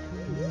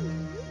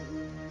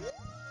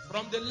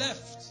 from the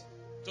left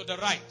to the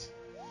right,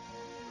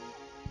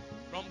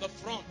 from the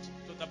front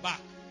to the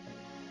back,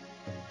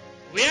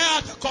 where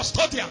are the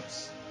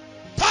custodians?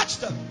 Touch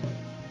them.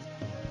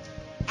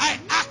 I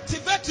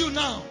activate you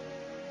now.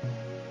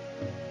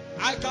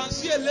 I can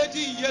see a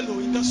lady in yellow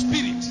in the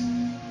spirit.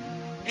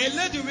 A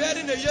lady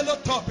wearing a yellow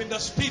top in the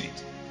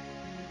spirit.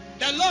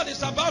 The Lord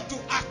is about to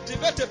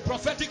activate a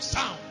prophetic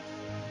sound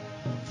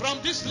from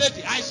this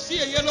lady. I see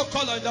a yellow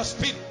color in the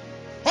spirit.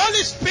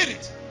 Holy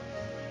Spirit,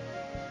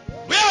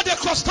 where are the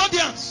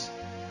custodians?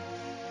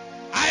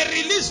 I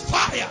release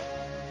fire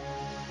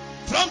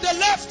from the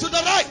left to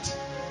the right,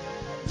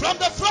 from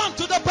the front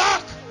to the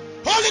back.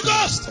 Holy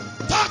Ghost,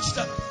 touch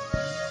them.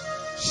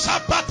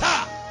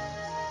 Sabata.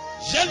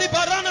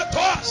 Jelibarana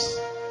toas.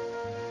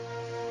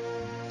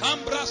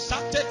 Cambra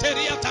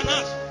sateteria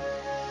tanas.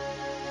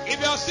 If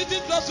you are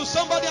sitting close to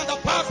somebody and the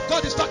power of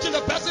God is touching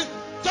the person,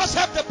 just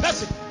help the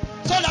person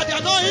so that they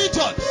are not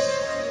injured.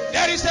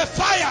 There is a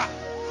fire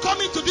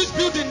coming to this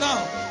building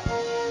now.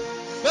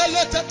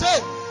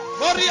 Beletete,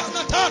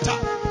 Oriana Tata,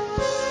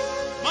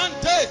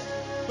 Mante,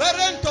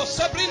 Berento,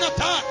 Sabrina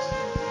Tat.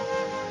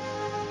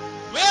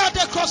 Where are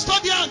the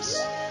custodians?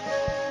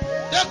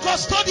 The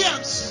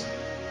custodians.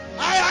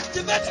 I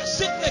activate a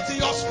sickness in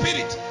your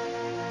spirit.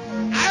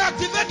 I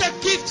activate the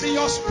gifts in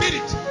your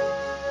spirit.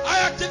 I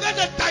activate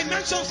the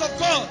dimensions of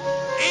God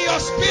in your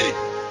spirit.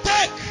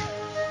 Take.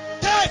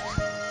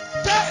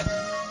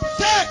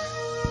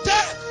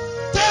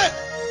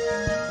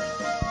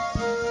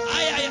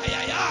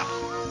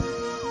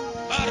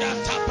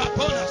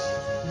 Baratapaponas.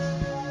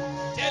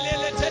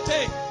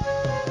 Teleletete.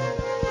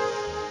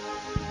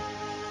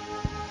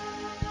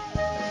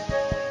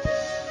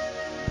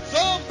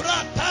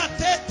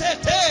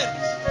 Sombratatete.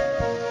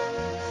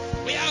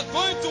 We are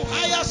going to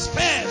higher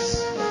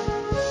spheres.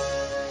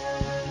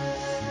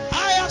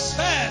 Higher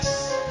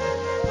spheres.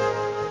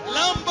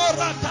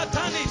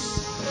 Lamboratatanis.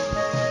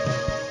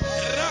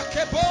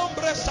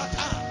 Rakebombre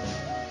satan.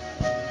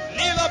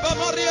 Lila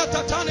bamaria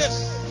tatanes.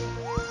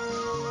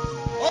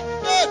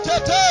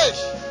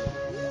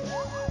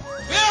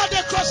 Where are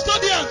the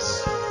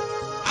custodians?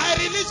 I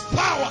release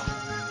power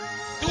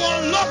to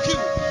unlock you.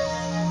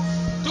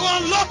 To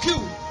unlock you.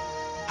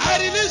 I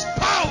release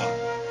power.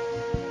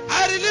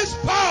 I release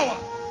power.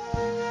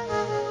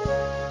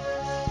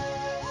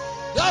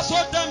 That's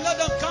what them. Let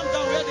them come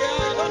down where they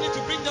are. You don't need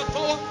to bring them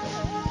forward.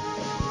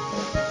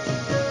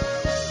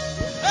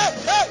 Hey.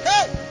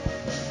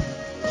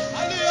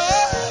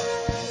 Hallelujah.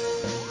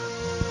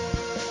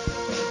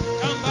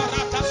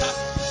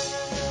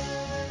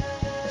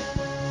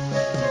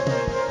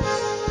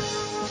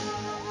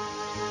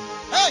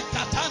 Hey,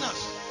 Katanas.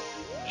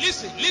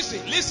 Listen.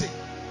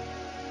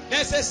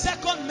 There's a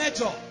second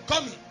measure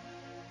coming.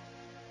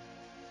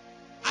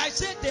 I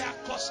said they are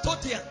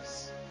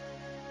custodians.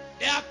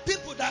 There are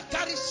people that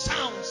carry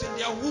sounds in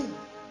their womb.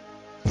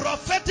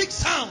 Prophetic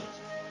sounds.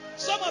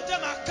 Some of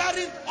them are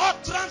carrying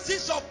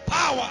utterances of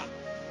power.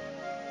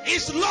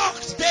 It's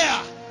locked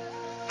there.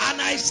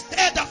 And I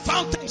stir the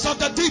fountains of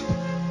the deep.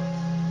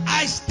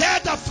 I stir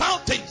the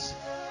fountains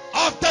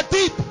of the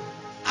deep.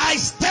 I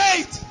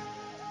stir it.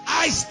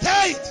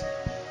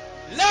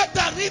 Let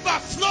the river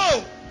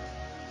flow.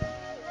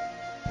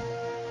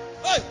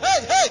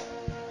 Hey.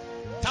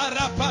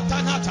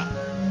 Tarapatanata.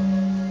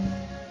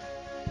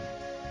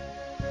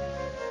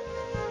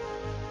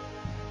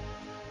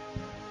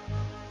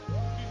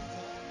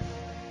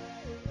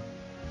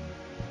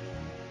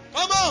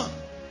 Come on.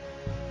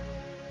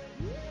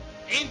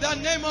 In the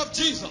name of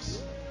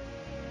Jesus.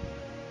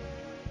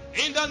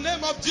 In the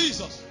name of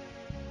Jesus.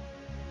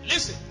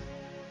 Listen.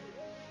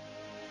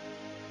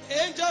 The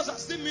angels are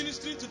still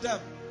ministering to them.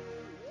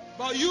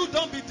 But you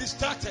don't be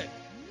distracted.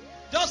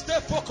 Just stay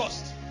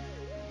focused.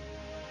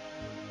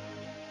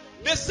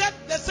 The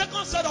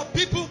second set of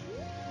people,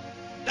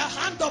 the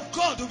hand of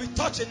God will be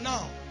touching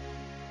now.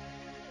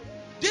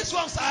 These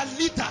ones are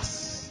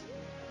leaders.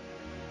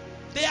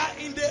 They are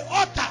in the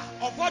order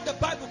of what the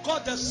Bible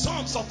calls the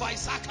sons of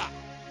Issachar.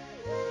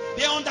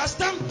 They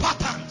understand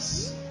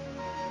patterns.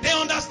 They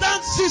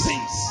understand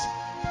seasons.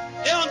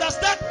 They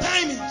understand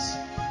timings.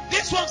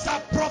 These ones are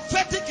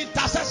prophetic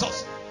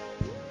intercessors.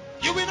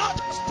 You will not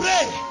just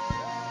pray,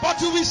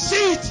 but you will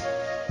see it.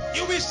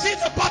 You will see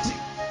the body.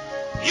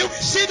 You will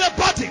see the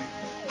body.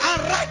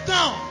 And right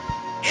now,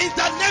 in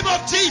the name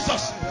of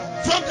Jesus,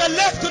 from the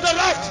left to the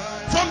right,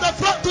 from the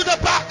front to the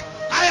back,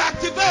 I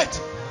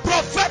activate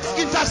prophetic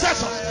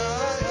intercessors.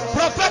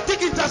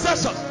 Prophetic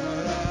intercessors.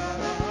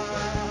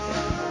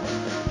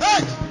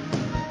 Hey!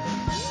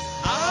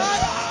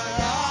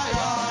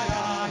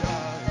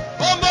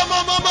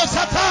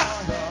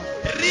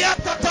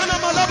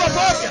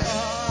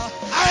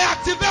 I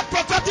activate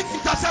prophetic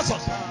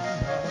intercessors.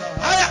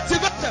 I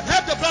activate them.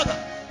 Help the brother.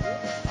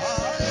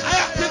 I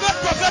activate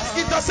prophetic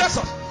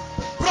intercessors.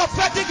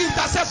 Prophetic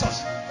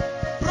intercessors.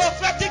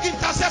 Prophetic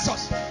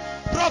intercessors.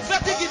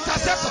 Prophetic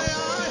intercessors.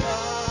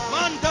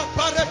 Manda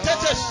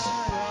paretetes.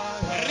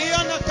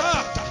 Riana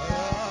tata.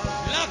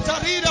 La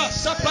tarida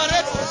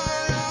sapareto.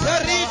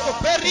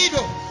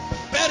 Perido.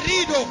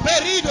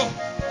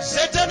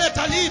 Setene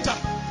talita.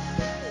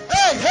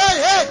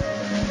 Hey.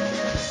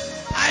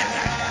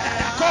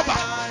 Koba.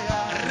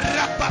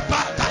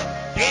 Rapapata.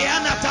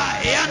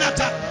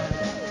 Eanata.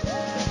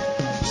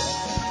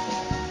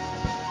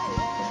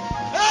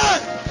 Hey!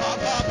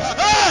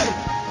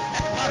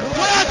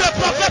 Where are the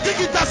prophetic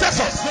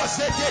intercessors?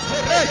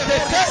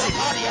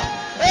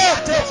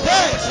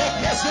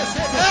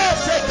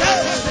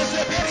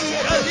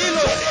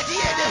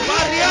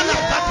 Mariana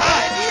Tata.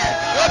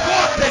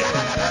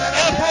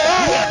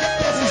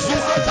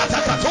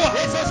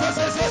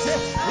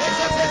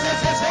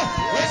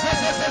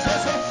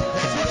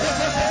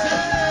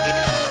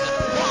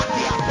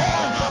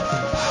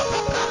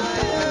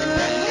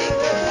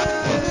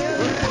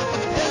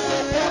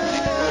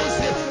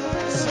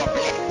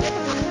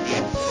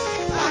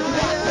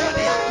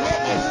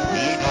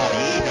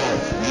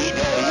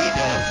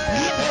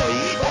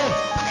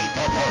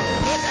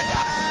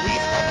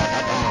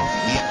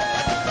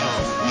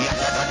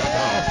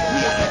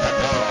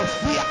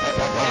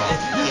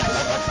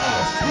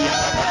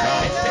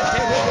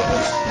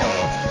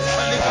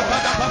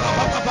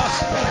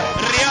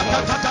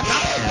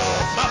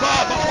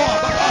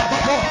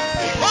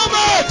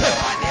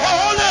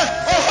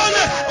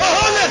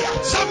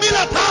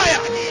 Samila Taya,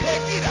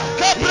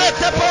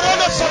 Keprete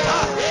Porono Sota.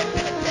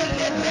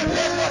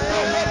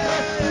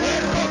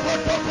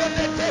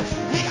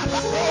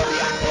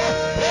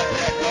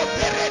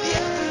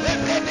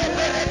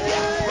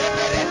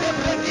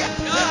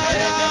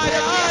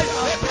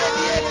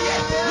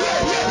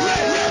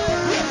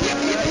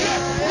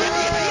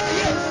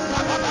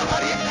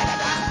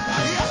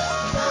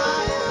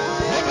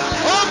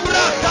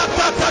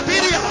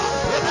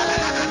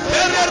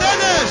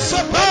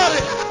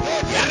 Sopare,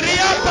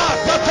 Riapa,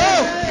 Tato,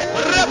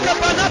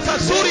 Repabanata,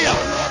 Surya,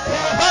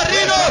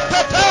 Marino,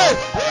 Tate,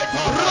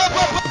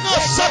 Robopano,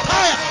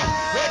 Sataya.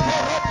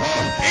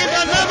 In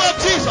the name of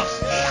Jesus.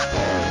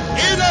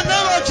 In the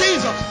name of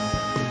Jesus.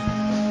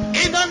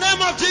 In the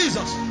name of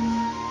Jesus.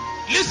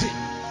 Listen.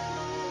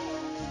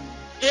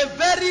 A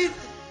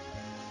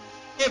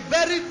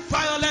very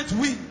violent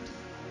wind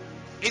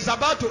is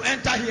about to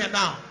enter here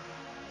now.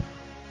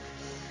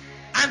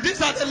 And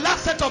these are the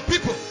last set of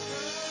people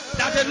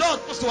that the Lord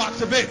wants to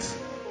activate.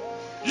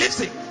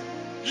 Listen.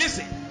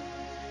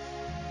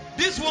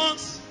 These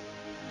ones,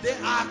 they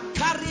are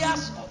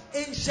carriers of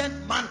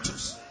ancient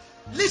mantles.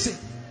 Listen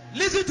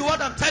to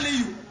what I'm telling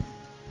you.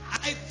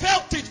 I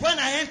felt it when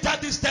I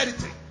entered this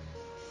territory.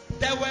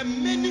 There were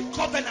many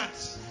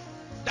covenants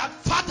that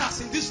fathers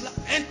in this land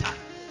entered,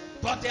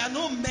 but there are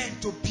no men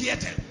to bear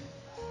them.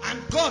 And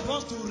God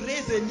wants to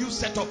raise a new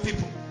set of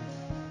people.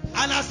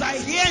 And as I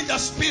hear in the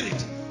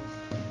spirit,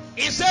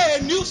 He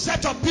said a new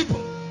set of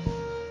people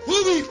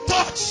who will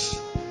touch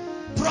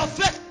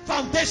prophetic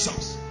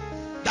foundations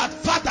that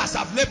fathers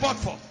have labored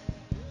for.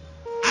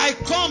 I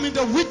come in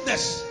the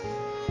witness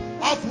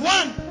of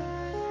one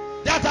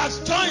that has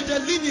joined the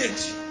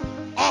lineage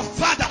of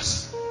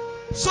fathers,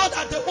 so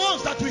that the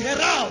ones that will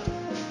herald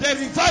the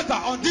revival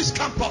on this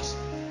campus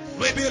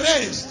will be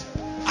raised.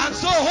 And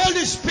so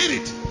Holy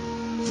Spirit,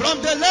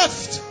 from the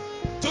left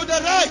to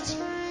the right,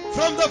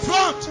 from the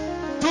front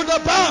to the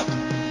back,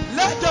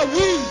 let the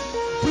wind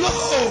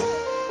blow.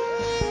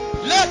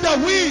 Let the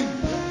wind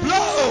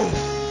blow.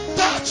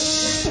 Touch.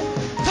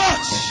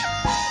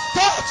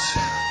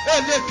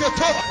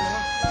 Eleketo.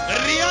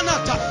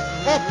 Rianata.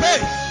 Ope.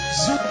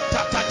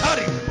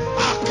 Zutatatari.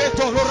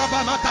 Aketo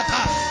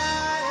Lorabamatata.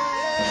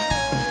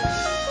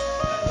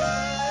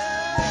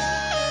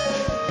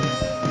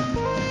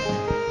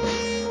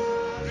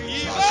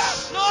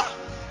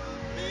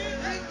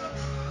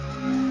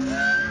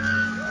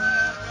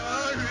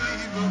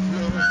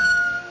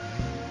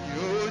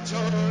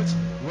 Church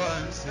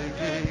once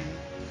again,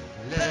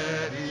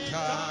 let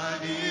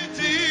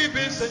eternity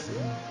be saved.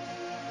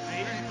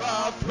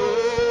 River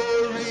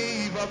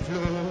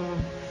flow,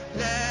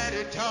 let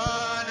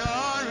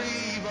eternal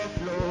river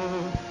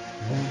flow.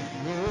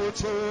 Your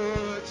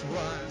church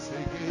once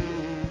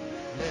again,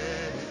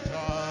 let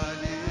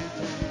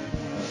eternity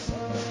be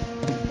saved.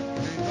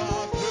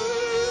 River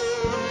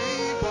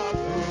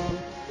flow,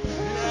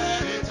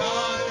 let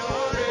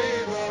eternal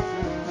river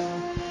flow.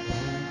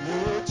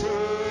 Your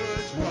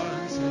church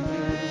once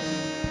again,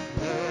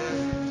 let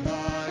eternity be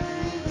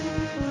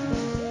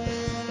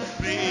saved.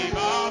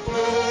 River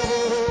flow.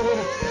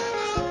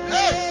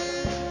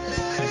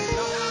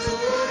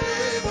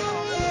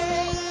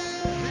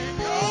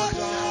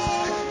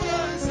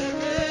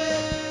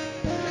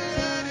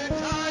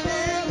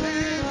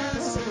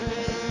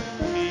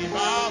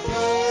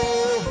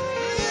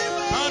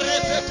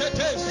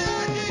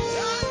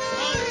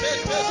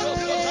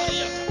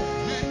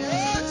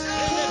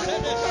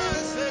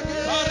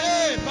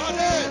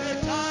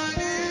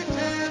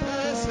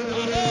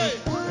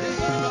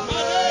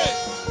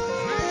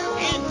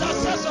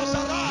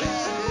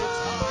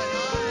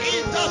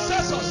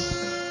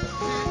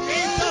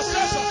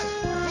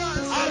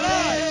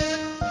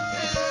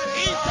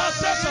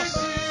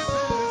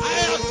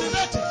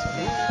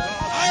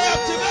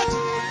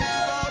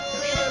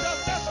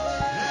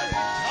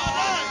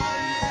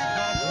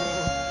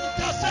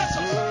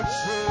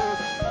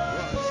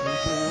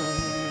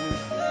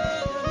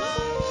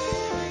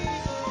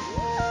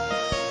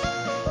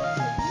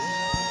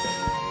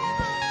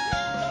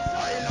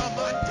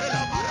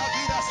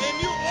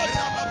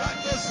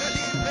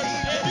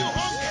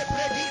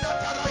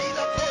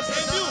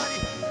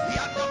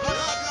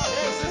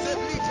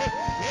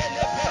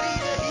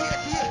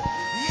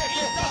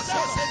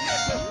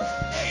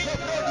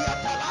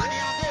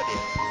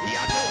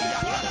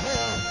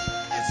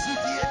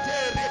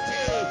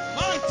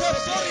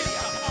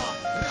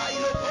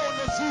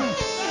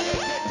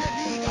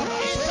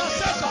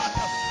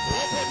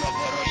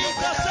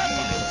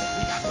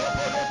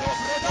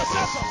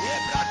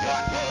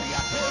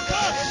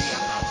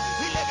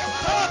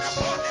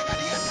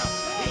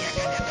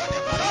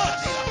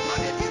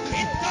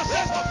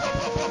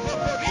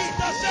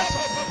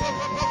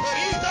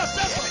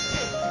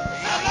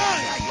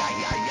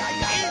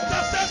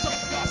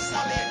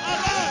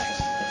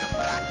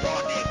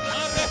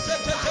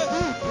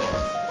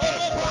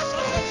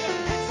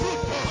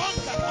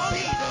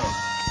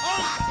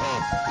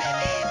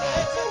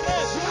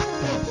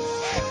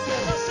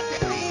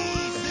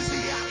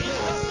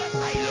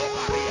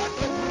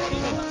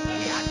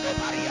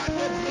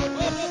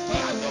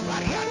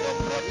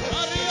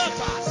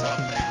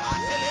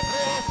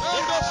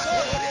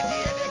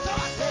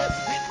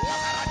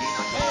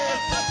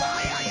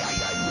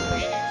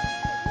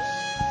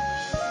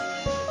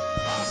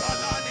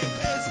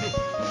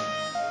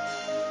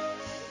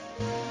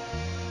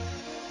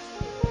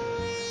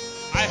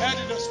 I heard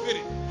in the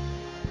spirit.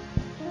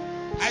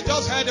 I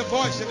just heard a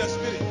voice in the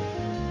spirit.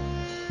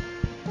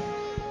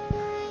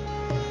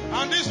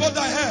 And this is what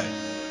I heard.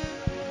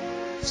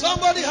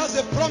 Somebody has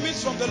a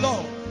promise from the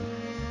Lord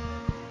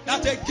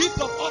that a gift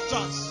of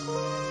utterance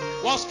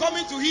was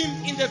coming to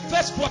him in the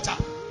first quarter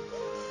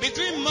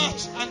between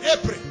March and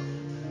April.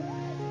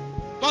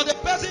 But the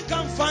person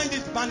can't find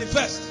it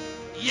manifest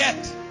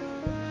yet.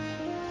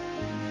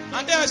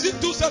 And there I see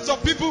two sets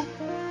of people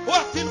who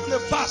have been on a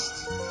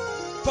fast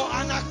for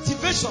an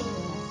activation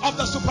of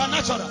the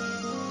supernatural.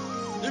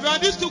 If you are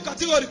in these two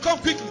categories, come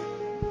quickly.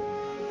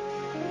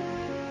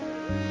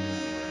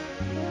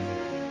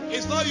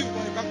 It's not you,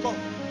 but you can come.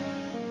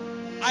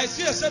 I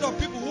see a set of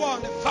people who are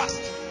on a fast.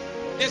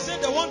 They say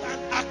they want an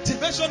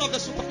activation of the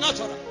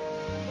supernatural.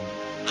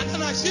 And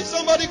then I see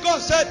somebody, God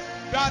said,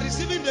 you are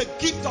receiving the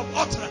gift of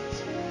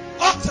utterance.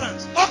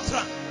 Utterance,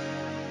 utterance.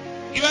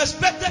 You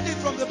expected it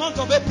from the month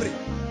of April,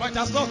 but it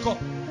has not come.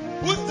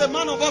 Who is the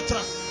man of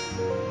utterance?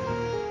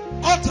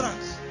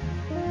 Utterance.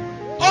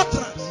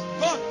 Utterance.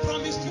 God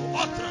promised you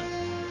utterance.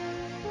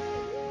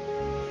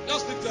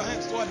 Just lift your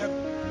hands toward heaven.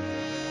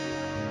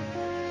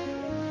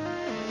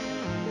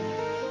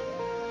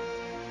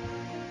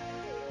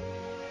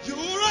 You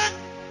read.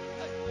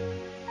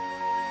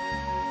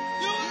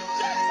 You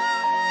just.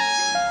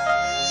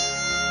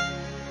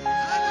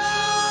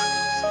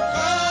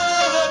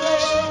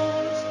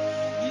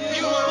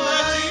 You are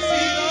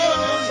mighty on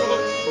your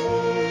throne.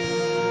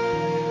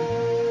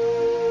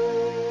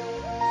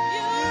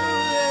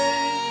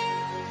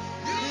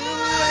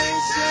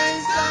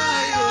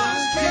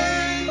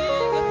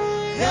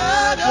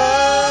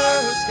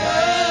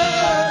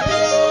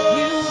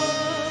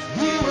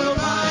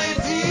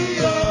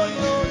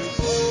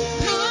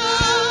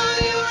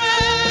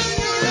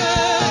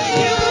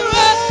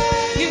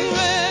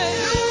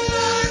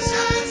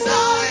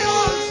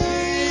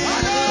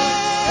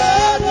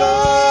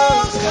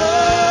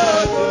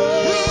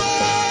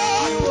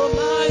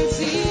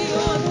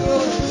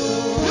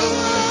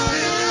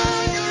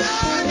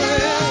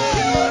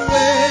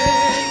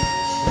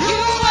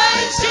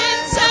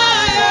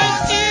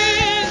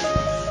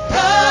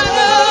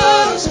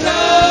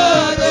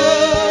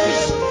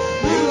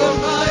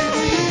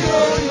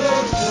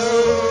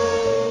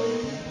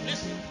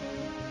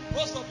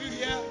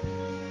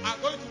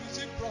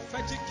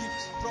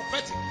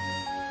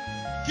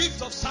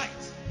 Gifts of sight.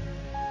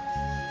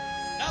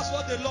 That's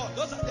what the Lord,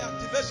 those are the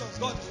activations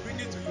God is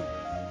bringing to you.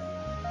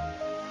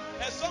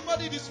 There's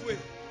somebody this way,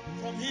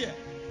 from here.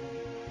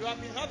 You have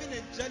been having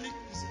angelic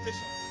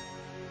visitations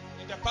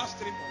in the past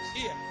 3 months.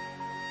 Here.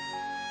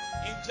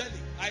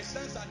 Angelic. I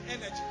sense an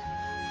energy.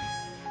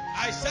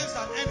 I sense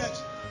an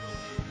energy.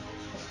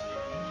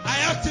 I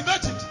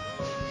activate it.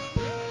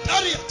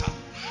 Tariata.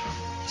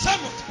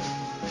 Samut.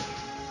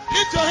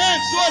 Lift your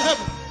hands toward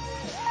heaven.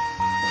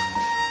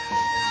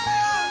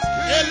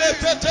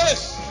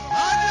 Eletetes.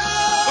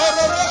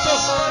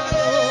 Ororotos.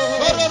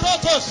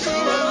 Ororotos.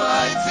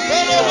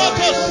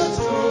 Ororotos.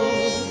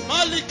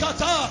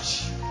 Malikatash.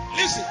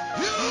 Listen.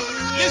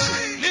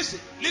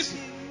 Listen.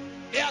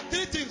 There are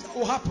 3 things that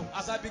will happen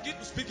as I begin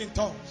to speak in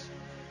tongues.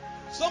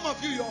 Some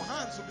of you, your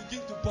hands will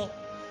begin to burn.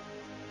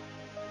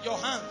 Your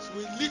hands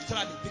will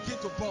literally begin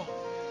to burn.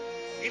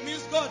 It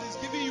means God is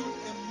giving you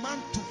a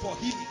mantle for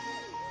healing.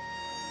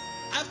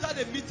 After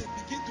the meeting,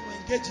 begin to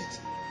engage it.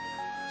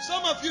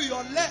 Some of you,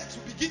 your legs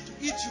will begin to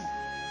eat you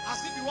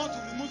as if you want to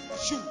remove the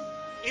shoe.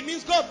 It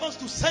means God wants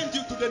to send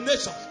you to the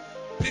nations.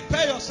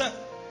 Prepare yourself.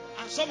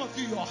 And some of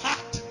you, your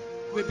heart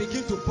will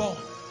begin to burn.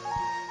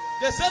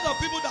 They said of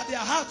people that their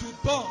heart will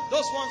burn.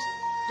 Those ones,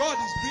 God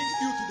is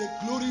bringing you to the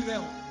glory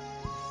realm,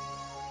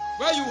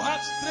 where you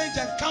have strange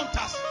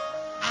encounters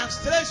and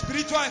strange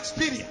spiritual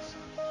experience.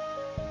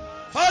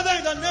 Father,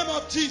 in the name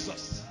of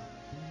Jesus.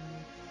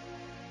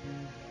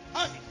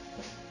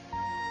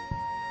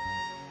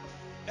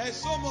 There's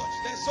so much.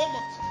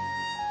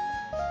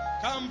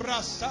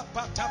 Cambra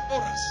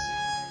sapataporas.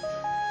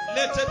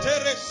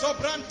 Letetere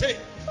sobrante.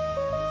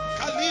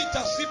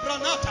 Kalita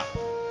sibranata.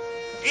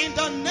 In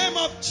the name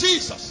of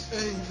Jesus.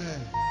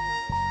 Amen.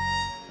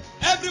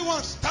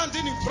 Everyone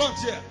standing in front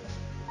here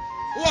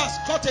who has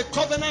got a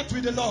covenant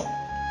with the Lord,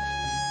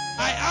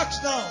 I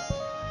ask now.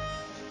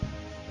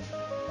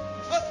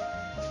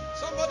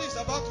 Somebody is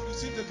about to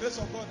receive the grace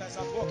of God that's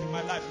at work in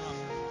my life now.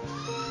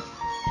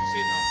 You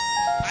see now.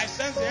 I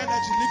sense the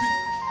energy leaving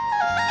me.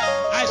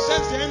 I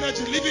sense the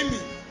energy leaving me.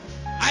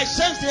 I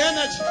sense the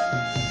energy.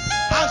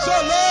 And so,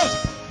 Lord,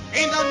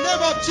 in the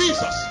name of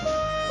Jesus,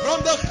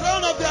 from the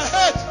crown of their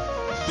head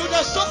to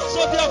the soles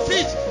of their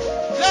feet,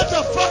 let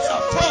the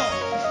fire fall.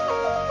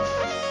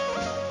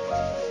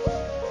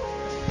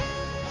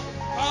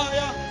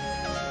 Fire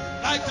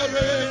like the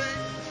rain.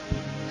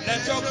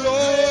 Let your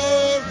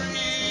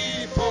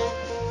glory fall.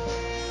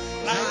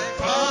 Like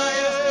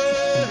fire,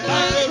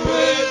 like the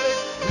rain.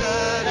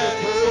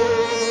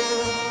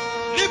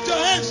 Lift your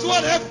hands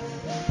toward heaven.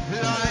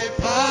 Like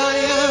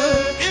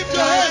fire, Lift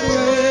your hands.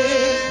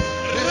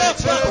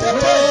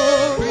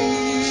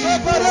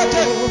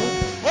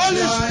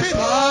 Holy like Spirit.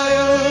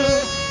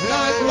 fire,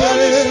 like Holy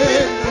rain,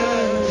 Spirit.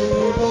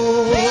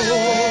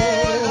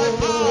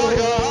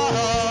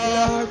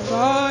 like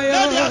fire,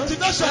 Let the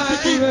activation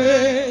like begin.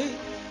 rain.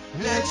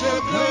 Let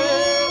your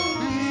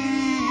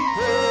glory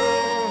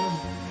pour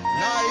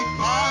like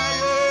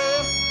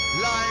fire,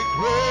 like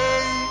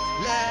rain.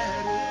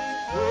 Let it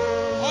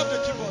pour. Off the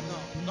keyboard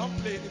now. Don't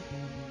play it.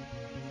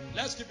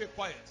 Let's keep it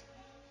quiet.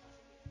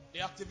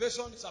 The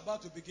activation is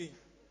about to begin.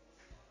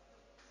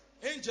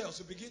 Angels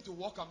will begin to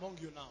walk among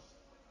you now.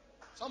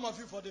 Some of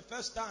you, for the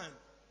first time,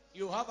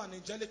 you have an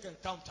angelic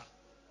encounter.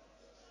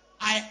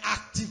 I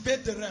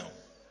activate the realm.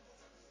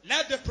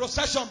 Let the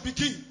procession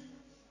begin.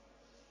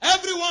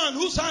 Everyone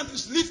whose hand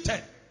is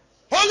lifted,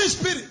 Holy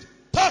Spirit,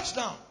 touch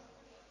now.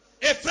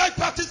 A fresh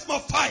baptism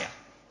of fire.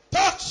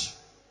 Touch,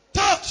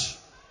 touch,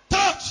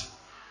 touch.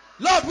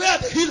 Lord, where are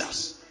the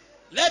healers?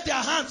 Let their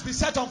hands be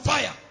set on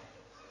fire.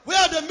 Where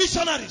are the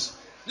missionaries?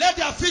 Let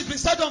their feet be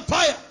set on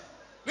fire.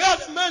 Where are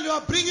the men you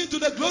are bringing to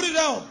the glory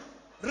realm?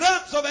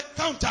 Realms of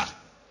encounter.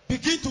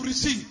 Begin to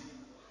receive.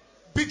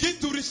 Begin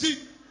to receive.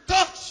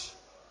 Touch.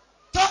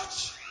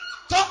 Touch.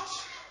 Touch.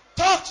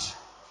 Touch.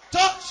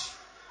 Touch.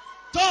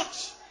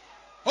 Touch.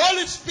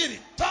 Holy Spirit.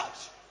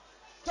 Touch.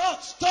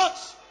 Touch. Touch.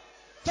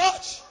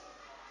 Touch.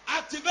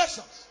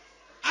 Activations.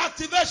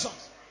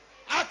 Activations.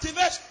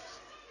 Activations.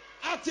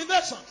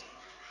 Activations.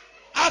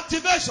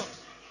 Activations.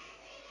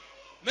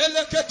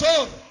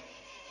 Meleketor.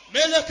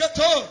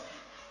 Meleketor.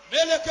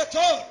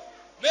 Meleketor.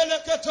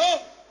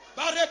 Meleketor.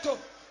 Barreto.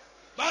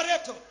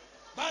 Barreto.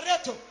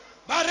 Barreto.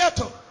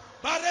 Barreto.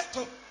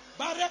 Barreto.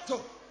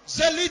 Barreto.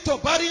 Zelito.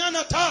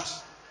 Bariana Tash.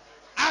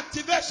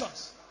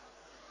 Activations.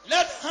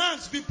 Let the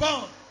hands be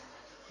bound.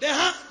 The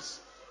hands.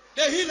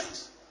 The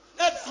healers.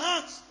 Let the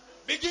hands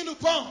begin to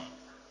burn.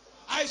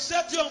 I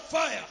set you on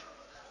fire.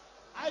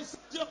 I set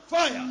you on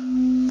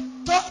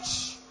fire.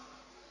 Touch.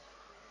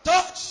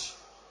 Touch.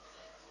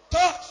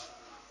 Touch.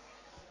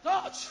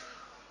 Touch.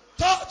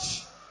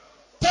 Touch.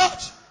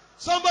 Touch.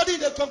 Somebody in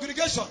the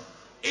congregation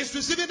is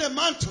receiving a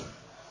mantle.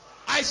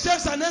 I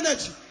sense an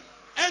energy.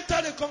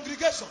 Enter the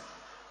congregation.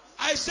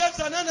 I sense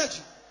an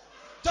energy.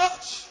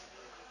 Touch.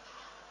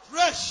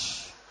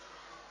 Fresh.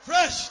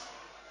 Fresh.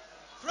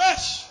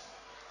 Fresh.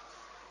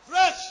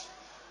 Fresh.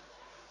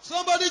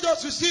 Somebody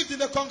just received in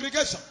the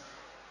congregation.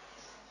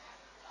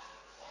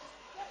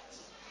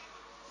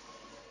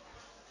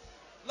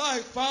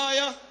 Like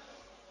fire,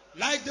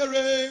 like the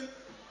rain,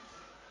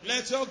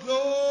 let your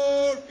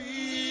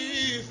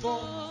glory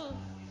fall.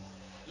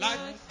 Like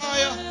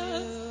fire,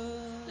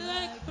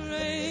 like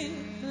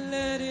rain,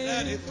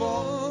 let it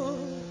fall.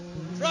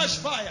 Fresh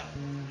fire,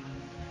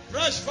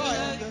 fresh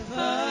fire,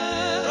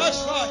 fresh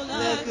fire,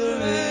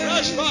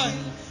 fresh fire,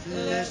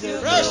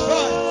 fresh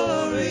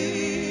fire.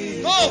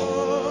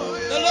 Go!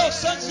 The Lord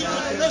sends you to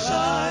the nation.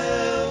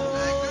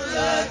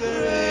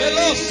 The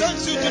Lord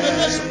sends you to the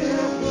nation.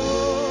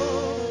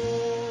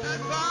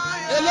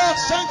 The Lord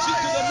sends you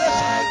to the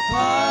nation. I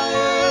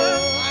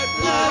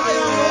put fire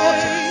on your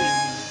altar.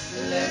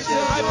 I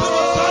put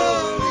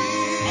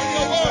authority on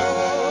your word.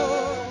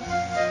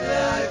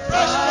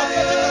 Fresh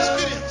prophetic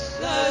experience.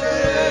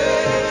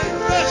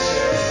 Fresh.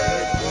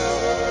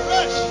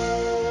 Fresh.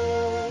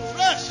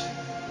 Fresh.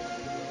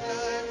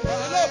 The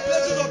Lord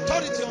places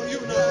authority on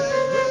you now.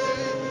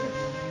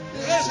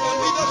 Grace for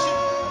leadership,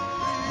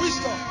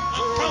 wisdom,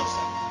 and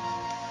counsel.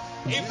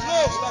 It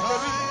flows like a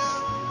river.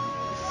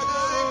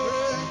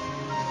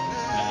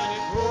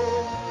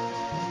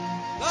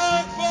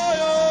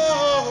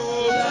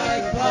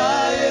 Like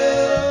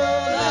fire,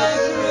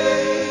 like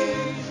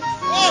rain.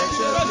 Walk in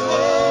fresh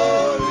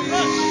water.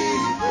 Fresh.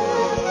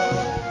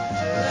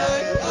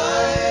 Like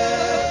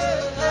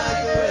fire,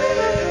 like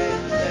rain,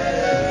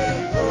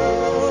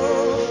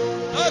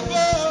 Like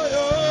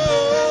fire,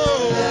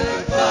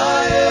 like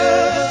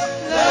fire,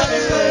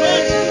 like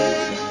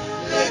rain.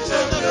 Let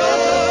your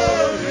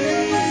glory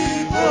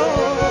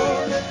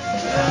pour.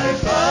 Like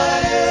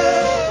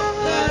fire,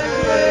 like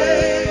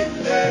rain,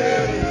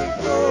 let it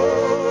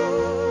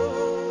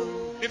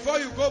pour. Before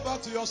you go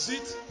back to your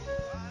seat,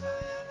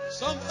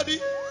 somebody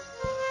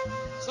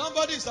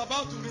is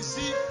about to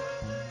receive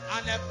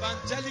an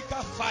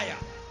evangelical fire.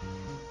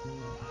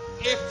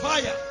 A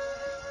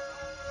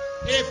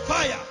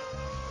fire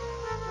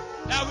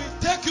that will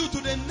take you to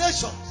the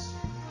nations.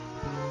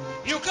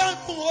 You can't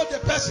hold the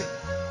person.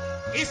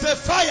 It's a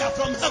fire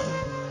from heaven.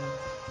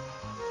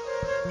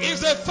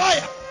 It's a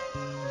fire.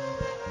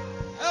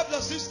 Help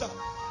the sister.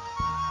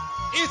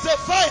 It's a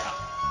fire.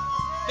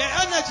 The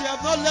energy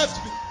have not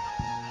left me.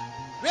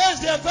 Where is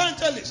the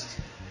evangelist?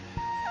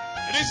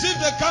 Receive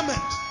the comment.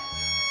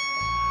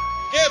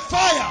 A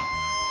fire.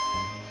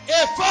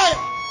 A fire.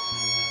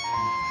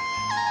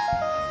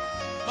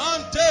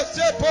 Mante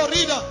se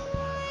porida.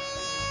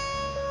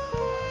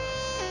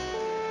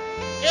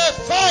 A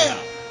fire.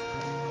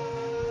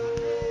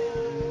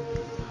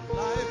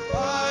 Like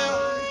fire.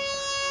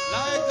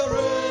 Like the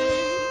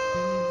rain.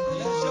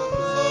 Let your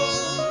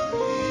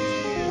glory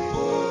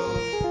fall.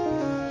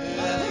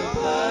 Like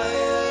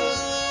fire.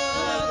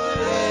 Like the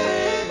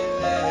rain.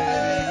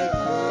 Let it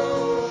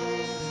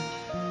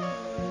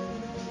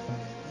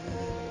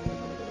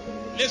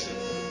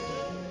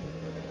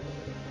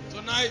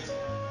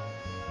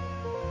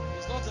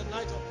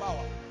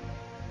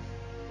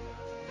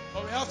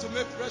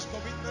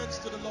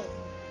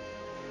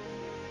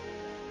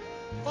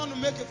You want to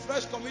make a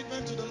fresh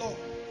commitment to the Lord.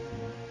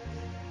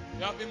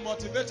 You have been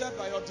motivated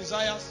by your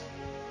desires,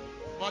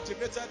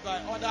 motivated by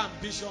other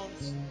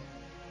ambitions.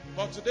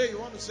 But today you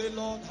want to say,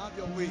 Lord, have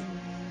your way.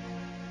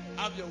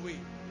 Have your way.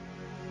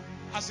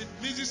 As it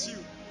pleases you,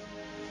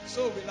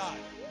 so will I.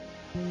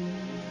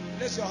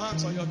 Place your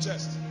hands on your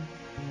chest.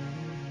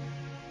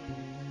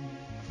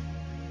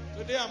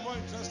 Today I'm more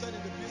interested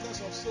in the business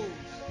of souls.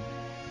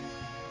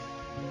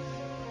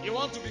 You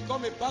want to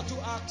become a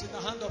battle axe in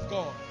the hand of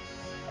God.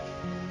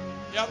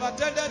 You have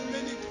attended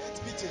many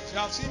great meetings. You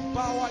have seen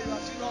power. You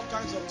have seen all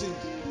kinds of things.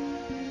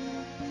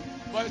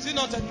 But is it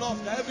not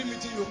enough that every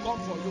meeting you come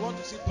for, you want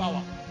to see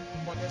power,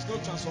 but there's no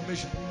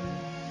transformation?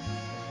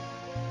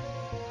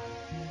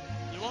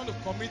 You want to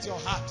commit your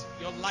heart,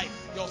 your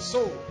life, your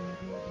soul,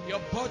 your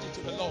body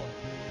to the Lord.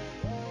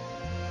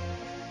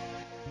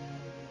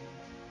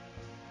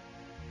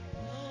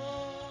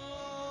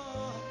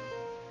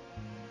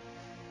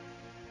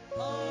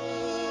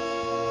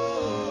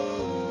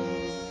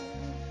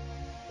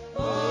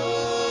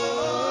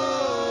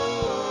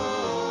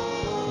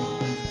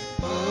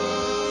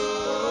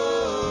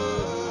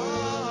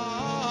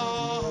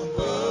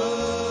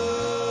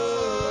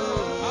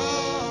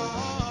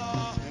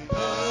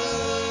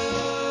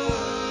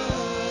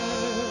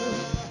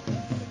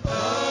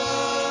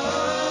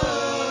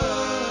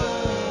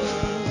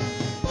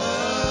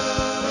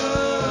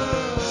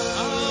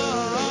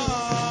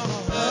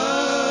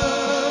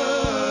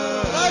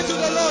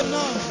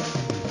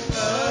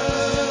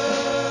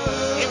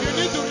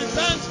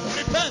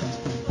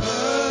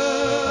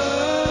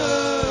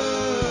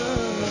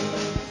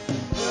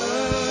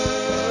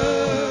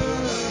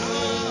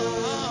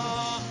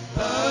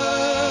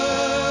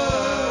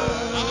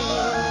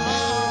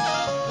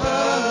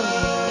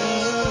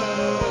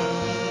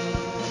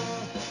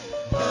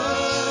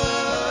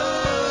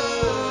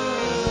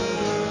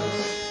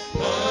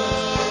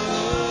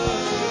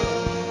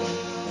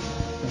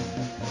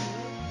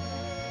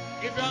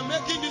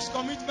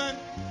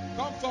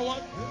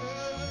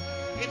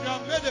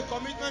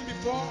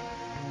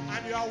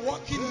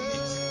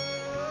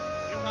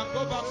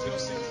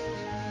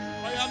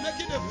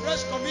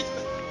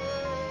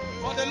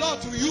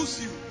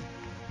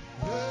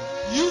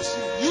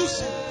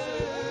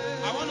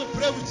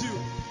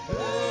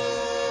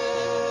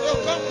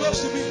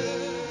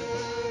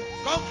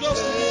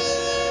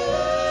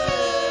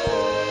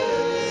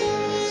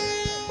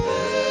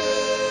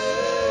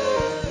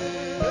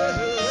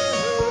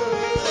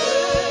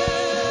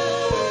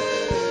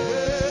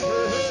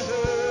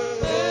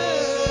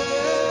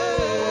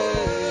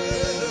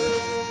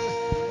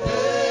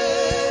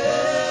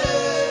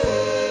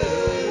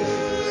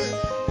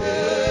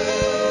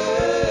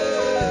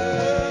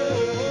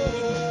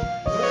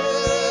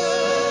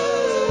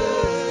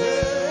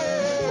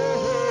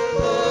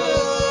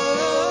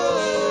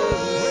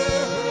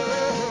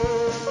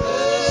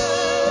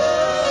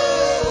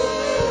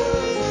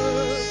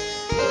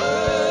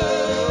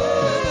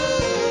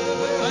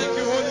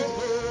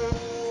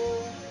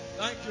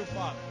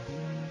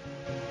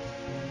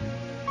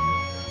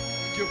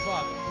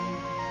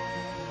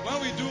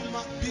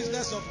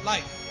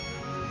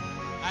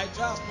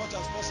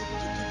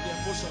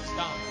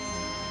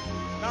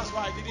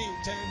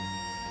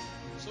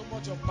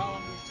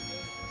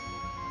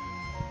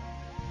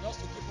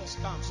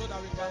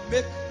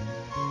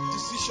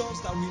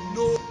 That we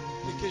know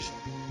application.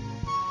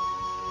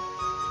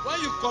 When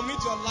you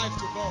commit your life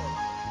to God,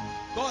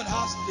 God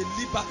has the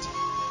liberty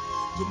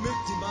to make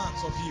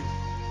demands of you.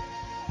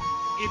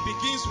 It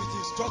begins with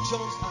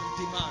instructions and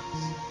demands.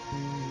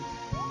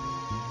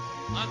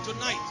 And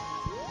tonight,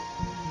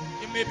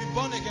 you may be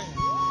born again,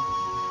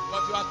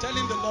 but you are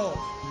telling the Lord,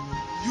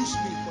 use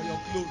me for your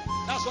glory.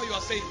 That's what you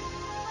are saying.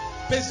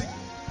 Basically,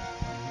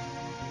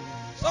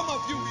 some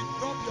of you will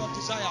drop your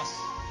desires.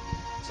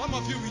 Some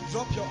of you will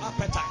drop your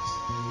appetites.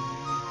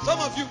 Some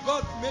of you,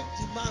 God make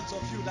demands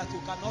of you that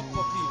you cannot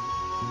fulfill.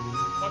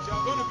 But you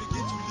are going to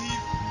begin to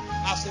live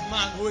as a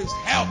man who is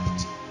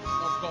helped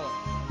of God.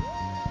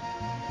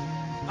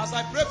 As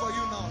I pray for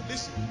you now,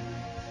 listen.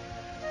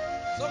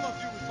 Some of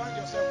you will find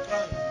yourself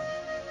crying.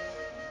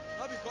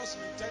 Not because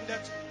you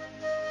intended to,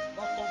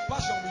 but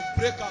compassion will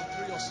break out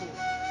through your soul.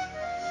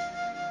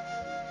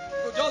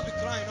 You'll just be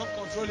crying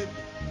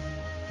uncontrollably.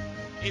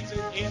 It's a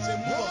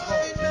move of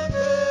God.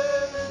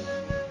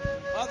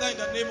 Father, in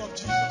the name of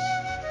Jesus,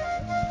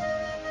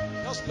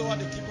 just lower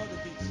the keyboard a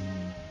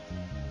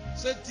bit.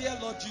 Say, dear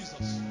Lord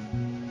Jesus.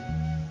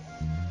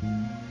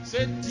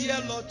 Say, dear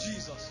Lord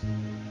Jesus.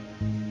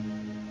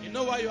 You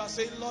know why you are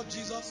saying Lord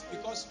Jesus?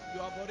 Because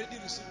you have already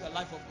received the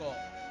life of God,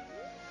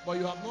 but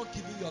you have not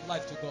given your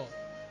life to God.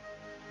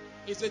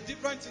 It's a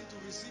different thing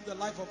to receive the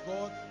life of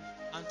God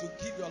and to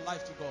give your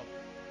life to God.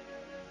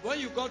 When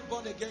you got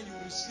born again, you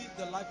received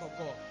the life of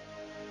God.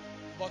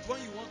 But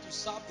when you want to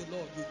serve the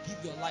Lord, you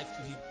give your life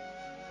to Him,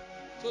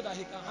 so that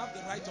He can have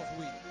the right of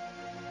way.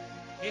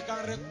 He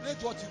can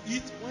regulate what you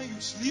eat, when you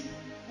sleep,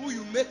 who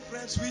you make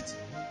friends with,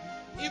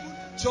 even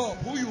the job,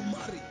 who you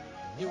marry.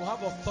 He will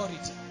have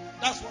authority.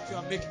 That's what you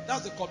are making.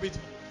 That's the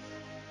commitment.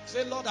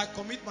 Say, Lord, I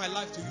commit my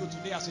life to you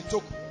today as a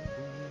token.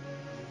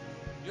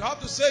 You have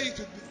to say it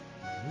with me.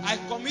 I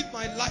commit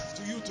my life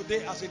to you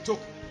today as a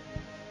token.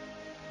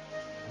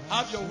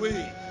 Have your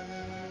way.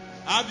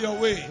 Have your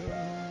way.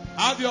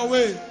 Have your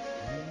way.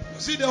 You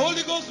see, the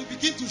Holy Ghost will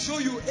begin to show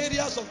you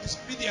areas of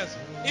disobedience.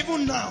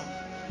 Even now,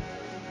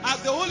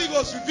 as the Holy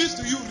Ghost reveals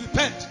to you,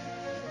 repent.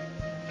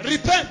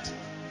 Repent.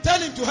 Tell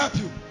Him to help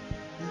you.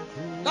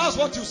 That's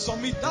what you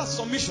submit. That's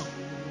submission.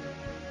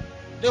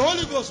 The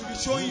Holy Ghost will be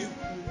showing you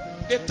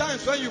the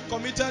times when you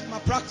committed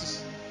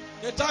malpractice,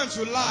 the times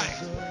you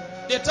lied,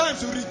 the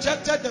times you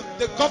rejected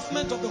the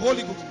government of the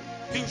Holy Ghost.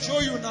 He'll show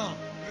you now.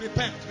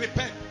 Repent.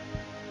 Repent.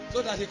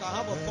 So that He can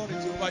have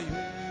authority over you.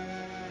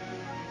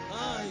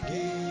 I give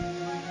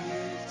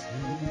to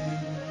you.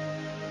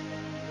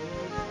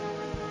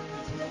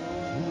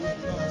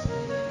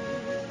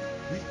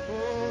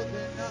 Before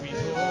the nothing,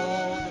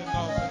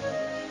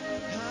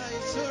 I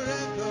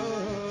surrender.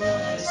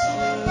 I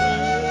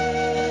surrender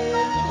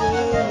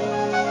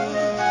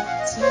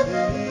to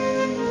you.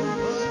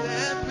 For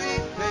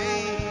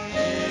everything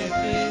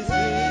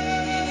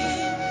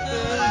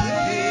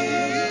I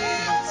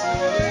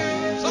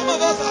Some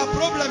of us, our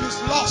problem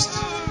is lost.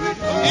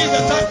 It's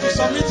the time to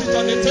submit it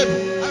on the table.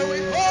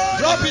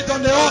 Drop it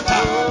on the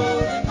altar.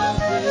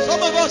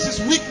 Some of us is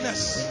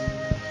weakness.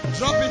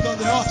 Drop it on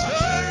the altar.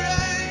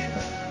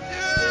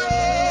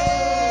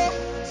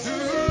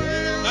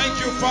 Thank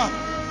you, Father.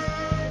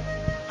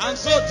 And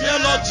so, dear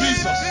Lord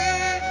Jesus,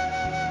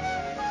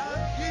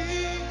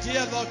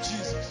 dear Lord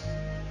Jesus,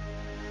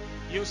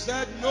 you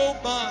said, no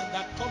man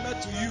that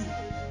cometh to you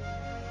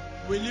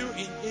will you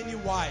in any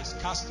wise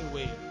cast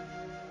away.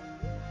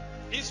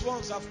 These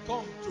ones have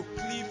come to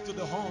cleave to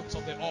the horns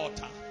of the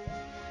altar.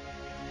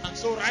 And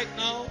so right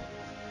now,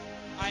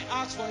 I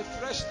ask for a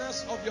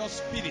freshness of your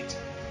spirit.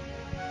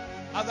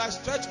 As I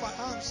stretch my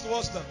arms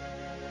towards them,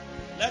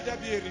 let there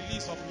be a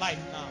release of life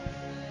now.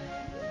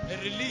 A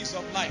release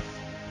of life.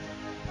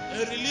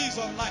 A release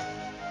of life.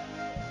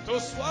 To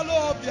swallow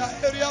up their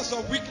areas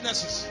of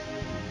weaknesses.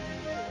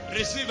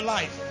 Receive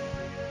life.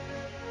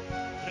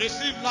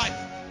 Receive life.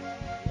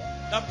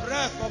 The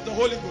breath of the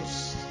Holy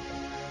Ghost.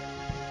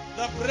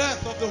 The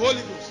breath of the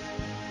Holy Ghost.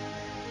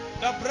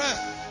 The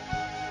breath.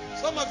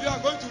 Some of you are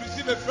going to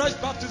receive a fresh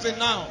baptism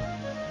now.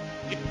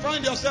 You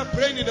find yourself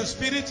praying in the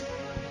Spirit.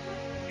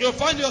 You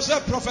find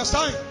yourself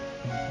prophesying.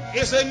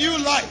 It's a new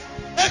life.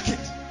 Take it.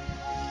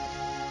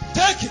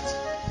 Take it.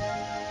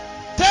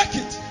 Take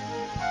it.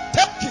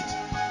 Take it.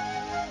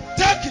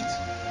 Take it.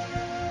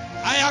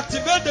 I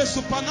activate the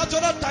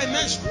supernatural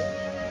dimension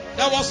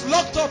that was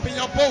locked up in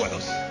your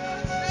bowels.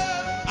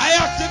 I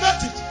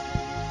activate it.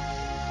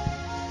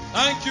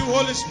 Thank you,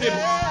 Holy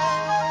Spirit.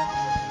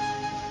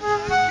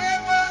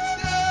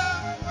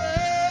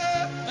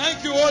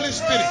 Thank you, Holy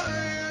Spirit.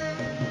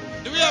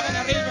 Do we have an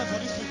arrangement for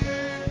this week?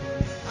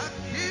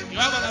 You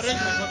have an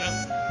arrangement for them?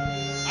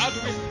 How do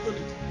we handle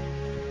it?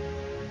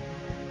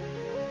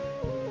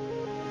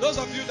 Those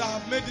of you that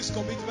have made this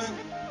commitment,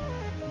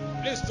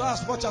 please try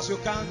as much as you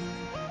can.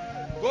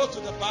 Go to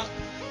the back.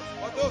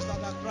 For those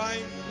that are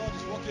crying, the Lord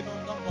is working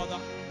on, don't bother.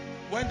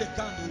 When they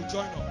can, they will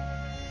join up.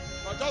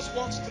 But just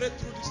walk straight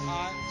through this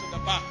aisle to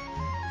the back.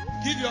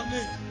 Give your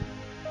name.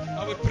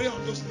 I will pray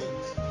on those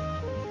names.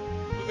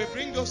 We will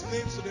bring those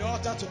names to the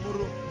altar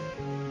tomorrow.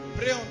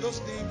 Pray on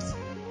those names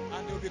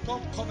and they will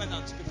become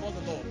covenants before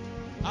the Lord.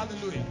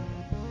 Hallelujah.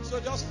 So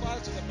just file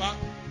to the back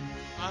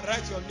and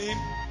write your name.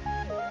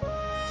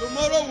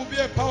 Tomorrow will be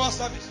a power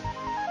service.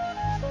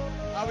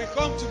 I will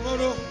come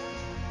tomorrow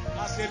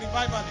as a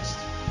revivalist.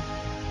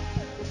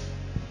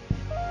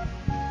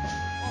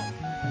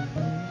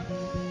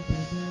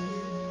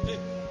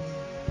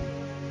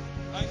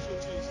 Thank you,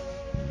 Jesus.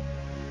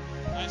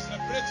 I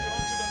separate you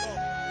unto the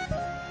Lord.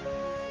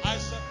 I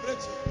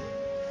separate you.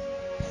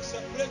 I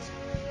separate you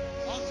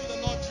unto the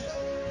Lord Jesus.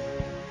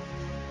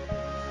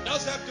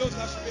 Just help those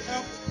that should be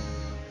helped.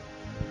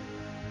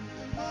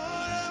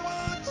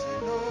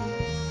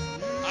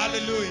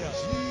 Hallelujah.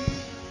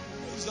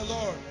 Praise the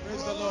Lord.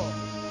 Praise the Lord.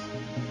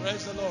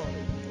 Praise the Lord.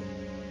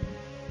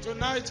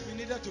 Tonight we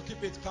needed to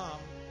keep it calm.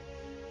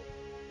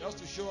 Just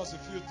to show us a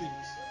few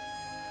things.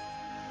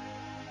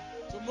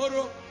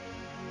 Tomorrow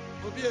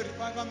will be a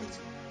revival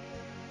meeting.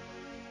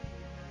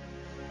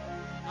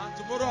 And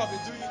tomorrow I'll be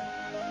doing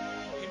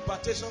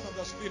impartation of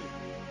the Spirit.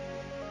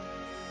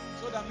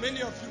 So that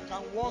many of you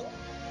can walk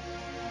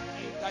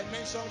in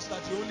dimensions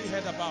that you only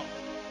heard about.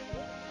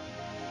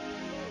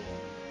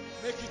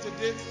 Make it a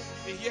date.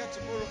 Be here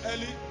tomorrow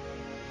early.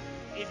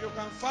 If you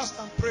can fast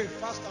and pray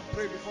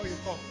before you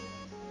come.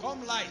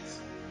 Come light.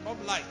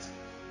 Come light.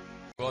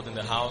 God in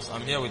the house.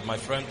 I'm here with my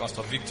friend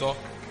Pastor Victor.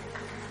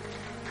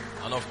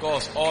 And of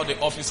course, all the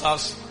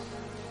officers.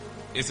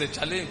 It's a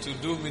challenge to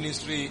do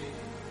ministry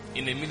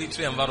in a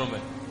military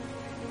environment.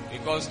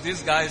 Because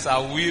these guys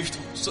are weaved.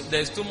 So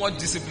there's too much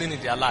discipline in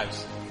their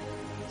lives.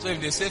 So if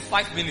they say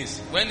 5 minutes,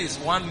 when it's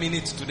 1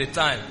 minute to the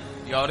time,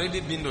 you're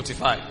already being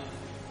notified.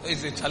 So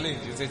it's a challenge.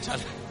 It's a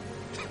challenge.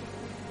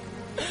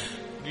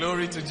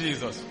 Glory to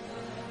Jesus.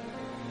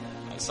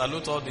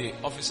 salute all the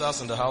officers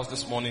in the house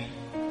this morning.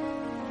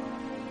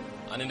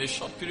 And in the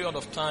short period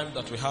of time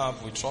that we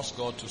have, we trust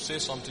God to say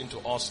something to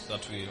us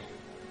that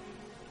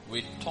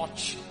we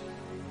touch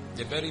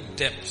the very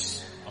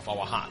depths of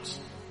our hearts,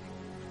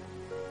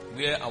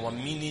 where our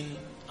meaning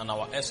and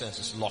our essence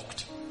is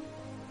locked,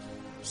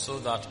 so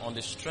that on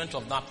the strength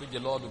of that which the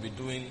Lord will be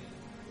doing,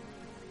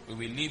 we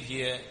will leave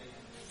here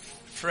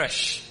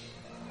fresh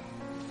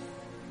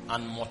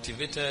and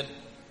motivated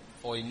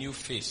for a new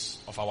phase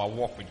of our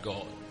walk with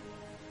God.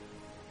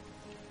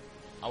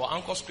 Our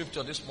anchor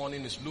scripture this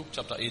morning is Luke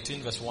chapter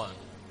 18 verse 1.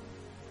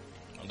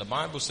 And the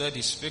Bible said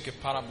he spake a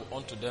parable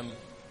unto them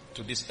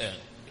to this end.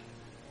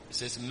 It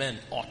says, men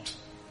ought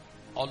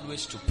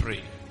always to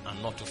pray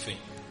and not to faint.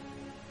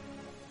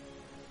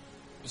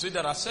 You see,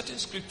 there are certain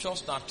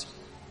scriptures that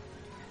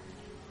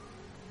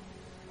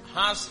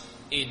has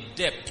a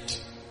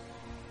depth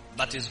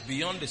that is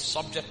beyond the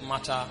subject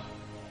matter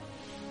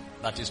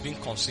that is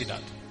being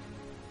considered.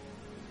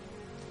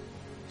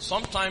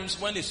 Sometimes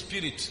when the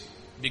Spirit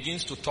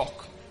begins to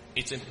talk,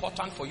 it's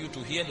important for you to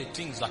hear the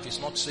things that is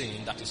not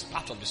saying that is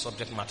part of the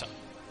subject matter.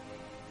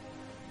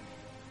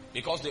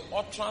 Because the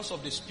utterance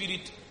of the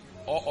Spirit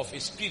or of a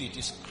spirit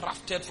is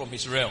crafted from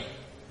his realm.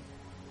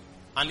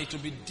 And it will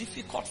be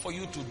difficult for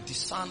you to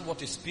discern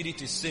what a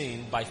spirit is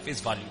saying by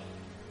face value,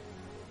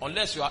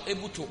 unless you are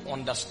able to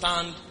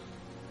understand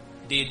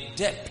the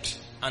depth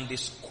and the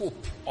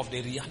scope of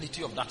the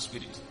reality of that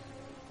spirit.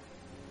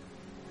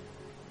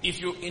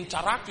 If you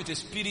interact with a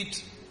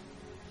spirit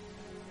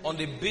on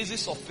the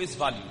basis of face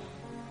value,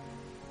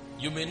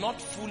 you may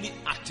not fully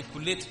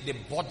articulate the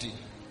body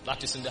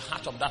that is in the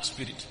heart of that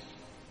spirit.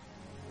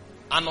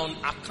 And on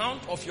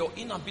account of your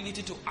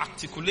inability to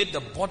articulate the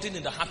burden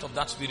in the heart of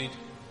that spirit,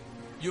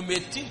 you may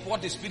think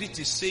what the spirit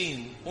is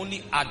saying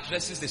only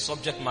addresses the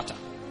subject matter.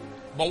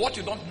 But what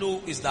you don't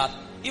know is that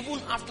even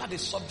after the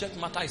subject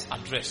matter is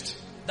addressed,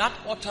 that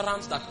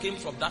utterance that came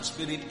from that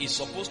spirit is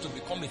supposed to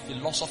become a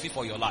philosophy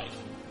for your life.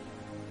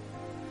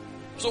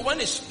 So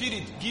when a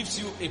spirit gives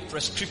you a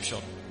prescription,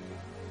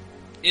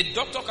 a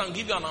doctor can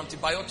give you an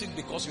antibiotic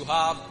because you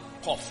have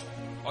cough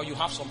or you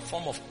have some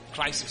form of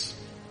crisis.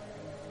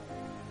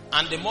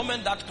 And the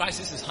moment that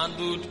crisis is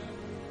handled,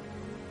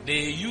 the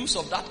use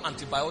of that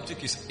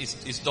antibiotic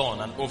is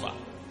done and over.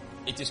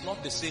 It is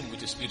not the same with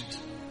the spirit.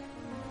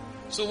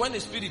 So when the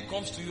spirit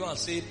comes to you and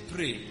say,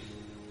 pray,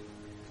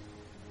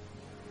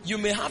 you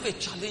may have a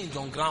challenge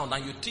on ground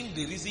and you think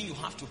the reason you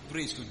have to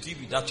pray is to deal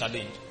with that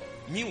challenge.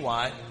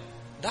 Meanwhile,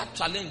 that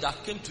challenge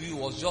that came to you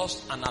was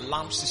just an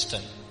alarm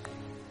system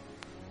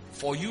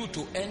for you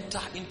to enter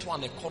into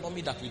an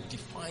economy that will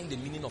define the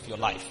meaning of your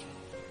life.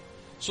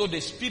 So the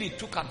spirit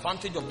took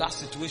advantage of that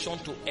situation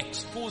to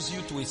expose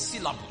you to a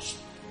syllabus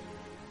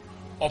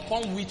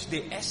upon which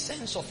the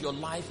essence of your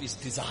life is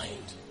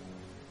designed.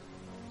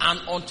 And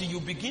until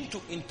you begin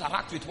to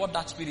interact with what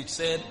that spirit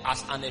said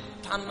as an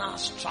eternal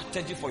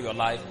strategy for your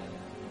life,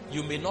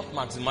 you may not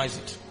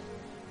maximize it.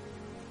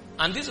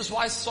 And this is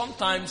why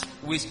sometimes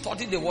we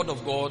study the word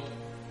of God.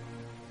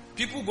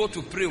 People go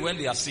to pray when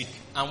they are sick,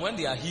 and when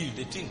they are healed,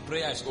 they think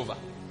prayer is over.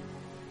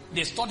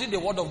 They study the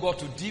word of God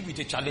to deal with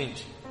a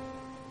challenge,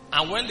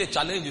 and when the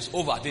challenge is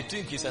over, they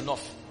think it's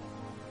enough.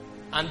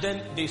 And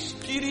then the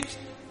spirit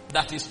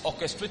that is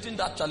orchestrating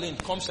that challenge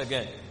comes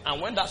again.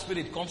 And when that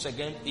spirit comes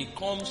again, it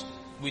comes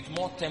with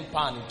more temper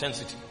and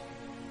intensity.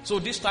 So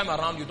this time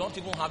around, you don't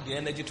even have the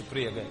energy to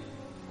pray again.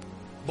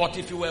 But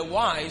if you were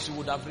wise, you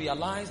would have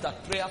realized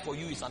that prayer for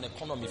you is an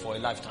economy for a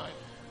lifetime.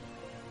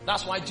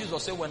 That's why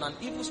Jesus said, when an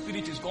evil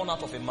spirit is gone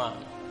out of a man,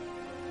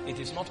 it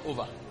is not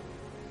over.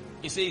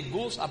 He said it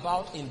goes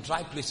about in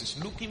dry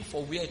places, looking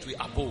for where it will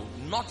abode.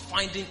 Not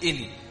finding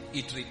any,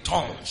 it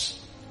returns.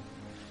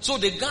 So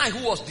the guy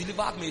who was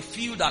delivered may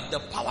feel that the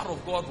power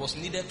of God was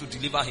needed to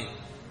deliver him.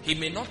 He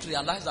may not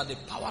realize that the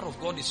power of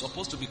God is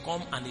supposed to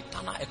become an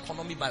eternal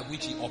economy by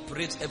which he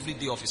operates every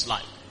day of his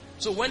life.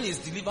 So when he's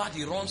delivered,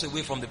 he runs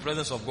away from the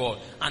presence of God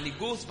and he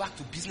goes back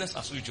to business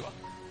as usual.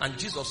 And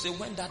Jesus said,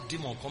 when that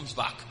demon comes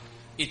back,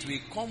 it will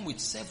come with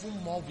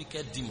 7 more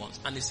wicked demons.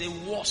 And he said,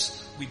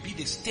 worse will be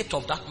the state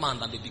of that man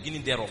than the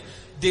beginning thereof.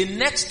 The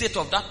next state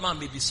of that man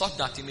may be such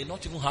that he may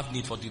not even have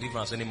need for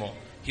deliverance anymore.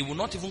 He will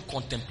not even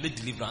contemplate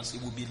deliverance. He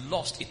will be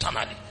lost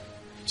eternally.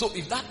 So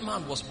if that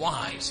man was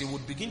wise, he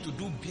would begin to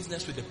do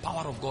business with the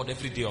power of God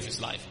every day of his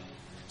life.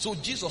 So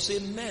Jesus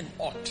said, men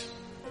ought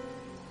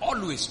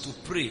always to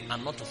pray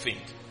and not to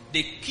faint.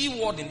 The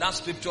key word in that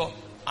scripture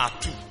are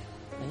 2.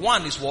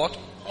 One is what?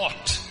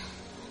 Ought.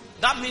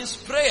 That means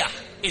prayer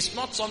is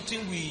not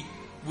something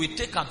we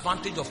take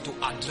advantage of to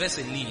address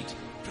a need.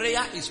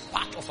 Prayer is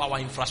part of our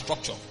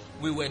infrastructure.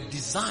 We were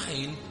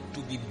designed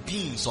to be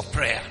beings of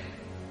prayer.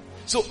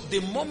 So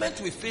the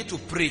moment we fail to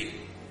pray,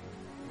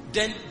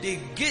 then the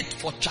gate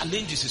for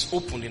challenges is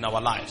open in our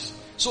lives.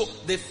 So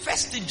the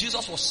first thing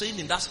Jesus was saying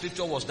in that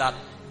scripture was that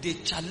the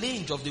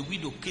challenge of the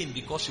widow came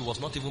because she was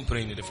not even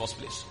praying in the first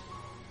place.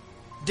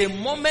 The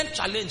moment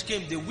challenge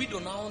came, the widow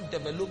now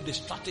developed the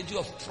strategy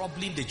of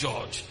troubling the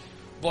judge.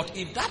 But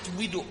if that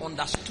widow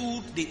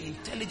understood the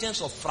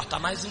intelligence of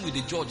fraternizing with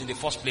the judge in the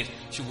first place,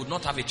 she would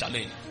not have a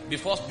challenge.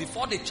 Because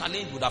before the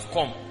challenge would have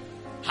come,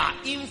 her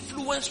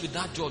influence with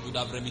that judge would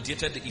have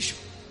remediated the issue.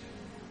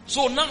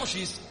 So now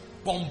she's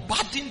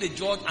bombarding the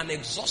judge and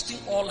exhausting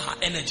all her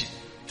energy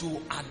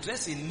to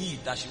address a need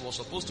that she was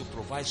supposed to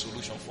provide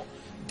solution for.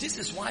 This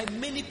is why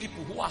many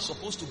people who are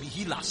supposed to be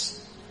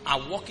healers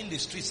are walking the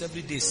streets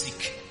every day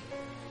sick.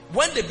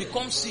 When they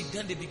become sick,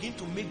 then they begin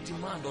to make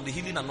demand on the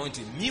healing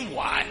anointing.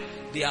 Meanwhile,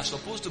 they are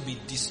supposed to be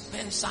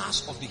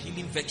dispensers of the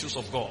healing virtues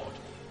of God.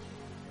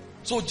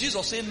 So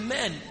Jesus said,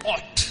 men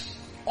ought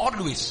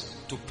always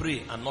to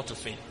pray and not to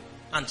faint.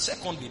 And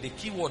secondly, the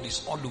key word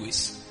is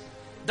always.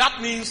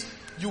 That means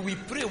you will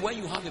pray when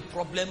you have a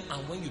problem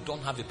and when you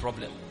don't have a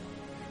problem.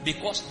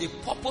 Because the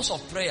purpose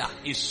of prayer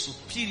is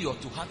superior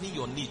to having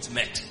your needs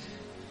met.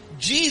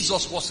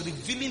 Jesus was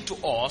revealing to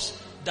us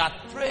that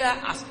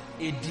prayer as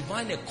a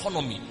divine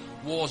economy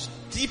was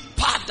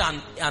deeper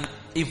than an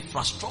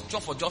infrastructure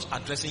for just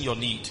addressing your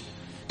need.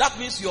 That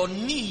means your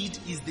need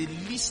is the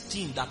least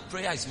thing that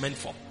prayer is meant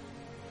for.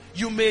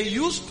 You may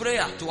use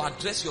prayer to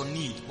address your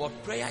need,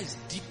 but prayer is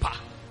deeper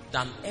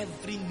than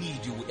every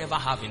need you will ever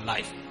have in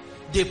life.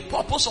 The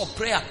purpose of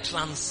prayer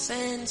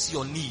transcends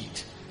your need.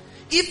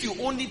 If you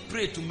only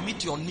pray to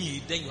meet your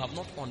need, then you have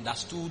not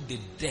understood the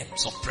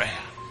depths of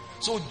prayer.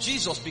 So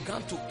Jesus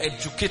began to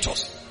educate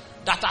us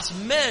that as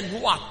men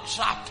who are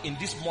trapped in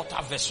this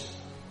mortal vessel,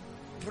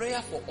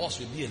 prayer for us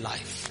will be a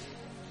life.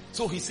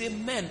 So he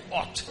said men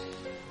ought.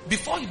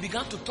 Before he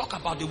began to talk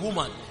about the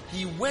woman,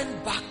 he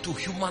went back to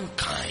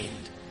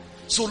humankind.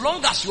 So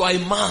long as you are a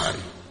man,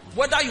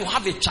 whether you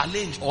have a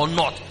challenge or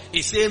not,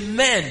 he said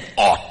men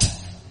ought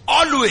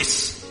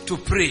always to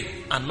pray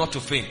and not to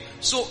faint.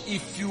 So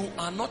if you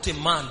are not a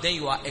man, then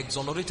you are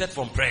exonerated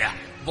from prayer.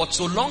 But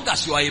so long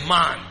as you are a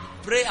man,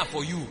 prayer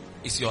for you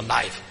is your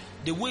life.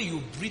 The way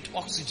you breathe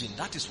oxygen,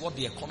 that is what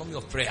the economy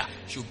of prayer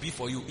should be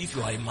for you if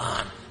you are a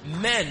man.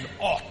 Men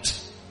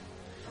ought.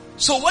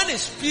 So when a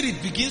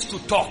spirit begins to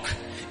talk,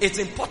 it's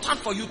important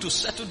for you to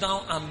settle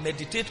down and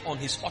meditate on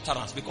his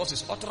utterance, because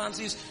his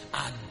utterances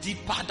are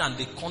deeper than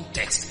the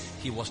context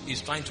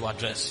he's trying to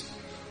address.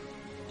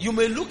 You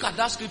may look at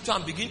that scripture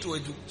and begin to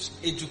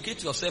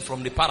educate yourself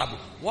from the parable.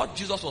 What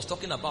Jesus was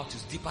talking about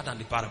is deeper than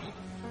the parable.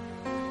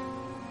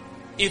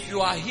 If you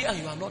are here and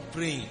you are not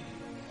praying,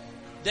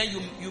 then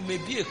you may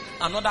be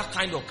another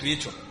kind of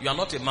creature. You are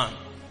not a man.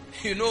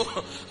 You know,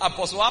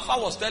 Apostle Alpha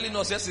was telling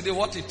us yesterday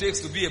what it takes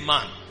to be a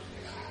man.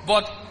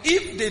 But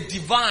if the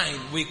divine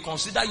will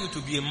consider you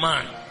to be a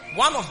man,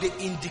 one of the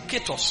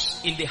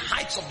indicators in the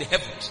heights of the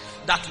heavens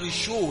that will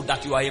show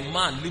that you are a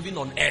man living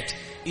on earth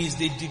is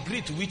the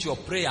degree to which your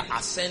prayer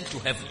ascends to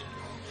heaven.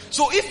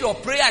 So if your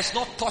prayer is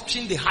not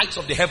touching the heights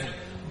of the heaven,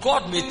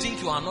 God may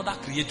think you are another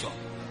creature.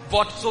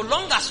 But so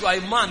long as you are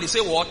a man, they say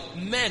what?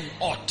 Men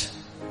ought.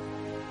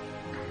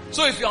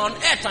 So if you are on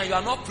earth and you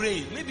are not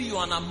praying, maybe you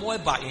are an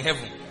amoeba in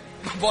heaven.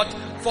 But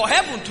for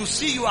heaven to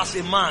see you as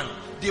a man,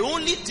 the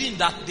only thing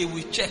that they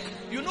will check,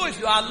 you know, if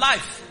you are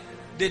alive,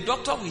 the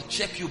doctor will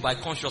check you by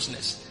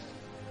consciousness.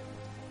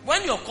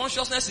 When your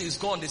consciousness is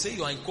gone, they say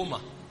you are in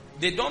coma.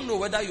 They don't know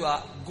whether you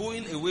are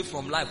going away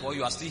from life or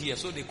you are still here,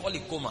 so they call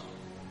it coma.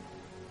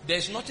 There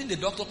is nothing the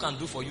doctor can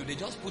do for you. They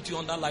just put you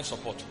under life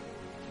support.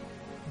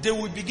 They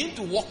will begin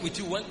to work with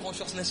you when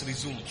consciousness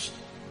resumes.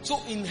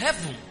 So in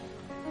heaven,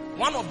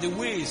 one of the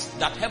ways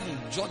that heaven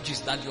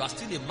judges that you are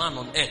still a man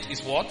on earth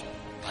is what?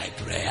 By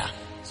prayer.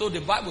 So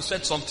the Bible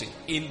said something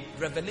in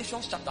Revelation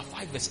chapter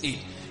 5 verse 8.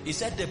 It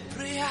said the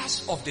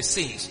prayers of the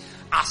saints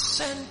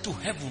ascend to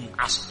heaven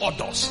as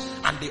odors,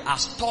 and they are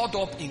stored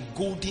up in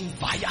golden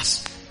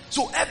vials.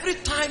 So every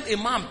time a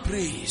man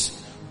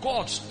prays,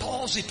 God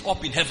stores it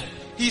up in heaven.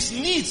 His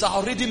needs are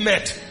already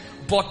met,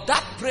 but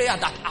that prayer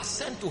that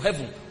ascends to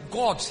heaven,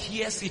 God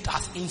hears it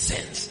as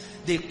incense.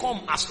 They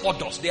come as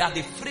odors. They are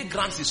the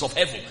fragrances of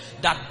heaven,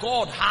 that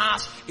God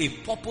has a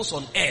purpose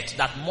on earth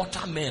that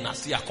mortal men are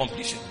still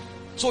accomplishing.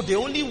 So the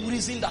only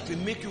reason that will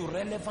make you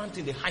relevant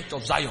in the height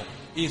of Zion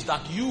is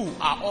that you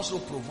are also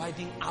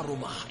providing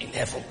aroma in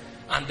heaven.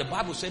 And the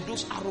Bible said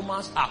those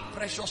aromas are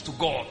precious to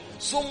God,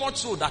 so much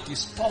so that he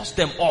stores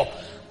them up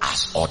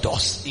as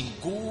odors in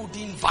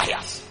golden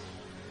vials.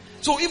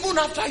 So even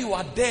after you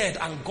are dead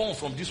and gone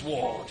from this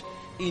world,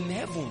 in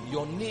heaven,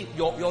 your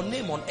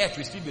name on earth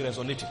will still be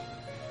resonating.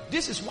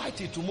 This is why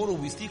till tomorrow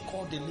we still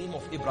call the name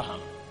of Abraham.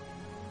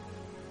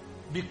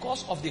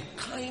 Because of the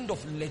kind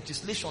of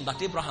legislation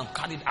that Abraham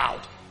carried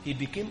out, he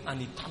became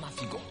an eternal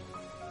figure.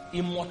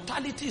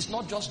 Immortality is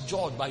not just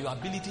judged by your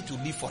ability to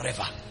live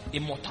forever.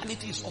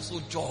 Immortality is also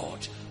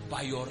judged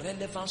by your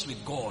relevance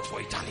with God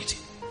for eternity.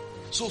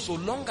 So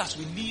long as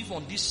we live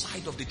on this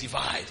side of the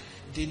divide,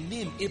 the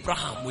name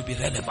Abraham will be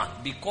relevant,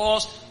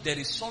 because there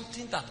is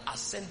something that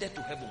ascended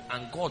to heaven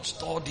and God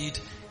stored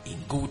it in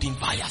golden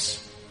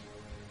vials.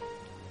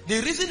 The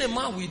reason a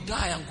man will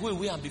die and go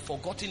away and be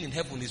forgotten in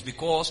heaven is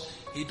because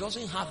he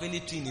doesn't have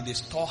anything in the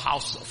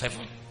storehouse of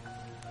heaven.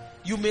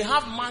 You may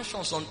have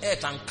mansions on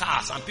earth and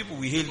cars and people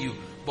will hail you,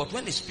 but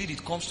when the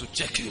spirit comes to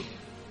check you,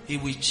 He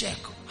will check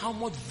how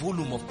much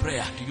volume of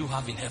prayer do you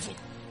have in heaven.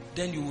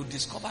 Then you will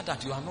discover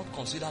that you are not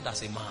considered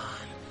as a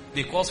man.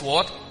 Because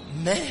what?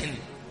 Men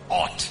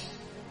ought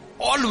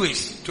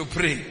always to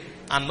pray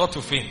and not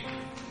to faint.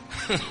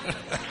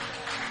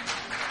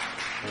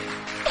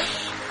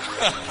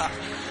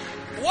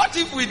 What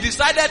if we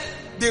decided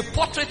the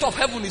portrait of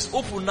heaven is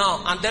open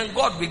now and then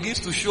God begins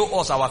to show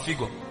us our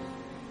figure?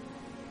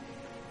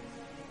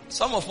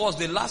 Some of us,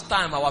 the last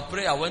time our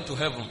prayer went to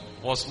heaven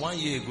was 1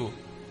 year ago.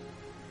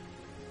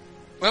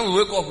 When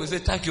we wake up, we say,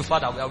 thank you,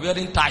 Father. We are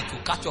wearing tie to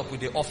catch up with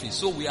the office.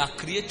 So we are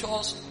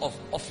creators of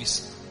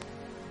office.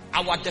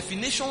 Our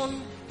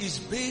definition is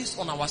based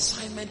on our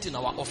assignment in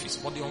our office.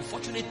 But the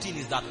unfortunate thing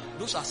is that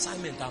those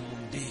assignments are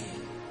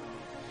mundane.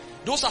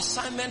 Those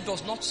assignments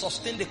does not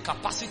sustain the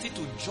capacity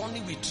to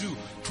journey with you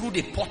through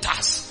the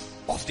portals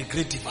of the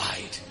great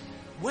divide.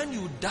 When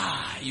you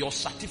die, your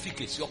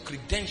certificates, your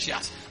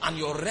credentials, and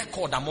your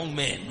record among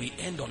men will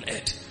end on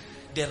earth.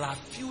 There are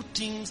few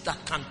things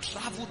that can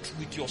travel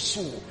with your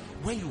soul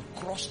when you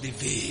cross the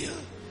veil.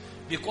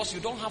 Because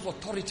you don't have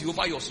authority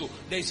over your soul.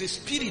 There is a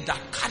spirit that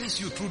carries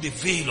you through the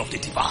veil of the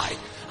divide.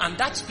 And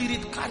that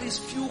spirit carries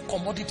few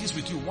commodities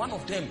with you. One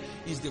of them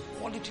is the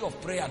quality of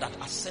prayer that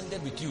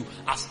ascended with you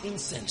as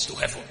incense to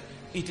heaven.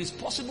 It is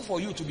possible for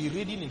you to be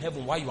reigning in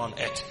heaven while you are on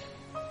earth.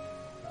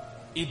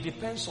 It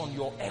depends on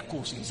your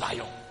echoes in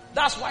Zion.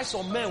 That's why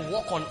some men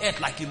walk on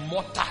earth like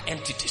immortal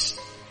entities.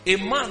 A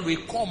man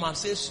will come and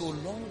say, so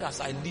long as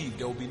I live,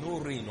 there will be no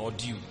rain or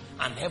dew.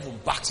 And heaven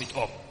backs it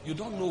up. You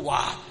don't know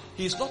why.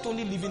 He is not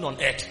only living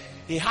on earth.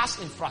 He has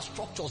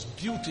infrastructures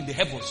built in the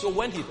heavens. So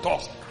when he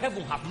talks,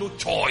 heaven have no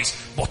choice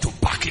but to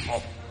back him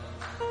up.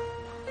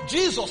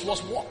 Jesus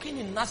was walking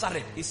in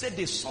Nazareth. He said,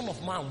 the Son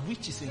of Man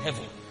which is in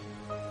heaven.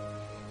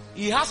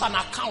 He has an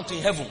account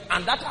in heaven.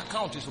 And that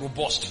account is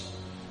robust.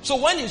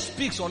 So when he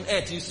speaks on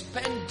earth, he's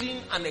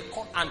spending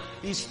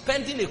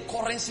a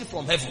currency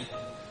from heaven.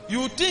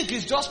 You think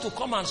it's just to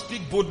come and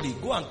speak boldly,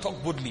 go and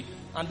talk boldly,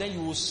 and then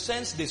you will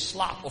sense the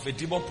slap of a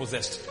demon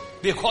possessed.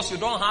 Because you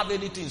don't have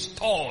anything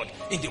stored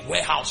in the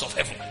warehouse of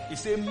heaven. He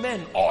said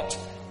men ought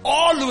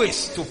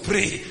always to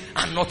pray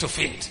and not to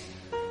faint.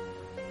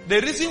 The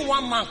reason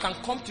one man can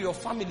come to your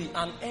family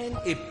and end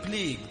a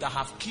plague that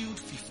have killed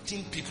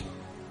 15 people,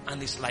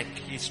 and it's like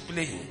he's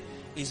playing,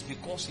 is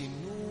because he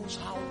knows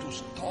how to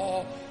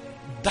store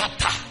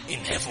data in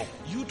heaven.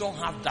 You don't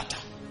have data.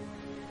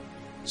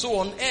 So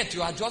on earth,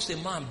 you are just a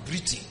man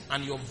breathing,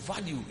 and your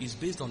value is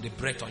based on the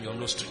breath on your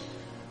nostril.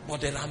 But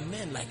there are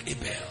men like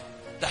Abel,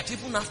 that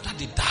even after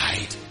they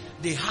died,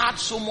 they had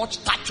so much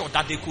stature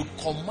that they could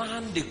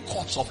command the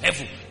courts of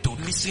heaven to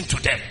listen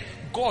to them.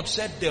 God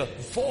said the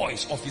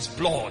voice of his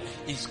blood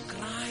is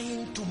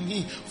crying to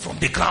me from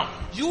the ground.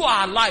 You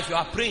are alive, you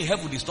are praying,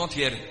 heaven is not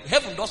hearing.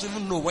 Heaven doesn't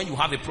even know when you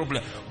have a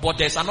problem. But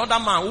there's another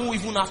man who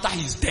even after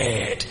he's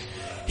dead,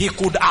 he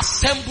could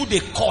assemble the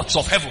courts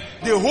of heaven.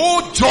 The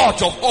whole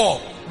judge of all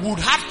would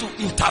have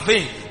to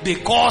intervene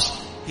because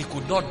he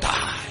could not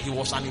die. He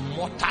was an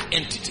immortal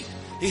entity.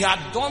 He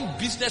had done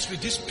business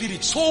with this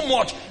spirit so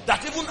much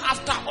that even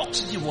after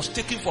oxygen was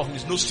taken from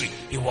his nostril,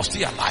 he was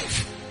still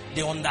alive.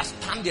 They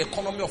understand the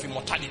economy of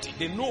immortality.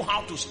 They know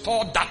how to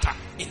store data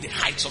in the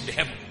heights of the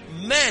heaven.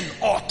 Men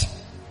ought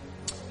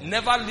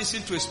never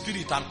listen to a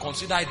spirit and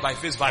consider it by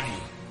face value.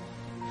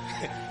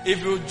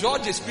 If you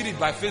judge a spirit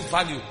by face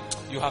value,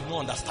 you have no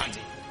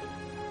understanding.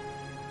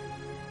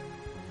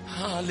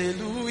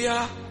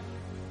 Hallelujah.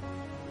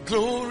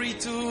 Glory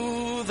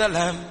to the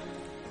Lamb.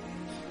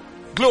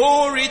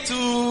 Glory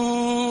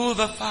to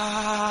the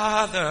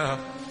Father.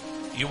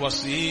 You are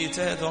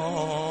seated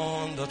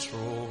on the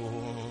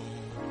throne.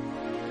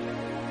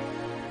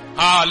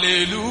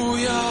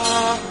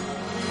 Hallelujah.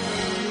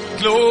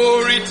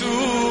 Glory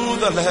to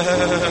the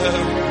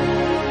Lamb.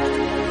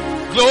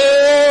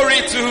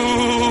 Glory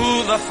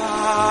to the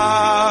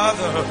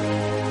Father.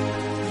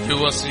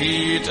 You are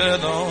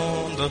seated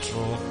on the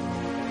throne.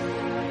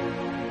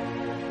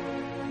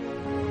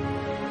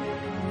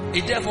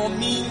 It therefore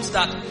means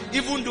that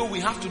even though we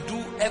have to do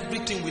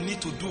everything we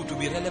need to do to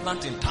be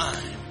relevant in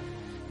time,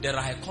 there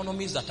are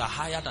economies that are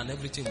higher than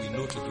everything we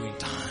know to do in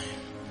time.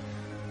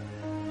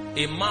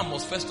 A man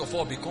must first of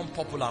all become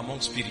popular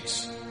among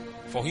spirits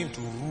for him to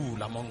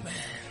rule among men.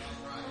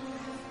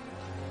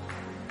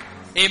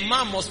 A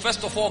man must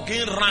first of all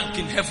gain rank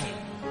in heaven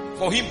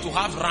for him to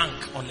have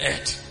rank on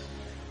earth.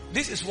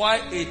 This is why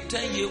a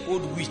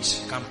 10-year-old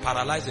witch can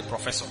paralyze a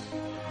professor.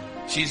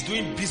 She is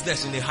doing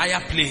business in a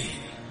higher plane.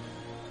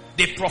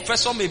 The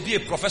professor may be a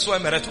professor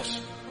emeritus.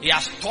 He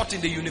has taught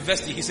in the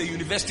university. He's a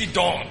university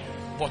don.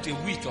 But a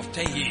witch of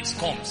 10 years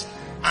comes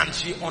and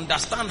she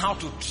understands how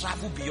to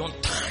travel beyond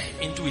time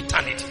into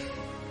eternity.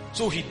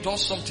 So he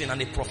does something and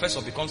the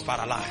professor becomes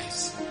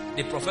paralyzed.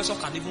 The professor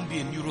can even be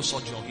a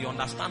neurosurgeon. He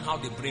understands how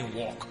the brain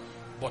works.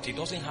 But he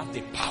doesn't have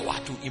the power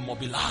to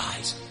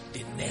immobilize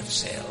the nerve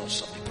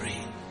cells of the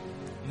brain.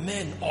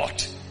 Men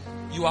ought.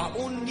 You are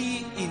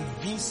only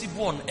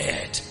invincible on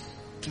earth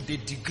to the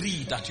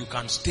degree that you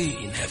can stay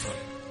in heaven.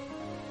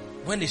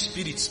 When the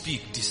spirit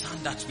speaks,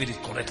 discern that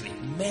spirit correctly.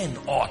 Men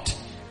ought.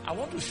 I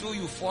want to show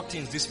you 4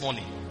 things this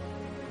morning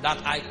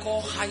that I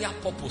call higher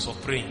purpose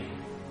of praying.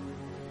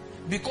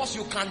 Because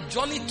you can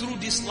journey through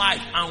this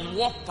life and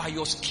walk by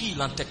your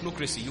skill and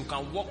technocracy. You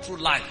can walk through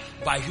life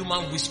by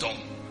human wisdom.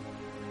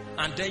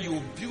 And then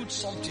you build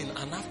something,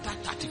 and after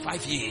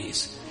 35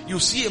 years, you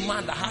see a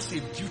man that has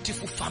a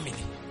beautiful family.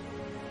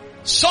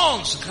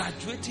 Sons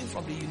graduating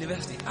from the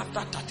university after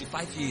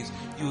 35 years,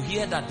 you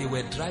hear that they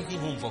were driving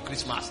home for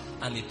Christmas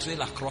and a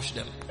trailer crushed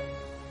them.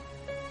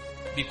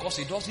 Because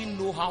he doesn't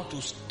know how to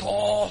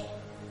store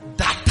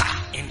data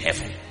in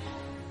heaven.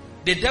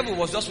 The devil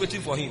was just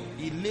waiting for him.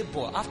 He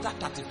labored. After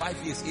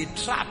 35 years, a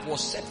trap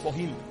was set for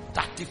him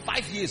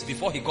 35 years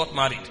before he got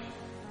married.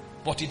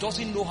 But he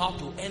doesn't know how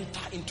to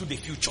enter into the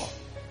future.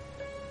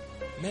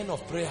 Men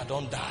of prayer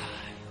don't die.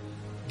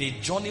 They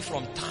journey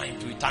from time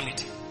to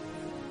eternity.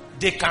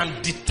 They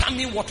can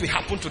determine what will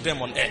happen to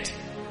them on earth.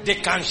 They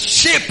can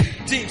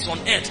shape things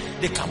on earth.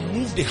 They can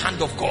move the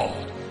hand of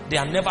God. They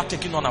are never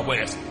taken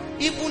unawares.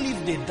 Even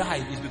if they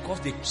die, it's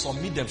because they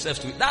submit themselves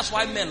to it. That's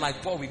why men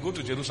like Paul will go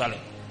to Jerusalem.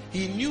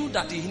 He knew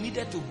that he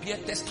needed to bear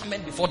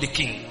testament before the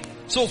king.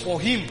 So for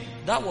him,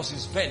 that was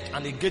his vent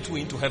and a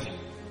gateway into heaven.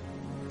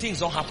 Things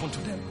don't happen to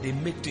them. They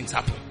make things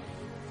happen.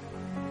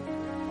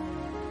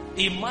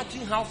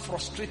 Imagine how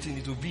frustrating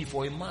it will be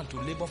for a man to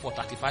labor for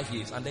 35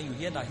 years and then you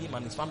hear that him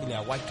and his family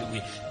are wiped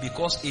away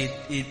because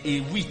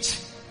a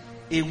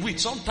witch,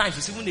 sometimes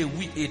it's even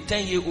a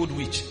 10-year-old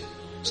witch,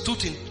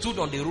 stood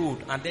on the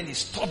road and then he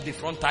stopped the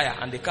front tire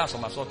and the car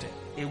somersaulted.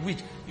 A witch.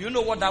 You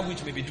know what that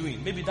witch may be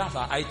doing? Maybe that's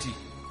her IT.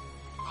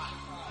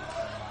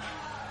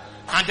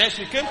 And then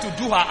she came to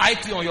do her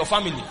IT on your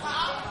family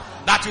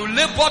that you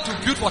labor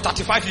to build for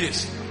 35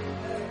 years.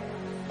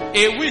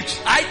 A witch,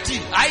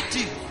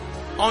 IT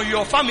on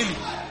your family.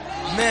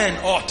 Men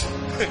ought.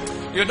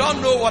 You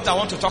don't know what I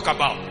want to talk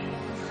about.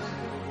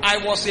 I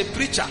was a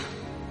preacher.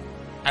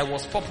 I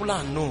was popular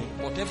and known.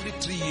 But every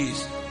 3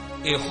 years,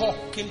 a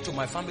hawk came to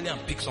my family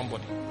and picked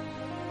somebody.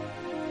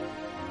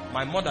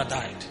 My mother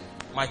died.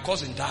 My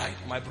cousin died.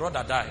 My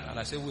brother died. And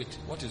I said, wait,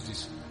 what is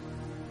this?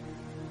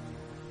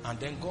 And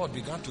then God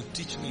began to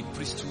teach me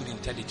priesthood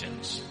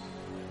intelligence.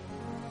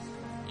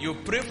 You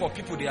pray for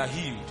people, they are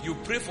healed. You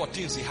pray for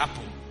things, they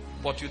happen.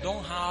 But you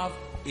don't have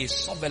a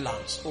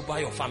surveillance over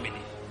your family.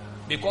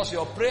 Because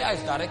your prayer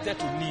is directed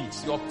to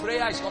needs. Your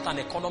prayer is not an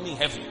economy in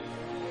heaven.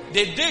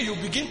 The day you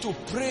begin to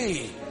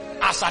pray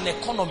as an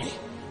economy,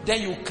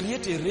 then you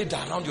create a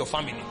radar around your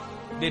family.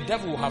 The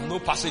devil will have no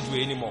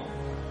passageway anymore.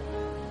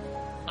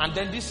 And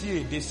then this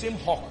year, the same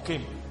hawk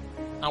came.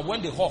 And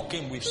when the hawk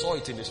came, we saw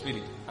it in the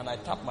spirit. And I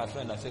tapped my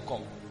friend and said,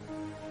 come.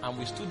 And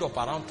we stood up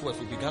around 12.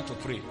 We began to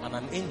pray. And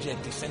an angel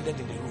descended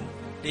in the room.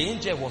 The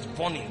angel was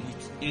burning.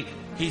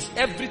 His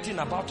everything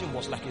about him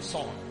was like a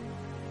sun.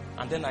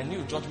 And then I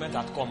knew judgment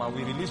had come. And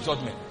we released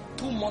judgment.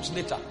 2 months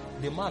later,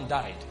 the man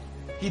died.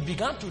 He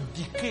began to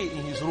decay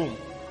in his room.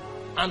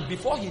 And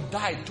before he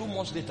died, 2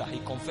 months later, he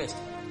confessed.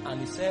 And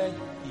he said,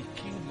 he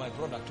killed my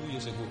brother 2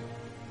 years ago.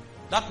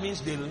 That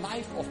means the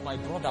life of my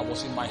brother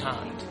was in my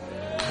hand.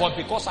 But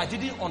because I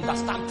didn't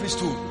understand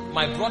priesthood,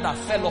 my brother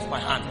fell off my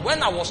hand.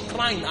 When I was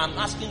crying and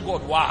asking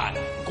God why,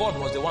 God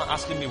was the one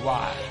asking me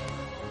why.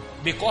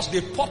 Because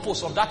the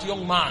purpose of that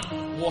young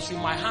man was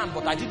in my hand,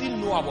 but I didn't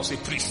know I was a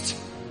priest.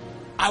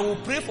 I will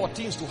pray for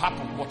things to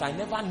happen, but I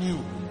never knew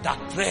that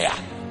prayer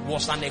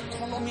was an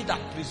economy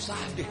that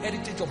preserved the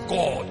heritage of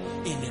God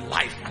in a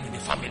life and in a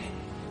family.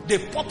 The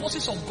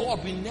purposes of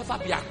God will never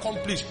be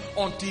accomplished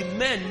until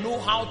men know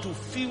how to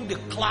fill the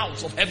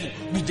clouds of heaven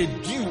with the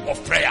dew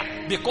of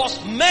prayer.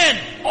 Because men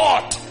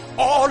ought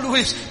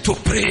always to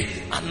pray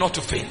and not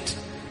to faint.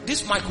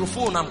 This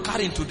microphone I'm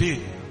carrying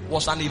today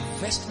was an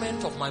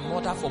investment of my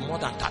mother for more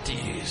than 30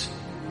 years.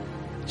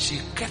 She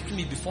kept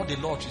me before the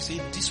Lord. She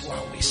said, this one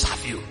will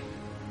serve you.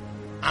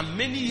 And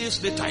many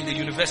years later in the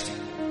university,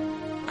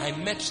 I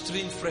met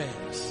strange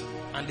friends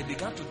and they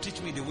began to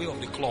teach me the way of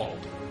the club.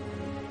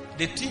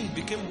 The thing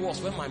became worse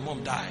when my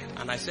mom died.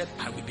 And I said,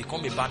 I will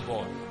become a bad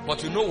boy.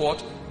 But you know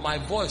what? My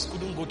voice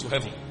couldn't go to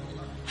heaven.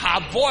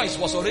 Her voice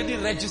was already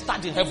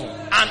registered in heaven.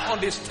 And on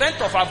the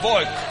strength of her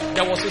voice,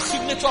 there was a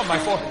signature on my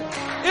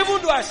forehead.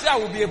 Even though I said I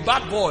would be a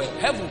bad boy,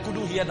 heaven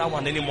couldn't hear that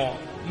one anymore.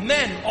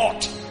 Men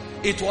ought.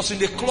 It was in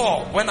the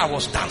club when I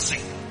was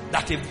dancing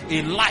that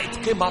a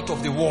light came out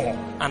of the wall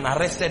and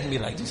arrested me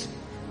like this.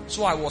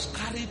 So I was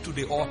carried to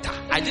the altar.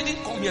 I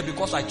didn't come here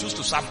because I chose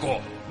to serve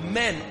God.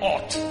 Men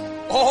ought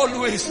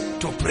always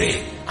to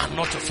pray and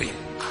not to fail.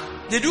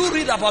 Did you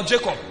read about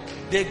Jacob?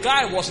 The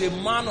guy was a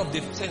man of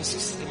the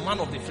senses, a man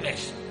of the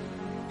flesh.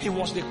 He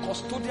was the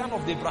custodian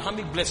of the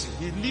Abrahamic blessing.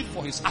 He lived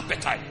for his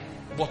appetite.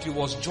 But he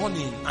was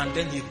journeying and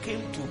then he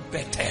came to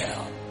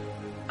Bethel.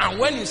 And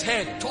when his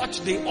head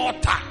touched the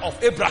altar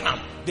of Abraham,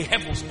 the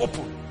heavens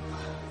opened.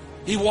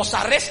 He was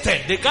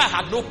arrested. The guy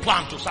had no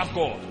plan to serve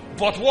God.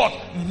 But what?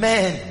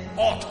 Men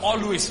ought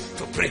always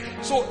to pray.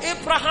 So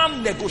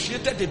Abraham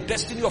negotiated the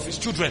destiny of his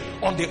children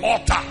on the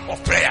altar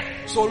of prayer.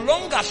 So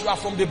long as you are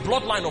from the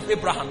bloodline of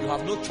Abraham, you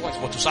have no choice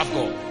but to serve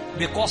God.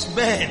 Because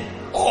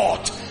men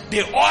ought.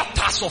 The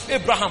altars of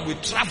Abraham will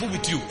travel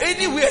with you.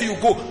 Anywhere you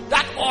go,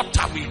 that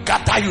altar will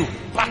gather you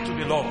back to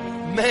the Lord.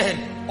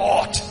 Men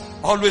ought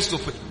always to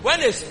pray.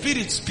 When a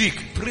spirit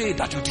speaks, pray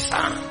that you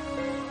discern.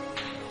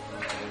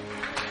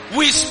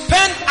 We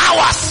spend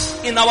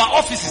hours in our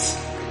offices.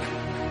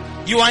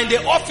 You are in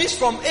the office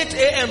from 8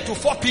 a.m. to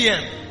 4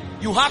 p.m.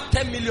 You have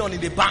 10 million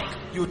in the bank.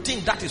 You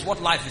think that is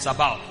what life is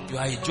about. You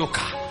are a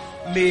joker.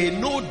 May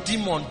no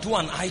demon do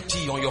an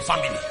IT on your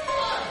family.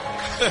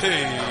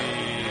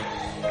 Hey.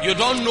 You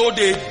don't know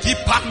the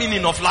deeper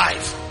meaning of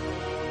life.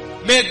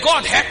 May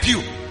God help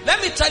you.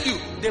 Let me tell you,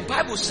 the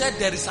Bible said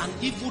there is an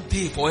evil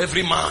day for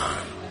every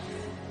man.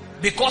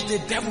 Because the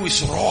devil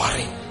is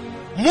roaring.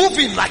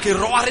 Moving like a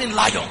roaring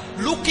lion.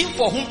 Looking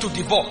for whom to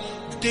devour.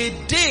 The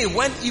day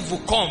when evil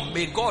comes,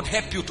 may God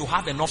help you to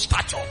have enough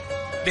stature.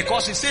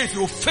 Because he said if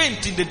you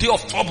faint in the day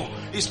of trouble,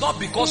 it's not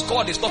because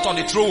God is not on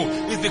the throne.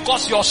 It's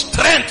because your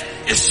strength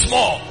is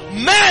small.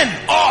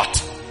 Men ought.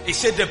 He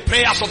said the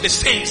prayers of the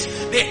saints,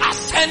 they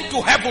ascend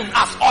to heaven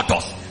as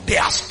orders. They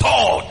are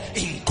stored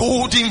in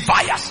golden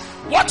vials.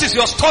 What is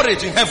your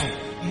storage in heaven?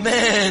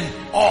 Men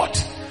ought.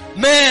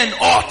 Men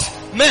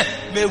ought. Men,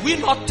 may we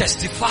not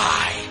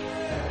testify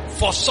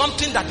for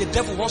something that the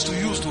devil wants to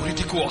use to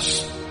ridicule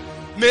us.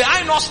 May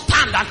I not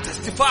stand and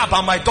testify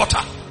about my daughter,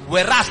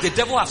 whereas the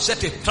devil has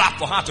set a trap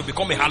for her to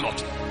become a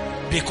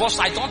harlot. Because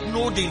I don't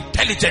know the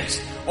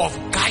intelligence of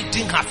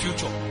guiding her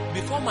future.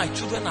 Before my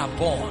children are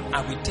born,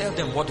 I will tell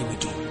them what they will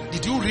do.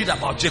 Did you read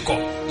about Jacob?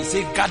 He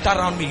said, gather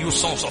around me, you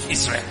sons of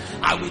Israel.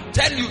 I will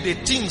tell you the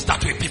things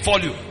that will befall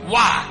you.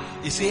 Why?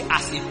 He said,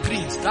 as a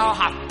prince, thou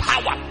hast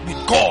power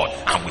with God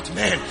and with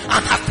men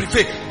and hast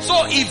prevailed.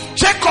 So if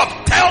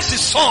Jacob tells his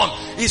son,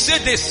 he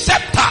said, the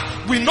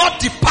scepter will not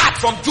depart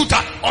from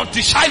Judah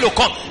until Shiloh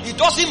come. It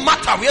doesn't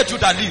matter where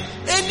Judah lives.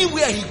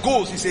 Anywhere he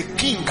goes, he's a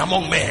king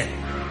among men.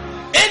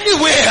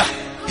 Anywhere,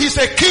 he's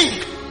a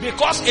king.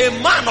 Because a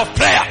man of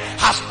prayer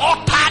has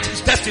altered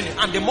his destiny.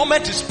 And the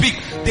moment he speaks,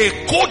 the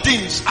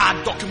codings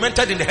are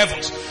documented in the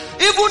heavens.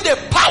 Even the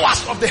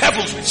powers of the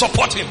heavens will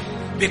support him.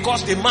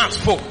 Because the man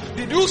spoke.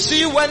 Did you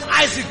see when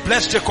Isaac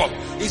blessed Jacob?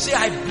 He said,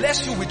 I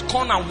bless you with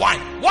corn and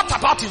wine. What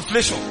about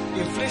inflation?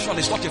 Inflation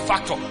is not a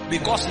factor.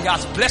 Because he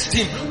has blessed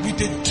him with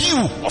the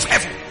dew of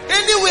heaven.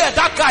 Anywhere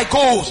that guy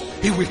goes,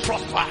 he will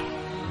prosper.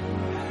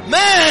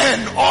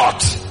 Men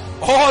ought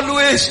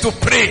always to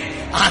pray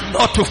and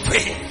not to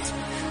faint.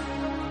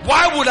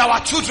 Why would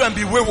our children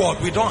be wayward?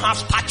 We don't have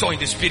stature in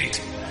the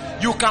spirit.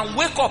 You can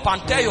wake up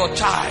and tell your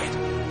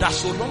child that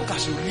so long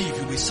as you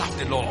live, you will serve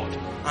the Lord.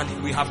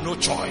 And we have no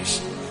choice.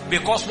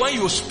 Because when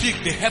you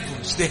speak, the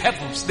heavens,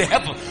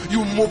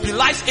 you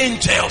mobilize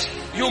angels.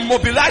 You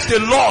mobilize the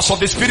laws of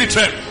the spirit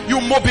realm.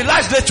 You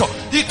mobilize nature.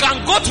 He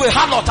can go to a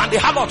harlot and the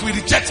harlot will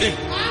reject him.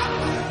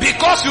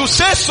 Because you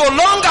say so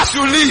long as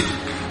you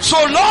live, so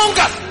long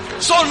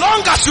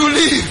as you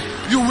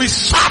live, you will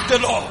serve the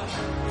Lord.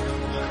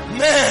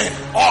 Men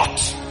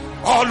ought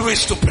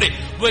always to pray.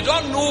 We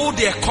don't know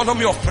the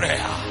economy of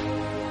prayer.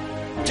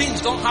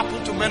 Things don't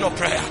happen to men of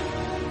prayer.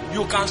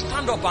 You can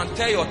stand up and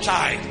tell your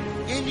child,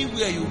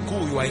 anywhere you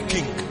go, you are a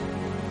king.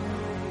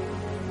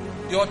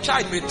 Your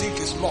child may think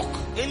it's luck.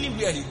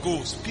 Anywhere he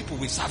goes, people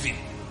will serve him.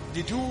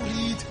 Did you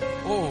read?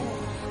 Oh,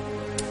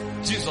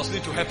 Jesus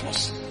need to help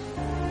us.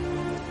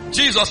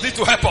 Jesus need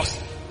to help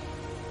us.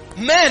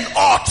 Men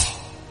ought.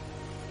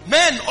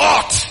 Men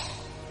ought.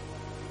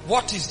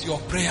 What is your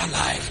prayer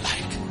life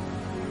like?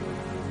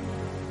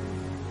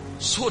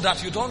 So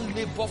that you don't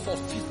labor for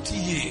 50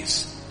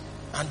 years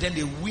and then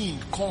the wind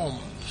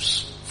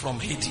comes from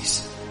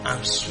Hades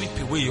and sweep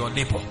away your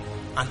labor.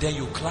 And then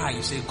you cry,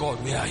 you say,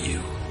 God, where are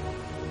you?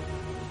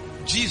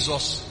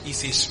 Jesus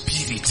is a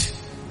spirit.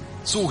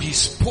 So he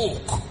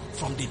spoke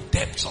from the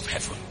depths of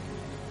heaven.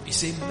 He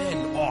said,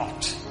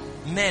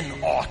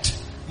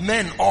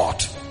 men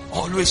ought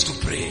always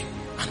to pray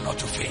and not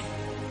to faint.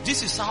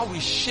 This is how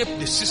we shape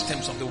the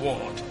systems of the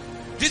world.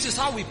 This is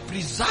how we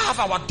preserve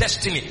our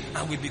destiny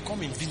and we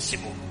become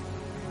invincible.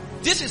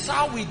 This is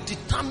how we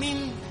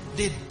determine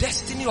the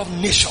destiny of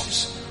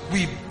nations.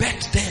 We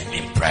bet them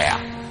in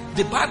prayer.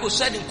 The Bible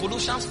said in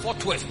Colossians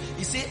 4:12,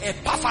 it said,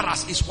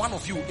 Epaphras is one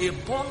of you, a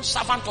born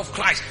servant of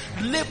Christ,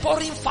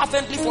 laboring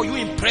fervently for you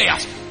in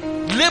prayers.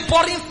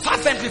 Laboring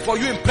fervently for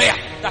you in prayer,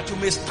 that you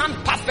may stand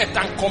perfect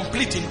and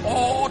complete in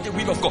all the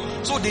will of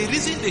God. So the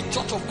reason the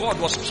church of God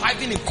was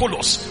thriving in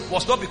Colossus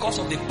was not because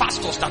of the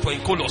pastors that were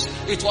in Colossus.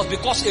 It was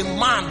because a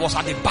man was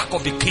at the back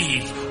of the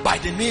cave by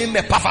the name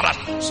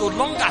Epaphras. So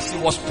long as he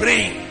was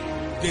praying,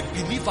 the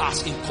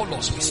believers in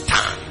Colossus will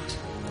stand.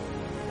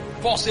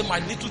 Paul said, my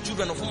little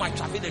children of whom I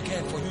travail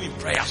again for you in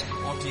prayers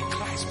until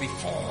Christ be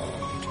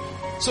formed.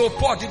 So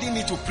Paul didn't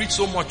need to preach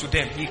so much to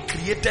them. He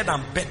created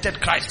and bettered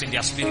Christ in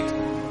their spirit.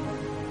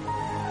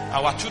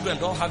 Our children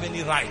don't have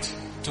any right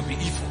to be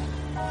evil.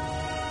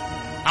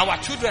 Our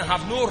children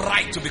have no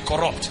right to be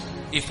corrupt.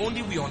 If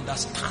only we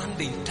understand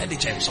the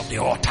intelligence of the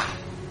altar.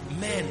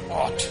 Men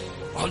ought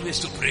always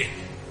to pray.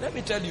 Let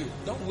me tell you,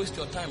 don't waste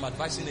your time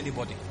advising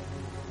anybody.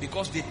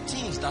 Because the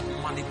things that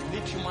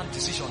manipulate human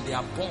decision, they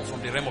are born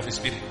from the realm of the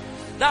spirit.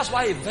 That's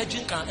why a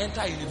virgin can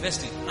enter a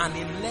university, and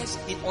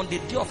on the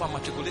day of her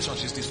matriculation,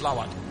 she's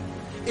disflowered.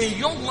 A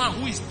young man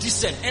who is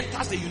decent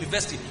enters the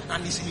university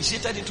and is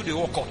initiated into the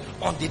occult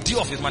on the day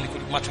of his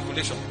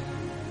matriculation.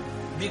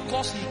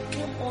 Because he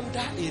came under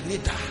a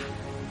radar.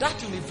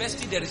 That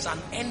university, there is an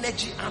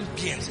energy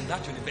ambience in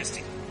that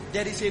university.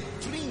 There is a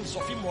prince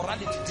of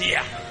immorality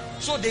there.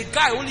 So the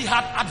guy only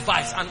had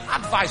advice, and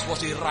advice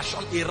was a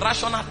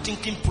rational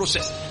thinking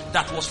process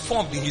that was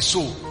formed in his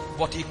soul.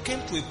 But he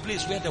came to a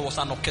place where there was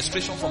an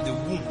orchestration from the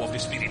womb of the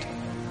spirit.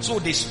 So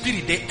the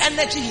spirit, the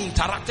energy he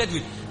interacted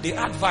with, the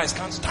advice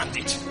can't stand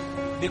it.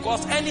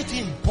 Because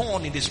anything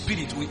born in the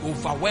spirit will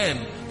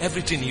overwhelm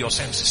everything in your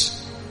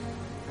senses.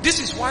 This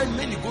is why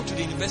many go to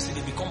the university,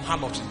 they become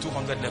harlots in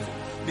 200 level.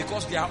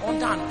 Because they are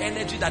under an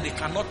energy that they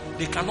cannot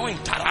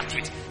interact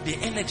with. The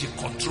energy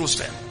controls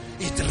them.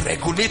 It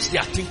regulates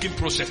their thinking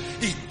process.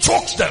 It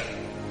chokes them.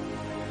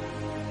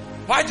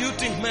 Why do you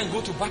think men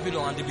go to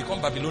Babylon and they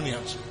become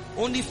Babylonians?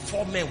 Only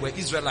 4 men were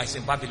Israelites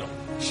in Babylon.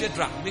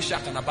 Shadrach,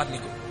 Meshach, and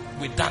Abednego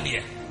with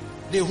Daniel.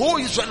 The whole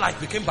Israelites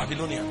became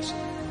Babylonians.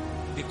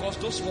 Because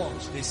those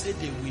ones, they said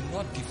they will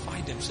not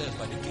defy themselves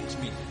by the king's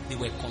will. They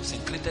were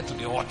consecrated to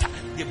the altar.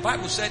 The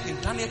Bible said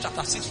in Daniel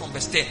chapter 6 from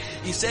verse 10,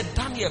 he said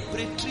Daniel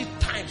prayed 3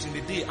 times in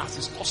the day as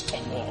his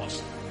custom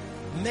was.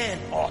 Men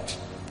ought.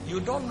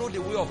 You don't know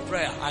the way of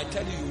prayer, I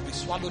tell you, you will be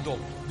swallowed up.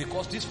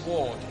 Because this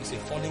world is a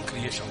fallen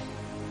creation.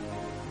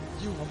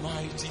 You are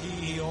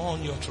mighty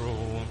on your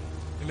throne.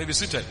 You may be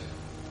seated.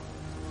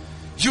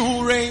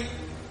 You reign.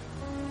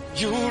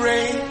 You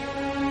reign.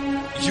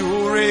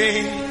 You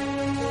reign.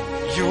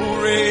 You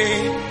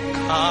reign,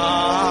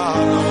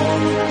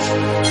 Carlos.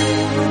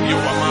 You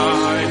are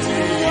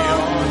mighty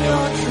on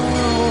your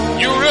throne.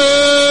 You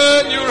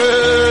reign, you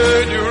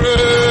reign, you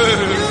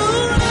reign.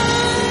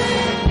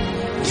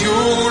 You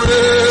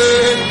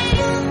reign,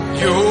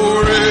 you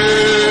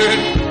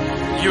reign,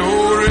 you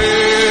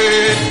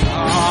reign,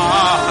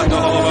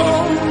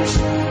 Carlos.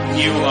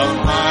 You are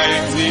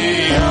mighty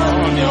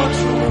on your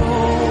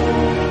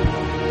throne.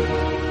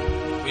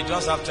 We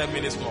just have 10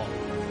 minutes more.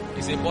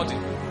 It's a body.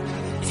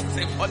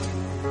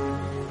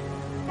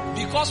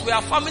 Because we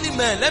are family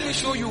men, let me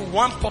show you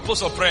one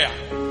purpose of prayer.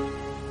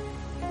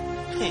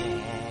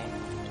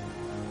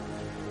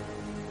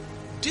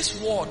 This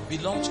world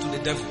belongs to the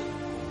devil.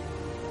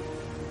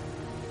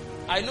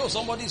 I know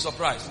somebody is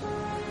surprised.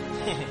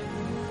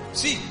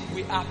 See,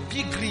 we are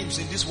pilgrims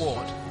in this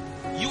world.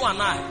 You and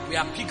I, we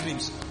are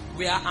pilgrims.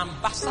 We are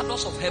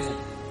ambassadors of heaven.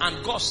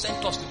 And God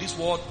sent us to this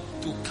world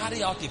to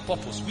carry out a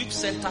purpose which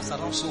centers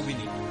around soul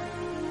winning.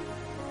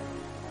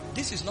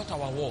 This is not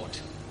our world.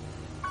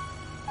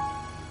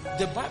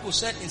 The Bible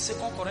said in 2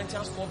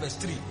 Corinthians 4 verse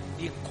 3,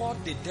 he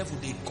called the devil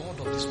the god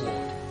of this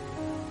world.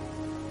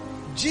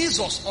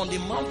 Jesus on the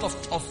mount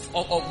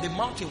of the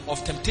mountain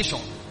of temptation,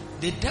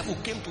 the devil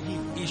came to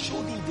him. He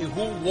showed him the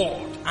whole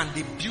world and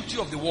the beauty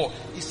of the world.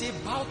 He said,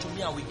 bow to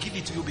me, I will give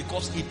it to you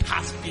because it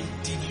has been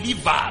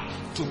delivered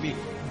to me.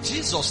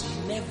 Jesus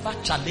never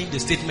challenged the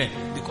statement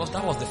because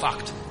that was the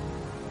fact.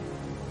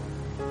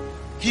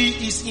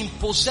 He is in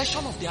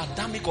possession of the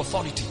Adamic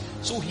authority.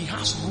 So he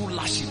has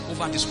rulership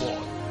over this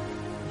world.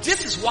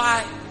 This is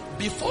why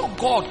before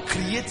God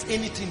creates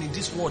anything in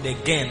this world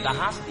again that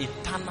has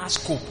eternal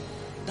scope,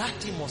 that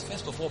thing must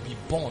first of all be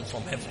born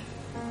from heaven.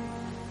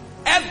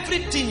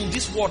 Everything in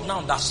this world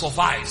now that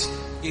survives,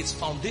 its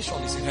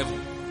foundation is in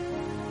heaven.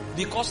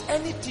 Because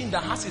anything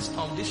that has its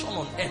foundation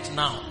on earth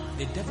now,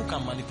 the devil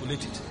can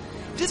manipulate it.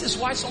 This is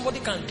why somebody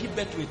can give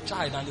birth to a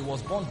child and he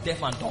was born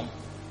deaf and dumb.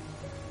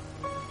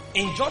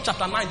 In John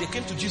chapter 9, they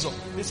came to Jesus.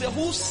 They said,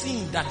 who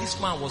sinned that this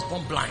man was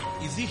born blind?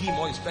 Is it him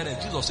or his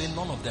parents? Jesus said,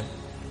 none of them.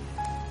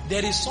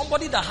 There is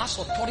somebody that has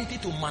authority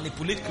to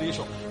manipulate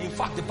creation. In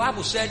fact, the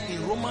Bible said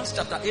in Romans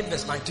chapter 8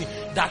 verse 19,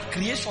 that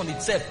creation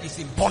itself is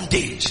in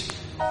bondage.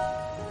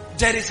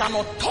 There is an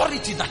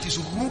authority that is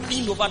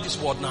ruling over this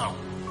world now.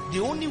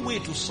 The only way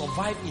to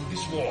survive in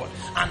this world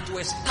and to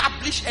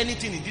establish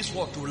anything in this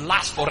world to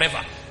last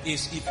forever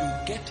is if you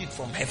get it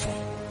from heaven.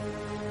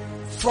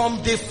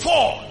 From the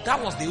fall,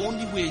 that was the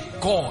only way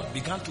God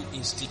began to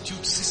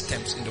institute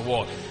systems in the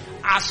world.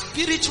 As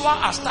spiritual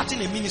as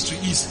starting a ministry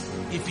is,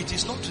 if it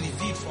is not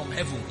revealed from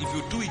heaven, if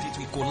you do it, it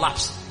will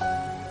collapse.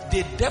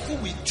 The devil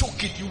will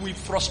choke it, you will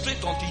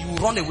frustrate until you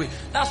run away.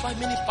 That's why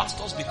many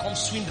pastors become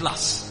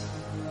swindlers.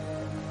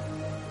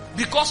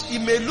 Because it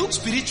may look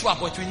spiritual,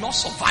 but it will not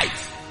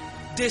survive.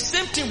 The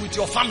same thing with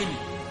your family.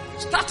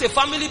 Start a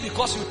family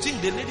because you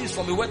think the lady is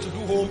from a well-to-do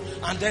home,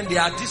 and then they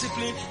are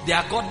disciplined, they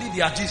are godly,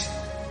 they are this.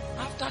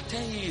 After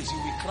 10 years, you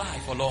will cry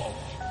for love.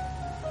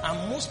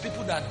 And most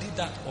people that did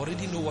that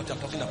already know what I'm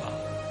talking about.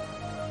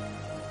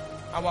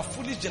 Our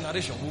foolish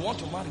generation, we want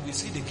to marry, we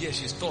see the girl,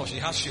 she's tall, she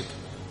has shape.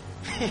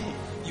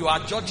 You are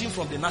judging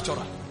from the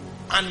natural.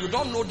 And you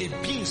don't know the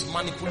beings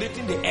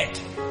manipulating the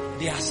earth.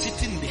 They are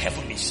sitting in the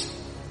heavens.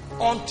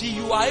 Until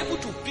you are able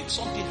to pick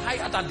something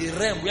higher than the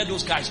realm where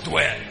those guys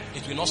dwell,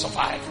 it will not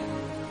survive.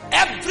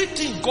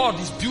 Everything God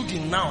is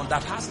building now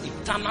that has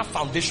eternal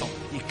foundation,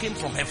 it came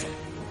from heaven.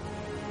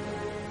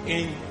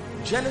 In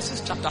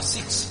Genesis chapter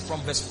 6,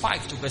 from verse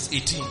 5 to verse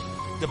 18,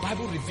 the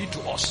Bible revealed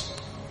to us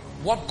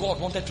what God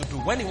wanted to do.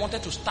 When he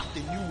wanted to start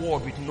the new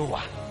world with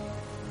Noah,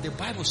 the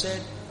Bible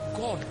said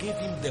God gave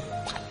him the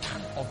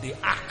pattern of the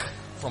ark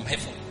from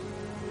heaven.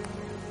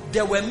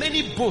 There were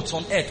many boats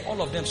on earth,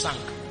 all of them sank.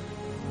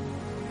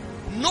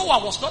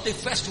 Noah was not the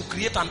first to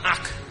create an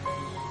ark.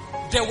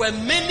 There were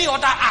many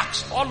other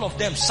arks, all of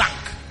them sank.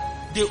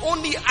 The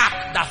only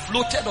ark that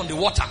floated on the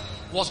water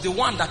was the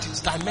one that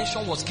its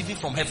dimension was given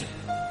from heaven.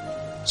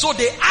 So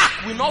the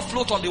ark will not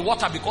float on the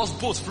water because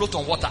boats float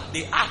on water.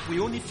 The ark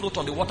will only float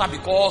on the water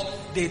because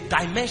the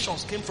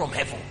dimensions came from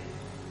heaven.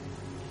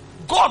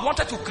 God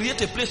wanted to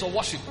create a place of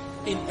worship.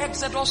 In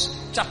Exodus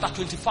chapter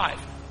 25,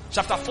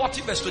 chapter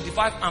 40 verse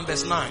 25 and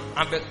verse 9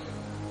 and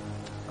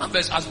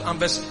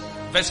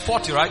verse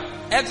 40, right?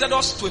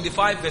 Exodus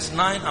 25 verse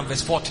 9 and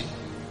verse 40.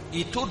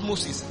 He told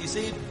Moses, he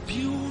said,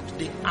 build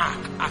the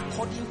ark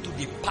according to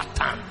the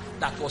pattern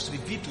that was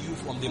revealed to you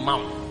from the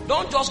mount.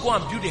 Don't just go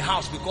and build a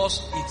house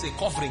because it's a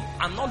covering.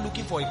 I'm not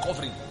looking for a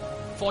covering.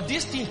 For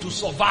this thing to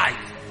survive,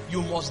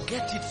 you must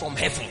get it from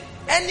heaven.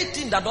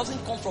 Anything that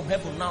doesn't come from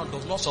heaven now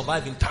does not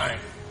survive in time.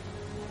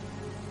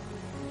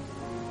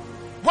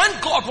 When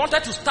God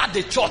wanted to start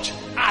the church,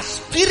 as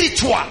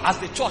spiritual as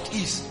the church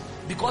is,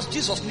 because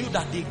Jesus knew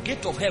that the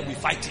gate of hell will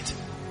fight it.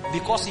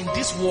 Because in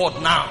this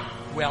world now,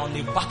 we are on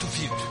a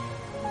battlefield.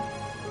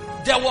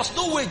 There was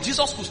no way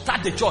Jesus could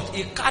start the church.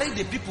 He carried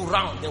the people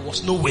around. There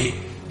was no way.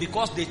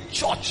 Because the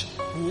church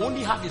will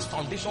only have its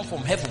foundation from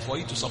heaven for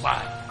it to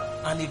survive.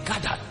 And he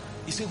gathered.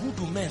 He said, who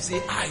do men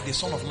say, I, the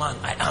Son of Man,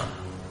 I am?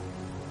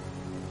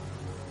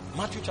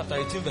 Matthew chapter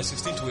 18 verse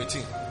 16 to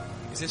 18.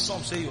 He says,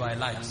 some say you are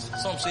Elias.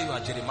 Some say you are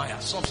Jeremiah.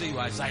 Some say you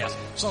are Isaiah.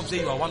 Some say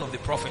you are one of the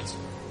prophets.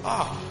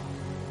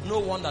 No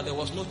wonder there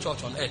was no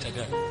church on earth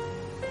again.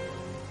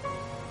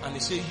 And he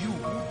said, you,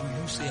 who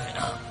do you say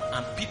I am?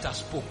 And Peter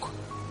spoke.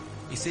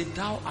 He said,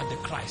 thou art the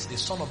Christ, the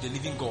Son of the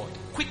living God.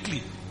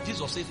 Quickly,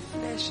 Jesus said,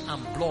 flesh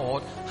and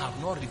blood have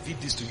not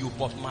revealed this to you,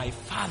 but my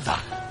Father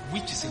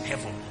which is in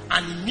heaven.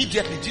 And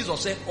immediately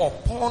Jesus said,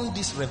 upon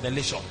this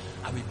revelation,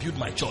 I will build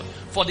my church.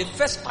 For the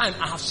first time,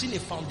 I have seen a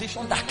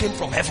foundation that came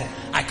from heaven.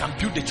 I can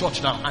build the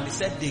church now. And he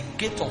said, the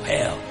gate of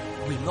hell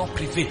will not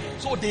prevail.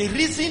 So the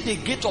reason the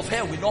gate of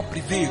hell will not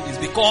prevail is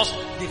because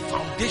the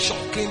foundation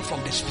came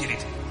from the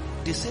Spirit.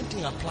 The same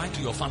thing applies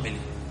to your family.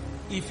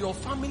 If your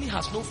family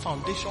has no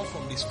foundation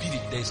from the Spirit,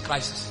 there is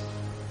crisis.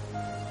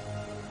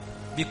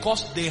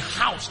 Because the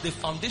house, the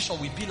foundation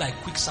will be like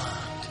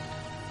quicksand.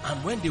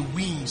 And when the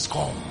winds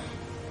come,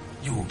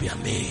 you will be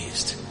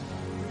amazed.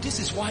 This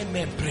is why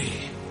men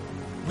pray.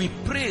 We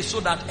pray so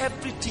that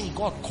everything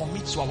God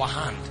commits to our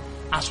hand,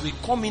 as we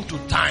come into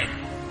time,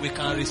 we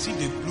can receive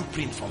the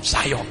blueprint from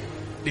Zion.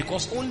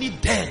 Because only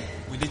then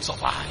will it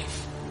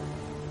survive.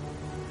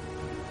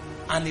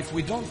 And if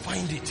we don't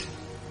find it,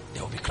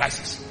 there will be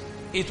crisis.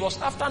 It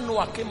was after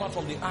Noah came out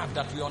from the ark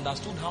that we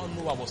understood how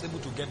Noah was able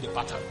to get the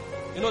pattern.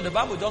 You know, the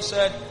Bible just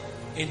said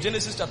in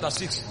Genesis chapter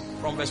 6,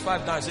 from verse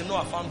 5 down, it said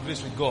Noah found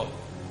grace with God.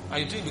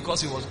 And you think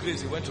because he was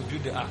grace, he went to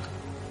build the ark.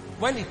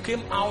 When he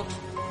came out,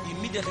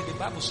 immediately the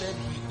Bible said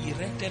he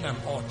erected an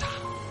altar.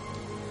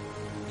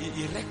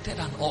 He erected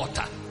an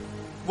altar.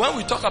 When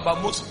we talk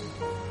about Moses,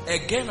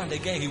 again and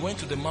again he went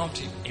to the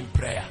mountain in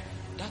prayer.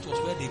 That was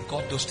where they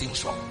got those things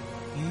from.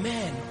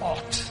 Men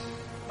ought.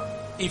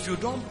 If you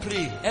don't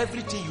pray,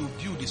 everything you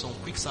build is on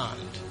quicksand.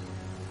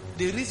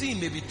 The reason you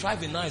may be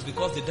thriving now is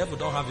because the devil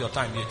don't have your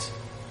time yet.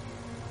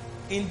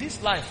 In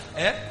this life,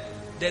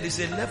 there is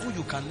a level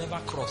you can never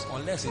cross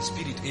unless a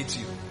spirit aids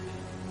you.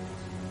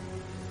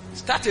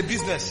 Start a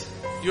business.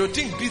 You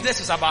think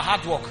business is about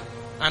hard work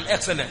and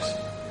excellence.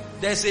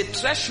 There's a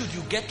threshold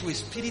you get to, a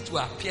spirit will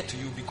appear to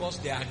you because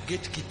there are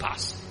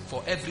gatekeepers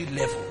for every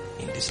level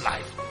in this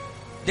life.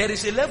 There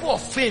is a level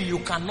of fame you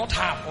cannot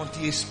have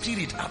until a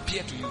spirit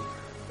appear to you.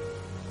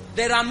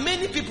 There are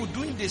many people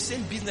doing the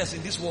same business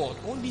in this world.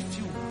 Only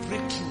few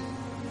break through.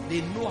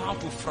 They know how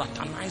to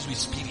fraternize with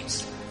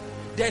spirits.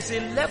 There's a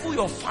level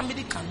your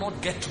family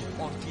cannot get to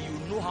until you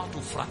know how to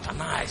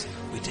fraternize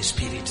with the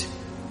spirit.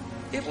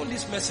 Even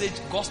this message,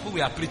 gospel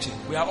we are preaching,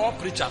 we are all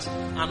preachers,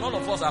 and all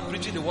of us are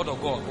preaching the word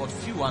of God, but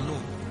few are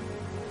known.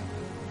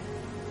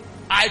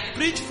 I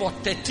preached for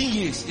 13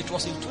 years. It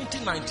was in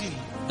 2019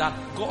 that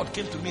God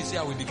came to me and said,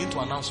 I will begin to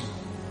announce you.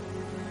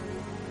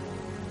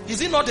 Is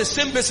it not the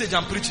same message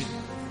I'm preaching?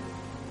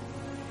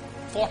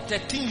 For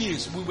 13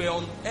 years, we were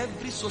on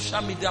every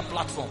social media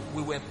platform.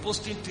 We were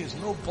posting things.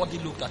 Nobody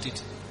looked at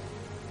it.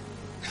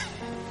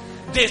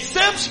 The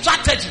same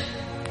strategy.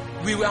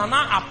 We were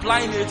now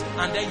applying it,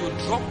 and then you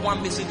drop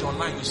one message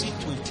online, you see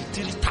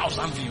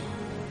 23,000 views.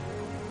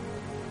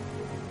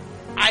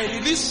 I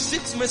released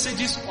 6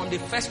 messages on the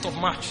 1st of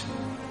March.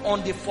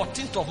 On the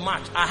 14th of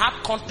March, I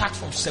had contact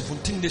from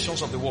 17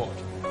 nations of the world.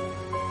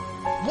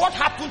 What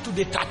happened to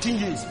the 13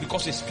 years?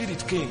 Because the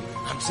Spirit came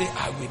and said,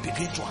 I will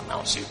begin to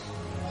announce you.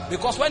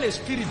 Because when a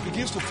spirit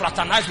begins to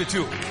fraternize with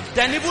you,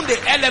 then even the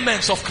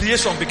elements of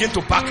creation begin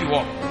to back you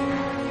up.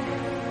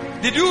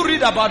 Did you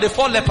read about the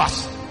 4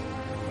 lepers?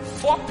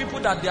 4 people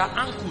that their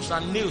ankles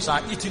and nails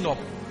are eaten up.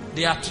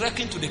 They are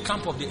trekking to the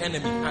camp of the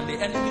enemy, and the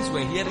enemies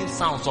were hearing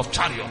sounds of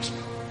chariots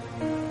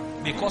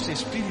because a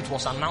spirit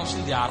was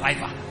announcing their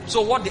arrival.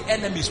 So what the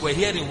enemies were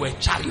hearing were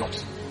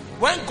chariots.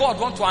 When God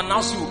wants to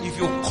announce you, if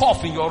you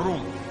cough in your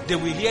room, they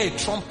will hear a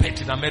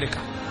trumpet in America.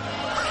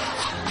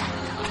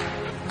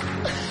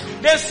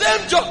 The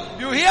same job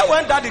you hear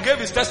when Daddy gave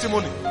his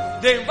testimony.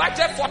 They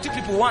invited 40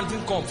 people, one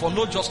didn't come for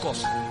no just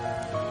cause.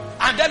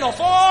 And then of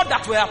all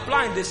that were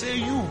applying, they say,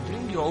 you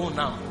bring your own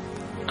now.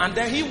 And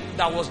then he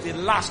that was the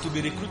last to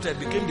be recruited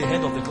became the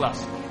head of the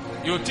class.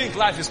 You think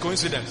life is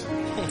coincidence?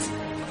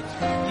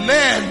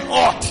 Men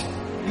ought.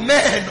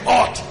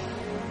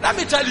 Let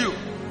me tell you,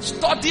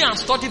 study and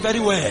study very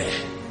well.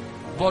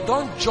 But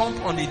don't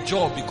jump on a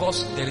job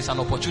because there is an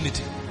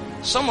opportunity.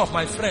 Some of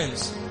my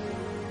friends,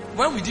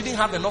 when we didn't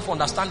have enough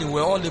understanding,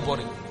 we were all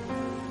laboring.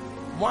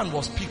 One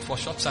was picked for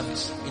short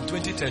service in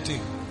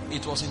 2013.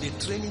 It was in the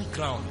training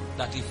ground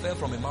that he fell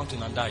from a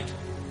mountain and died.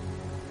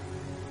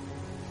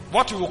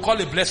 What you will call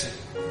a blessing.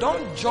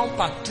 Don't jump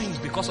at things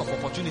because of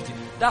opportunity.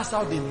 That's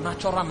how the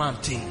natural man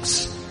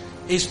thinks.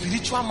 A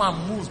spiritual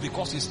man moves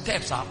because his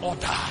steps are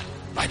ordered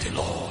by the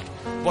Lord.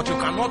 But you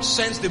cannot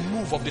sense the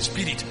move of the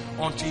Spirit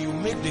until you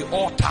make the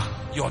altar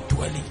your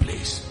dwelling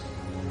place.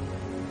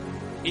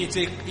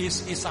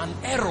 It's an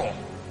error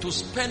to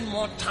spend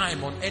more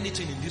time on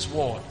anything in this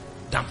world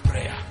than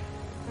prayer.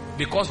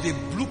 Because the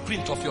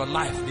blueprint of your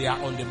life, they are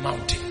on the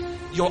mountain.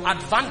 Your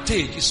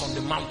advantage is on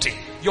the mountain.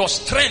 Your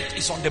strength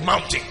is on the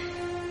mountain.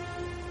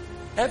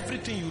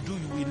 Everything you do,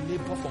 you will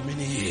labor for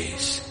many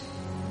years.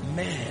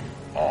 Men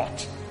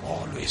ought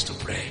always to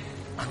pray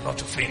and not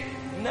to faint.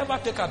 Never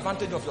take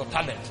advantage of your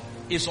talent.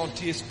 It's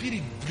until a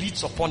spirit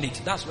breathes upon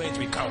it. That's when it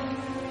will count.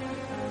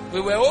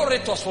 We were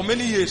orators for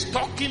many years,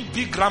 talking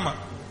big grammar.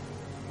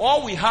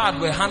 All we had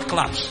were hand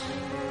claps.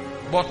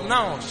 But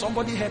now,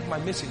 somebody heard my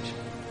message.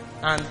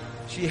 And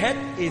she had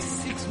a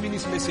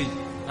 6-minute message.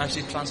 And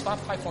she transferred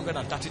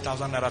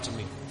 530,000 naira to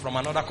me from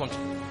another country.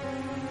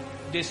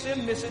 The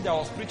same message I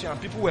was preaching and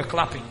people were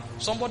clapping.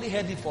 Somebody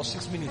heard it for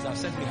 6 minutes and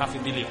sent me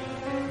 500 million.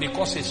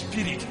 Because a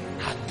spirit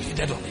had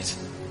breathed on it.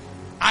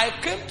 I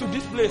came to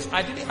this place.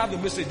 I didn't have a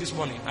message this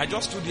morning. I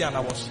just stood here and I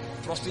was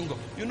trusting God.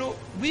 You know,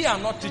 we are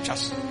not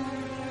teachers.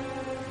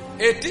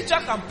 A teacher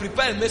can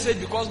prepare a message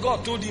because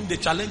God told him the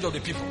challenge of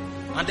the people.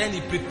 And then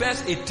he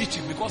prepares a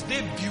teaching because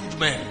they build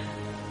men.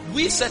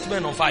 We set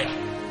men on fire.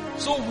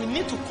 So we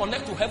need to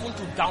connect to heaven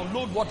to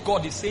download what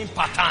God is saying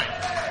part time.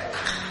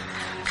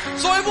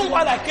 So even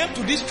while I came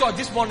to this church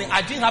this morning,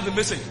 I didn't have a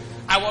message.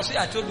 I was here,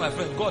 I told my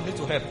friend, God needs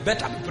to help.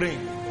 Better be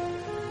praying.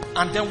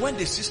 And then when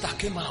the sister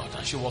came out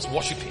and she was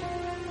worshiping,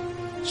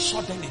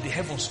 suddenly the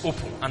heavens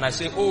opened. And I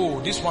said,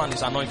 oh, this one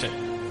is anointed.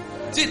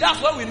 See,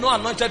 that's why we know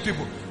anointed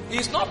people.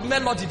 It's not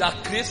melody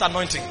that creates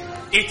anointing.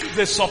 It is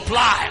the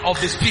supply of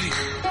the Spirit.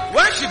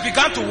 When she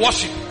began to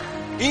worship,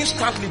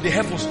 instantly the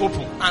heavens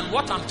opened. And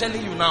what I'm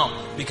telling you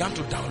now began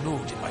to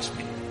download in my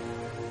spirit.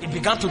 It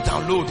began to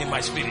download in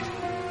my spirit.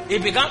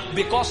 It began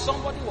because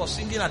somebody was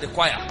singing at the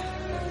choir.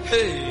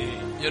 Hey,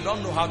 you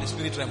don't know how the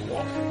spirit realm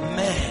works.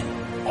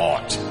 Men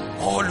ought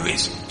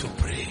always to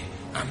pray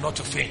and not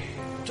to faint.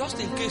 Just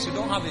in case you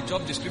don't have a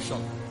job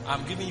description,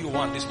 I'm giving you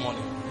one this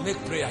morning.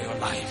 Make prayer your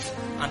life,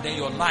 and then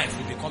your life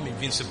will become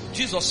invincible.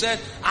 Jesus said,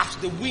 as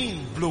the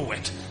wind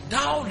bloweth,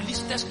 thou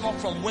listest not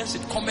from whence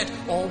it cometh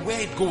or where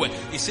it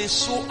goeth. He says,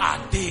 so are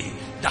they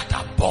that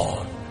are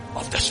born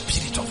of the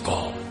Spirit of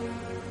God.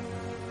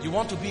 You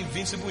want to be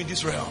invincible in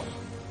this realm?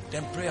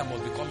 Then prayer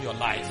must become your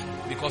life,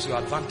 because your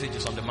advantage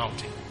is on the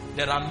mountain.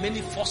 There are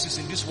many forces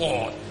in this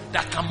world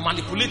that can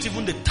manipulate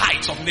even the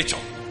tides of nature.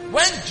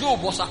 When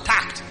Job was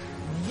attacked,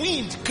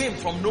 wind came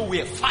from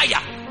nowhere,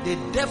 fire. The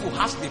devil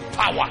has the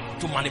power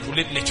to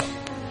manipulate nature.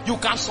 You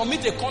can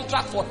submit a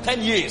contract for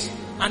 10 years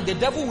and the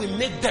devil will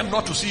make them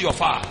not to see your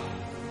fire.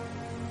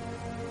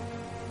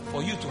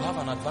 For you to have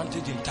an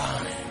advantage in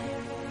time,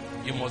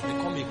 you must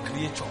become a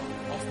creature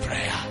of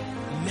prayer.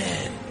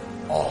 Men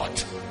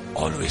ought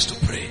always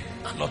to pray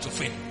and not to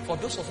faint. For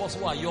those of us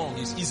who are young,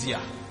 it's easier,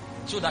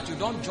 so that you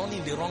don't journey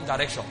in the wrong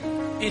direction.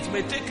 It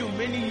may take you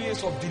many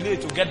years of delay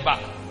to get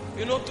back.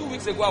 You know, 2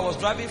 weeks ago I was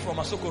driving from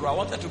Asokoro. I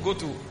wanted to go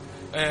to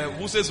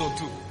Wuse Zone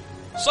 2.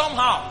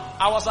 Somehow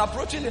I was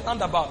approaching the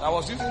roundabout. I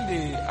was using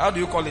the, how do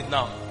you call it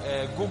now,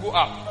 Google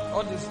app.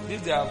 All this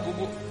they are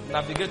Google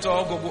Navigator,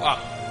 Google app.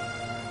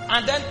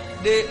 And then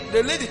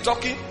the lady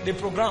talking, the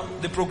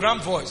program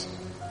voice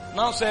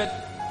now said,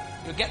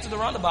 you get to the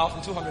roundabout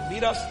in 200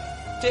 meters,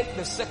 take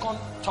the second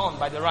turn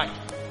by the right.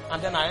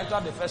 And then I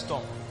entered the first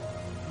turn.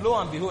 Lo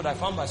and behold, I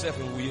found myself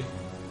in Wuye.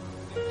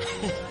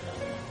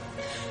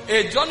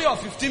 A journey of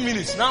 15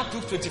 minutes now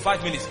took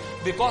 25 minutes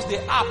because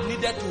the app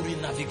needed to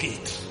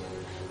re-navigate.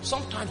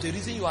 Sometimes the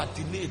reason you are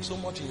delayed so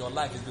much in your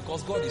life is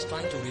because God is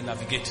trying to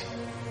re-navigate.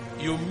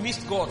 You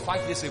missed God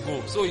 5 years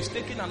ago, so He's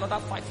taking another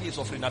 5 years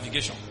of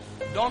re-navigation.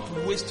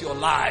 Don't waste your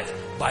life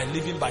by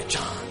living by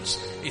chance.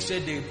 He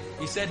said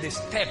the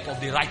step of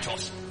the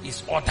righteous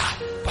is ordered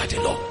by the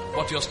Lord.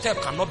 But your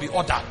step cannot be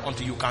ordered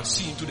until you can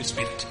see into the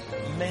Spirit.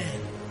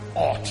 Men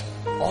ought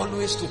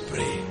always to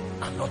pray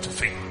and not to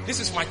faint. This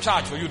is my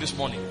charge for you this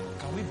morning.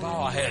 Can we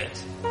bow our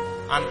heads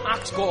and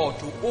ask God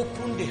to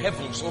open the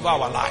heavens over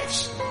our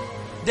lives?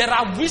 There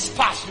are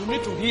whispers you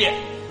need to hear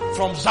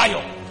from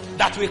Zion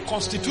that will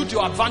constitute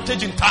your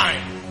advantage in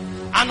time.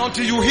 And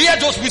until you hear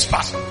those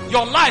whispers,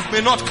 your life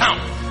may not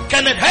count.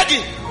 Kenneth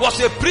Hagin was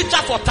a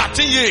preacher for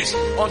 13 years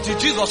until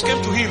Jesus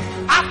came to him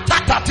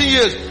after 13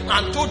 years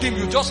and told him,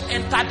 you just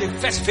entered the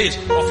first phase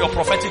of your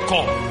prophetic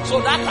call.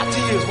 So that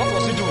 13 years, what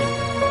was he doing?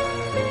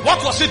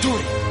 What was he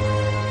doing?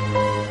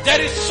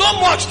 There is so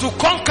much to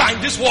conquer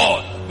in this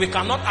world. We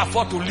cannot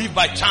afford to live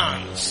by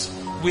chance.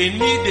 We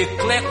need a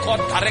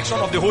clear-cut direction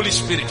of the Holy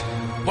Spirit.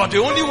 But the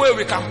only way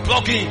we can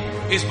plug in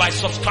is by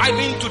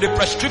subscribing to the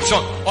prescription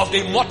of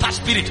the immortal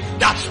Spirit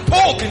that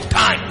spoke in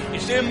time. He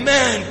said,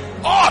 men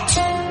ought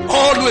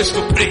always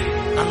to pray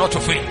and not to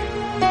faint.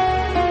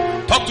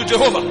 Talk to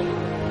Jehovah.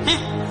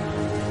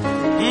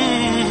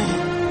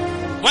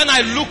 When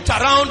I looked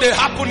around the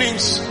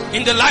happenings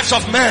in the lives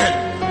of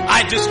men,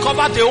 I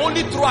discovered the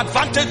only true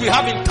advantage we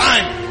have in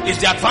time is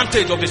the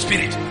advantage of the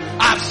Spirit.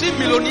 I've seen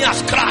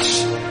millionaires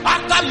crash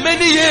after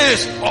many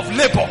years of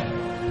labor.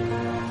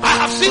 I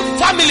have seen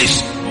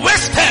families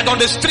wasted on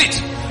the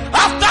street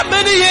after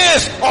many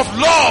years of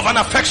love and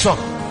affection.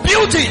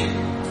 Building.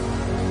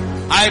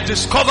 I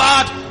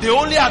discovered the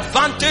only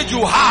advantage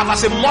you have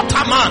as a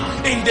mortal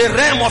man in the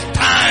realm of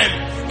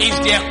time is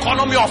the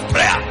economy of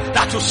prayer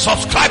that you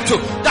subscribe to,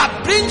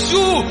 that brings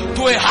you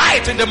to a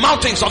height in the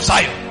mountains of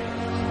Zion.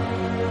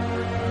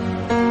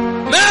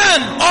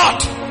 Men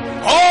ought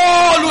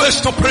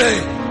always to pray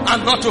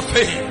and not to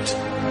faint.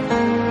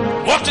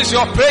 What is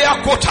your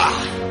prayer quota?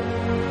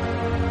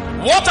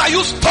 What are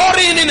you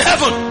storing in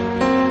heaven?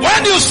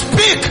 When you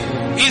speak,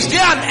 is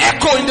there an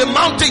echo in the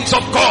mountains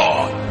of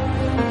God?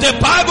 The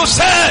Bible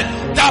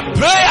said the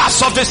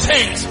prayers of the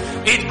saints,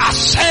 it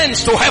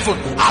ascends to heaven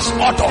as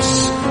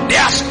odors. They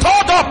are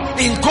stored up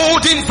in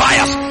golden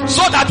vials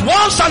so that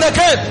once and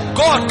again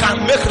God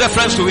can make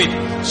reference to it.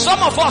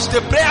 Some of us,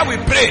 the prayer we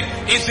pray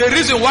is the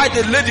reason why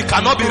the lady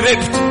cannot be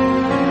raped.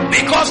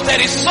 Because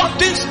there is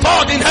something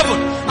stored in heaven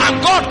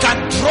and God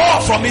can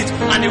draw from it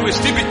and it will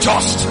still be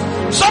just.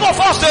 Some of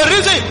us, the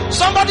reason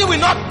somebody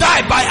will not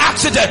die by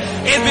accident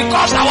is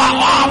because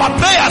our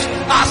prayers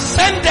are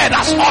ascended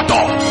as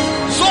odor.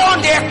 So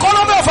on the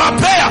economy of our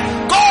prayer,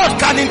 God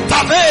can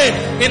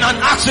intervene in an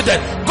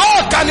accident.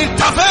 God can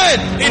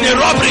intervene in a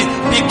robbery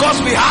because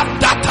we have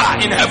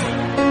data in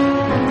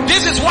heaven.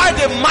 This is why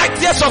the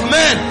mightiest of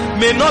men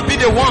may not be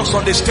the ones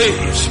on the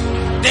stage.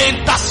 The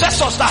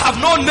intercessors that have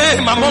no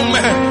name among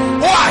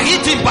men, who are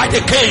hidden by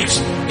the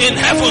caves in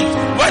heaven.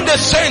 When the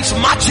saints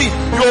march in,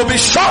 you will be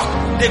shocked.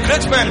 The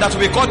great men that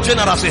will be called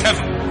generals in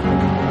heaven.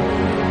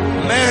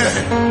 Men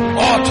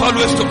ought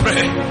always to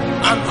pray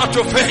and not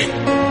to faint.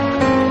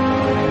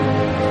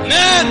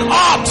 Men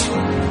ought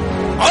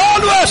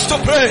always to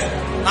pray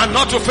and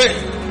not to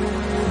faint.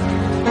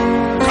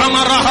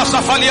 Kamaraha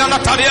Safaliana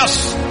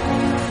Talias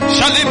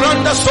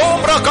Shalibranda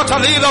Sombra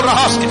Catalina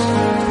Rahaskis.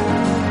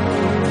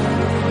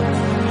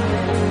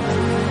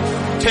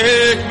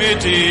 Take me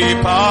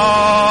deeper,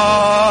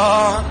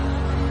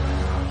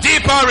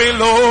 deeper in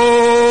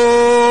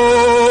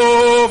love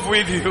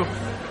with you.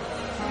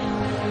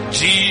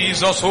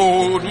 Jesus,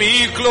 hold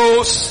me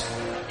close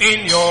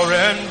in your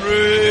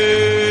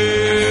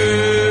embrace.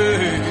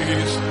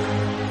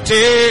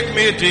 Take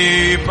me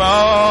deeper,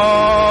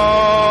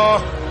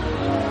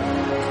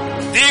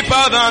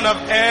 deeper than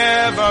I've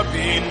ever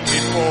been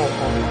before.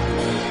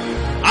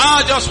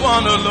 I just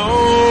want to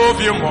love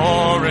you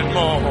more and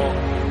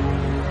more.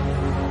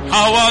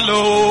 How I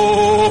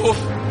love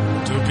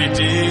to be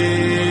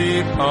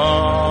deeper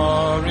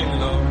in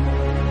love.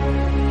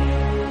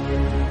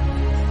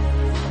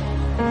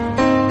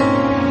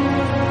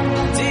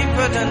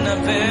 Deeper than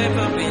I've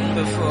ever been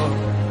before.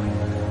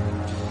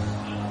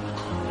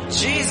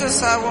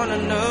 Jesus, I want to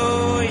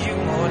know you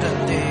more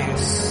than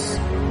this.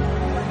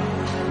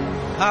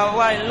 How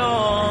I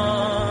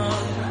long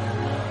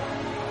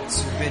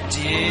to be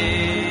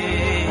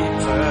deeper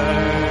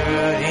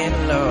in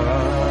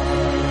love.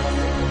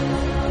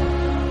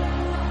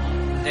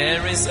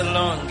 There is a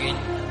longing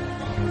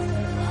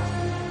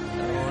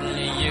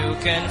only you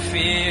can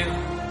feel,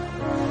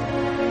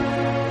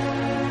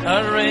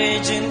 a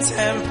raging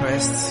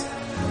tempest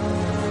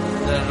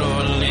that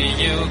only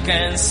you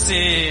can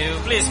still.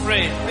 Please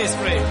pray, please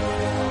pray.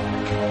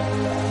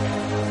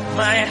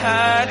 My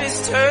heart is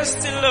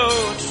thirsty,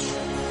 Lord,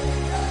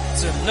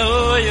 to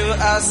know you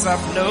as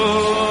I've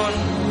known,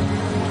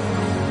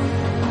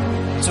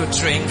 to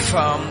drink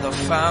from the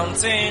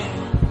fountain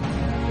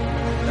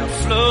that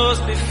flows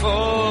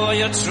before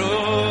your throne.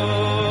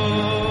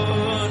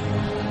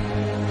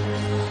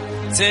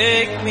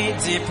 Take me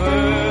deeper,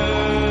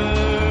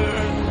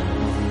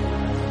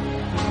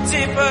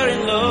 deeper in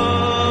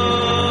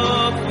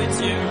love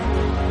with you.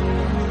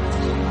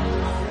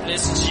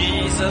 Please,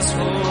 Jesus, Jesus,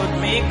 hold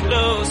me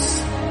close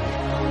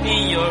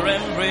in your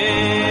embrace.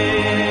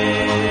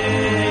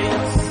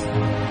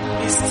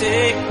 Please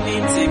take me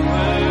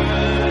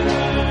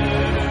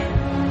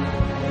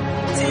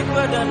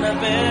deeper than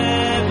I've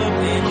ever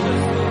been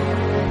before.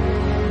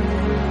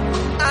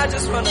 I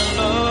just wanna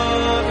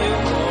love you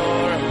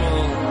more and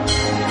more.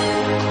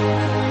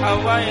 How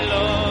I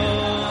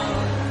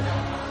love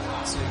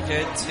to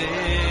get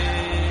deeper.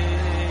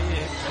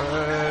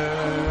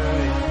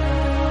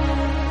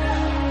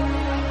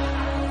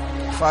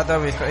 Father,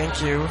 we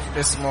thank you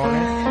this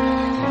morning.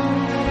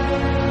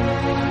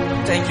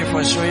 Thank you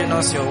for showing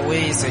us your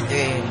ways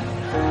again.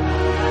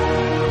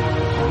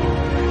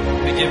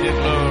 We give you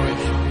glory.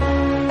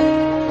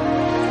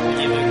 We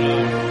give you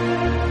glory.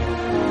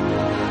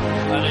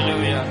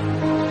 Hallelujah.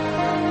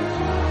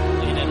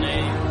 In the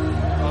name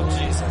of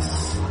Jesus.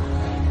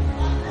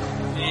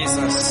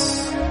 Jesus,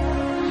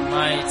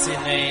 mighty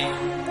name,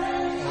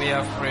 we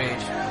have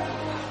prayed.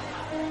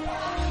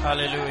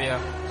 Hallelujah.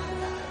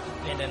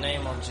 In the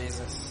name of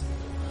Jesus.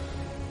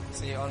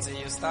 See, until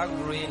you start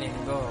growing in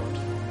God,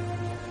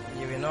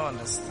 you will not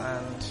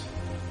understand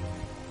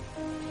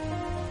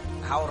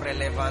how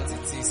relevant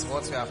it is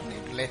what you have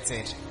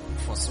neglected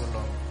for so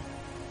long.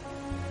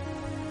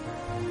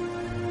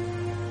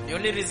 The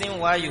only reason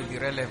why you'll be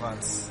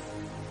relevant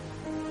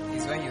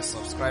is when you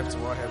subscribe to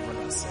what heaven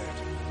has said.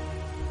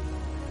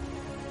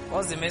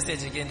 What's the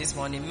message again this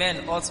morning?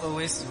 Men ought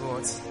always to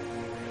what?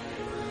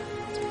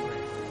 To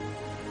pray.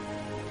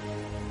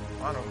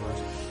 Man of God.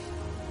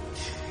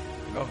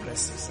 God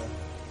bless you, sir.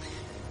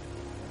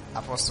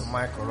 Apostle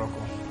Mike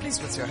Orokpo. Please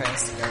put your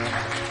hands together.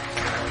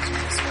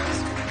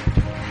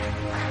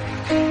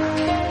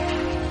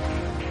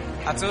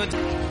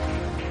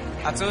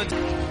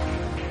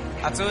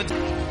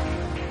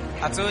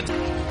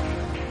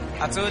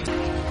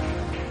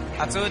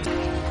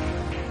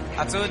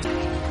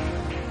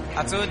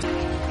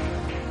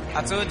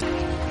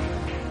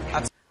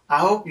 I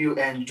hope you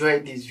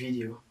enjoyed this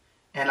video,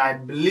 and I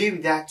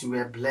believe that you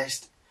were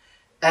blessed.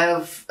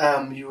 If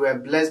you were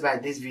blessed by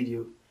this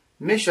video,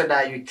 make sure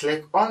that you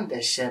click on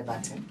the share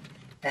button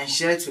and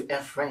share to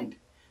a friend.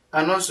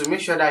 And also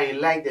make sure that you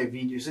like the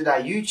video so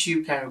that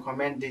YouTube can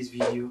recommend this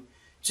video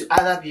to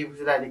other people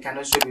so that they can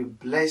also be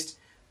blessed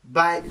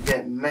by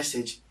the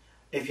message.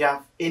 If you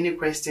have any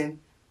question,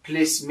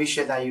 please make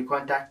sure that you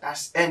contact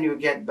us and we'll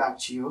get back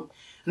to you.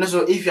 And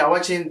also, if you are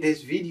watching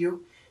this video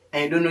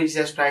and you don't know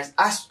Jesus Christ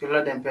as your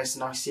Lord and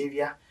personal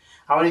Savior,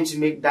 I want you to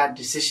make that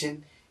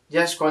decision.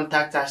 Just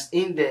contact us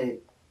in the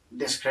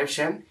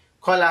description.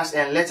 Call us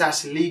and let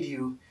us lead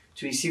you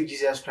to receive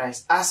Jesus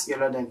Christ as your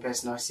Lord and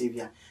personal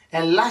Savior.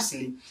 And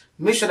lastly,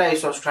 make sure that you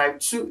subscribe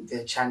to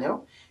the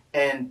channel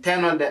and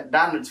turn on that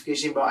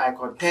notification bell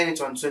icon. Turn it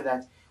on so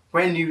that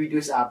when new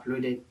videos are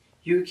uploaded,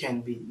 you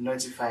can be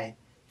notified.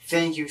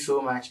 Thank you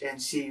so much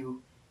and see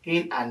you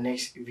in our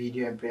next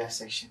video and prayer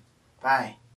section. Bye.